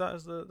next week. That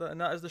is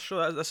the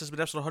show. This has been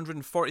episode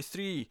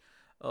 143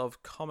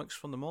 of Comics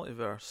from the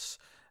Multiverse.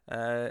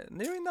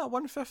 Nearing that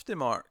 150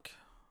 mark.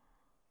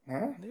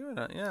 huh? Nearing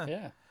it, yeah.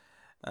 Yeah.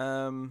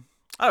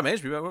 That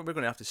reminds me, we're going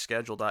to have to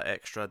schedule that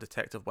extra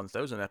Detective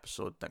 1000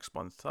 episode next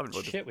month. I haven't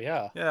really, Shit, we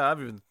are. yeah, I've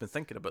even been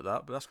thinking about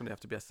that, but that's going to have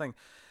to be a thing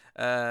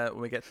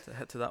when we get to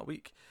hit to that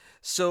week.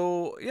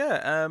 So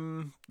yeah,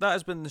 that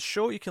has been the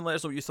show. You can let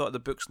us know what you thought of the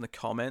books in the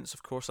comments,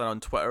 of course, and on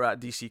Twitter at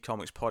DC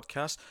Comics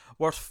Podcast.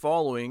 Worth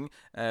following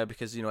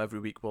because every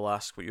week we'll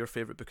ask what your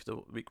favourite book of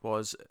the week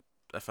was,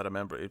 if I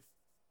remember to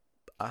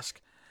ask.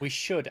 We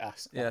should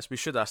ask that. Yes, we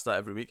should ask that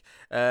every week.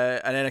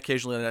 And then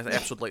occasionally in an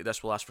episode like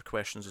this, we'll ask for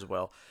questions as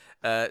well.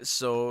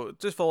 So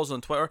just follow us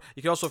on Twitter.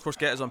 You can also, of course,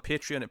 get us on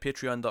Patreon at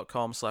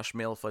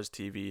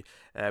patreon.com/MailFuzzTV.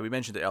 We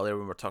mentioned it earlier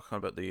when we were talking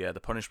about the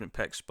punishment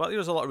picks, but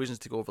there's a lot of reasons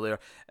to go over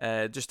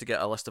there just to get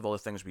a list of all the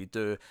things we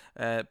do.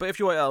 But if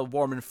you want a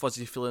warm and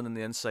fuzzy feeling in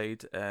the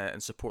inside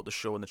and support the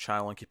show and the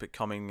channel and keep it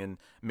coming and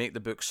make the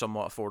book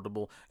somewhat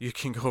affordable, you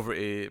can go over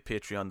to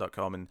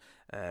patreon.com and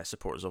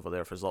support us over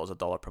there for as little as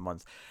 $1 per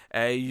month.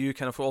 You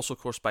can also, of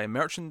course, buy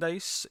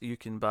merchandise. You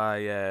can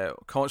buy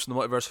Comics from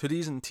the Multiverse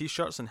hoodies and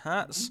t-shirts and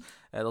hats.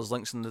 There's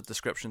links in the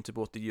description to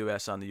both the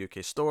US and the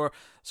UK store,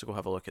 so go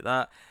have a look at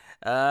that.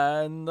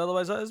 And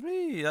otherwise, that is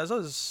me. That's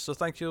us. So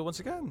thank you once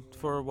again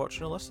for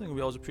watching and listening.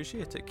 We always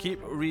appreciate it. Keep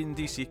reading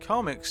DC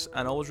Comics,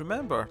 and always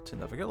remember to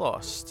never get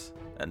lost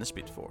in the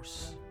Speed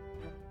Force.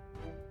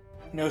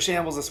 No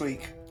shambles this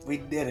week. We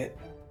did it.